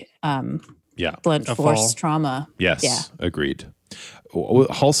be Yeah. blunt A force fall. trauma. Yes. Yeah. Agreed.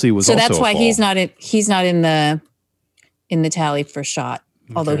 Halsey was So also that's a why fall. he's not in the tally for shot.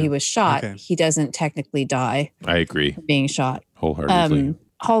 Although Okay. he was shot, Okay. he doesn't technically die I agree for being shot. wholeheartedly.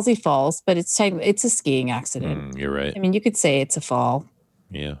 Halsey falls, but it's a skiing accident. You're right. I mean, you could say it's a fall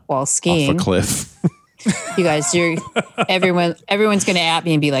Yeah. while Off skiing. a cliff. You guys, everyone's going to at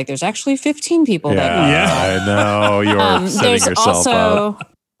me and be like, "There's actually 15 people that." Yeah. I know. You're setting There's yourself also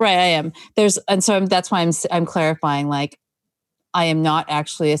up. right. I am. That's why I'm clarifying. Like, I am not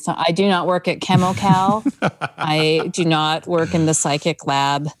actually I do not work at ChemoCal. I do not work in the psychic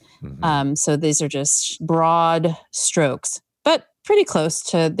lab. So these are just broad strokes, but pretty close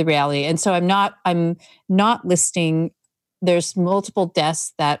to the reality. And so I'm not listing, there's multiple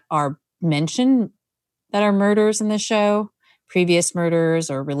deaths that are mentioned that are murders in the show, previous murders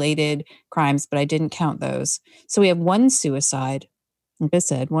or related crimes, but I didn't count those. So we have one suicide, like I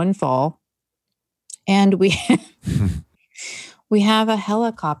said, one fall, and we have a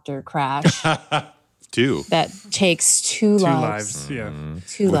helicopter crash. Two. That takes two lives. Yeah.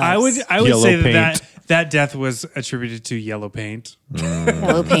 2 lives. I would Yellow say paint. that death was attributed to yellow paint.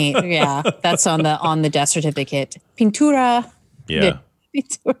 Yellow paint. Yeah, that's on the death certificate. Pintura. Yeah.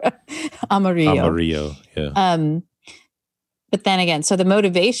 Pintura amarillo. Amarillo. Yeah. But then again, so the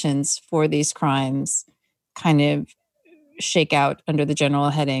motivations for these crimes kind of shake out under the general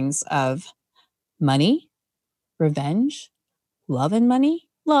headings of money, revenge, love and money,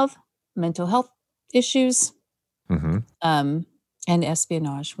 love, mental health issues, and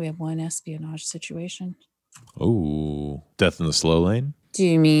espionage. We have one espionage situation. Oh, death in the slow lane? Do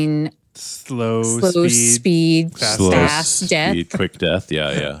you mean Slow speed, fast death? Quick death.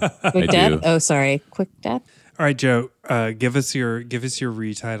 Yeah. Quick I death? do. Oh, sorry. Quick death? All right, Joe, give us your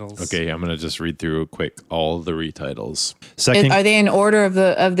retitles. Okay, I'm gonna just read through quick all the retitles. Are they in order of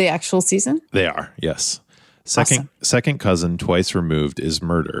the actual season? They are, yes. Awesome. Second cousin twice removed is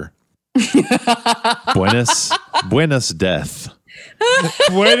murder. Buenos death.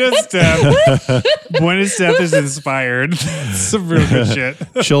 Buenos death. Buenos death is inspired. That's some real good shit.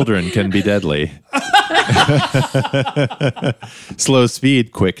 Children can be deadly. Slow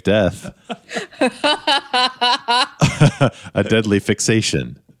speed, quick death. A deadly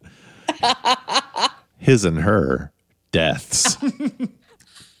fixation. His and her deaths.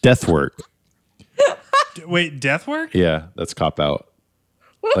 Death work. Wait, death work? Yeah, that's cop out.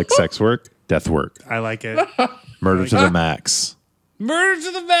 Like sex work, death work. I like it. Murder to the max. Murder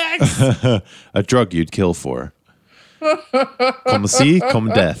to the max. A drug you'd kill for. Come see, come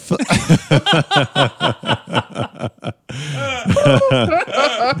death. It's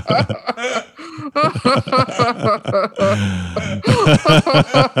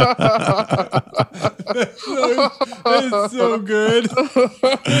so good.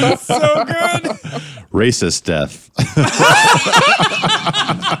 It's so good. Racist death.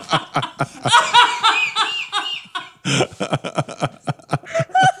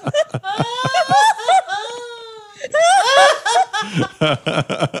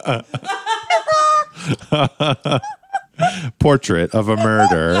 Portrait of a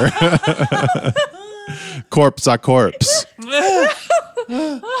murder. Corpse a corpse.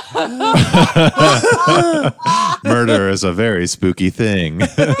 Murder is a very spooky thing.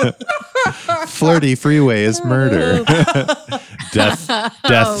 Flirty freeway is murder. Death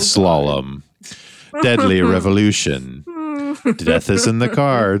slalom. Deadly revolution. Death is in the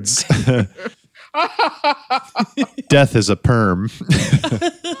cards. Death is a perm.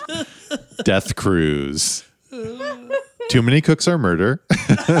 Death cruise. Too many cooks are murder. You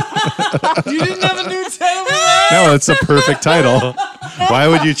didn't have a new title for that? No, it's a perfect title. Why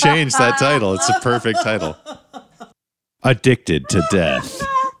would you change that title? It's a perfect title. Addicted to death.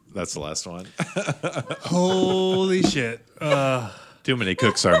 That's the last one. Holy shit. Too many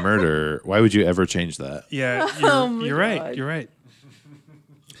cooks are murder. Why would you ever change that? Yeah, you're right. You're right.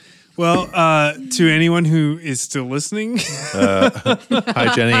 Well, to anyone who is still listening,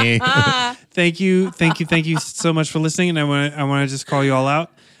 Hi, Jenny. thank you so much for listening. And I want to just call you all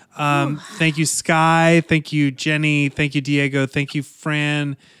out. Thank you, Sky. Thank you, Jenny. Thank you, Diego. Thank you,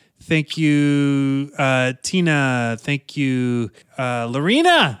 Fran. Thank you, Tina. Thank you,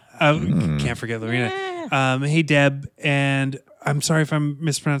 Lorena. Can't forget Lorena. Hey, Deb. And I'm sorry if I'm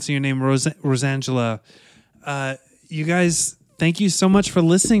mispronouncing your name, Rosangela. You guys, thank you so much for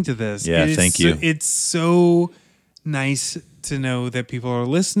listening to this. Yeah, thank you. It's so nice to know that people are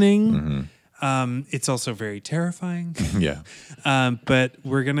listening. It's also very terrifying. Yeah. But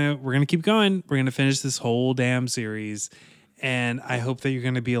we're gonna keep going. We're gonna finish this whole damn series, and I hope that you're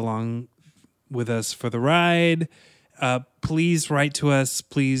gonna be along with us for the ride. Please write to us.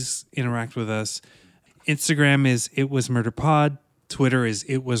 Please interact with us. Instagram is itwasmurderpod. Twitter is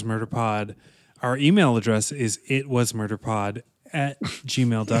itwasmurderpod. Our email address is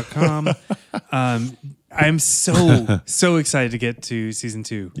itwasmurderpod@gmail.com. I'm so excited to get to season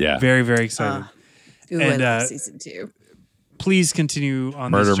 2. Yeah. Very, very excited. I love season 2. Please continue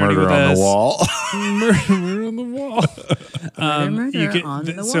on this Murder journey with on us. the wall. Murder on the wall. Murder on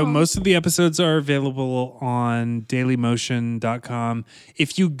the so wall. most of the episodes are available on dailymotion.com.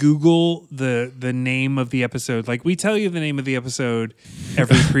 If you Google the name of the episode, like we tell you the name of the episode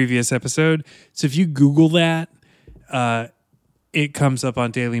every previous episode. So if you Google that, it comes up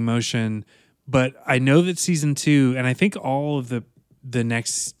on Dailymotion. But I know that season 2, and I think all of the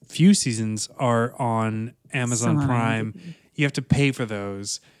next few seasons are on Amazon Prime. You have to pay for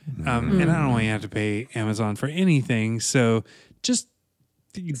those. And I don't want you to have to pay Amazon for anything. So just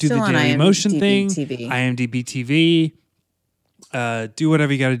do Still the on Dailymotion thing, IMDb TV. IMDb TV. Do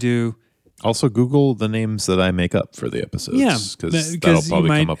whatever you got to do. Also, Google the names that I make up for the episodes. Yeah, because 'cause that'll you probably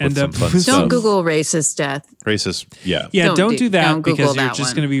might come up with end some up fun with stuff. Don't Google racist death. Racist, yeah. Yeah, don't do that don't Google because you're that just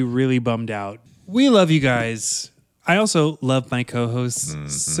one. going to be really bummed out. We love you guys. I also love my co-hosts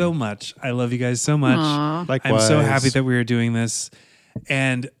so much. I love you guys so much. Aw. Likewise. I'm so happy that we are doing this.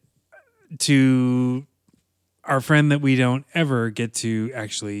 And to our friend that we don't ever get to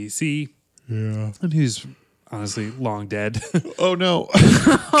actually see, and who's honestly long dead. Oh no!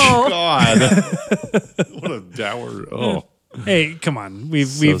 God, what a dour. Oh, Hey, come on.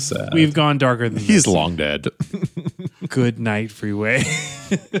 sad. We've gone darker than he's this. long dead. Good night, Freeway.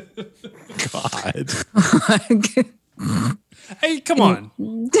 God. Hey, come on.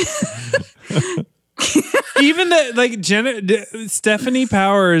 Even that, like Stephanie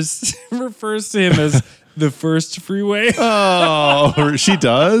Powers refers to him as the first Freeway. Oh, she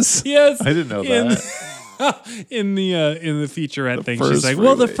does. Yes, I didn't know that. In the featurette thing, she's first like,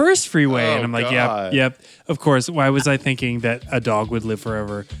 "Well, the freeway. first Freeway," Oh, and I'm like, God. "Yep, of course." Why was I thinking that a dog would live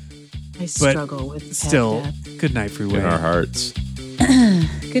forever? I struggle with pet Still, death. good night, Freeway. In our hearts.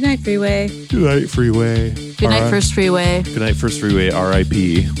 Good night, Freeway. Good night, Freeway. Good night, First Freeway. Good night, First Freeway.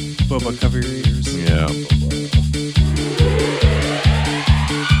 R.I.P. Bubba, cover your ears. Yeah.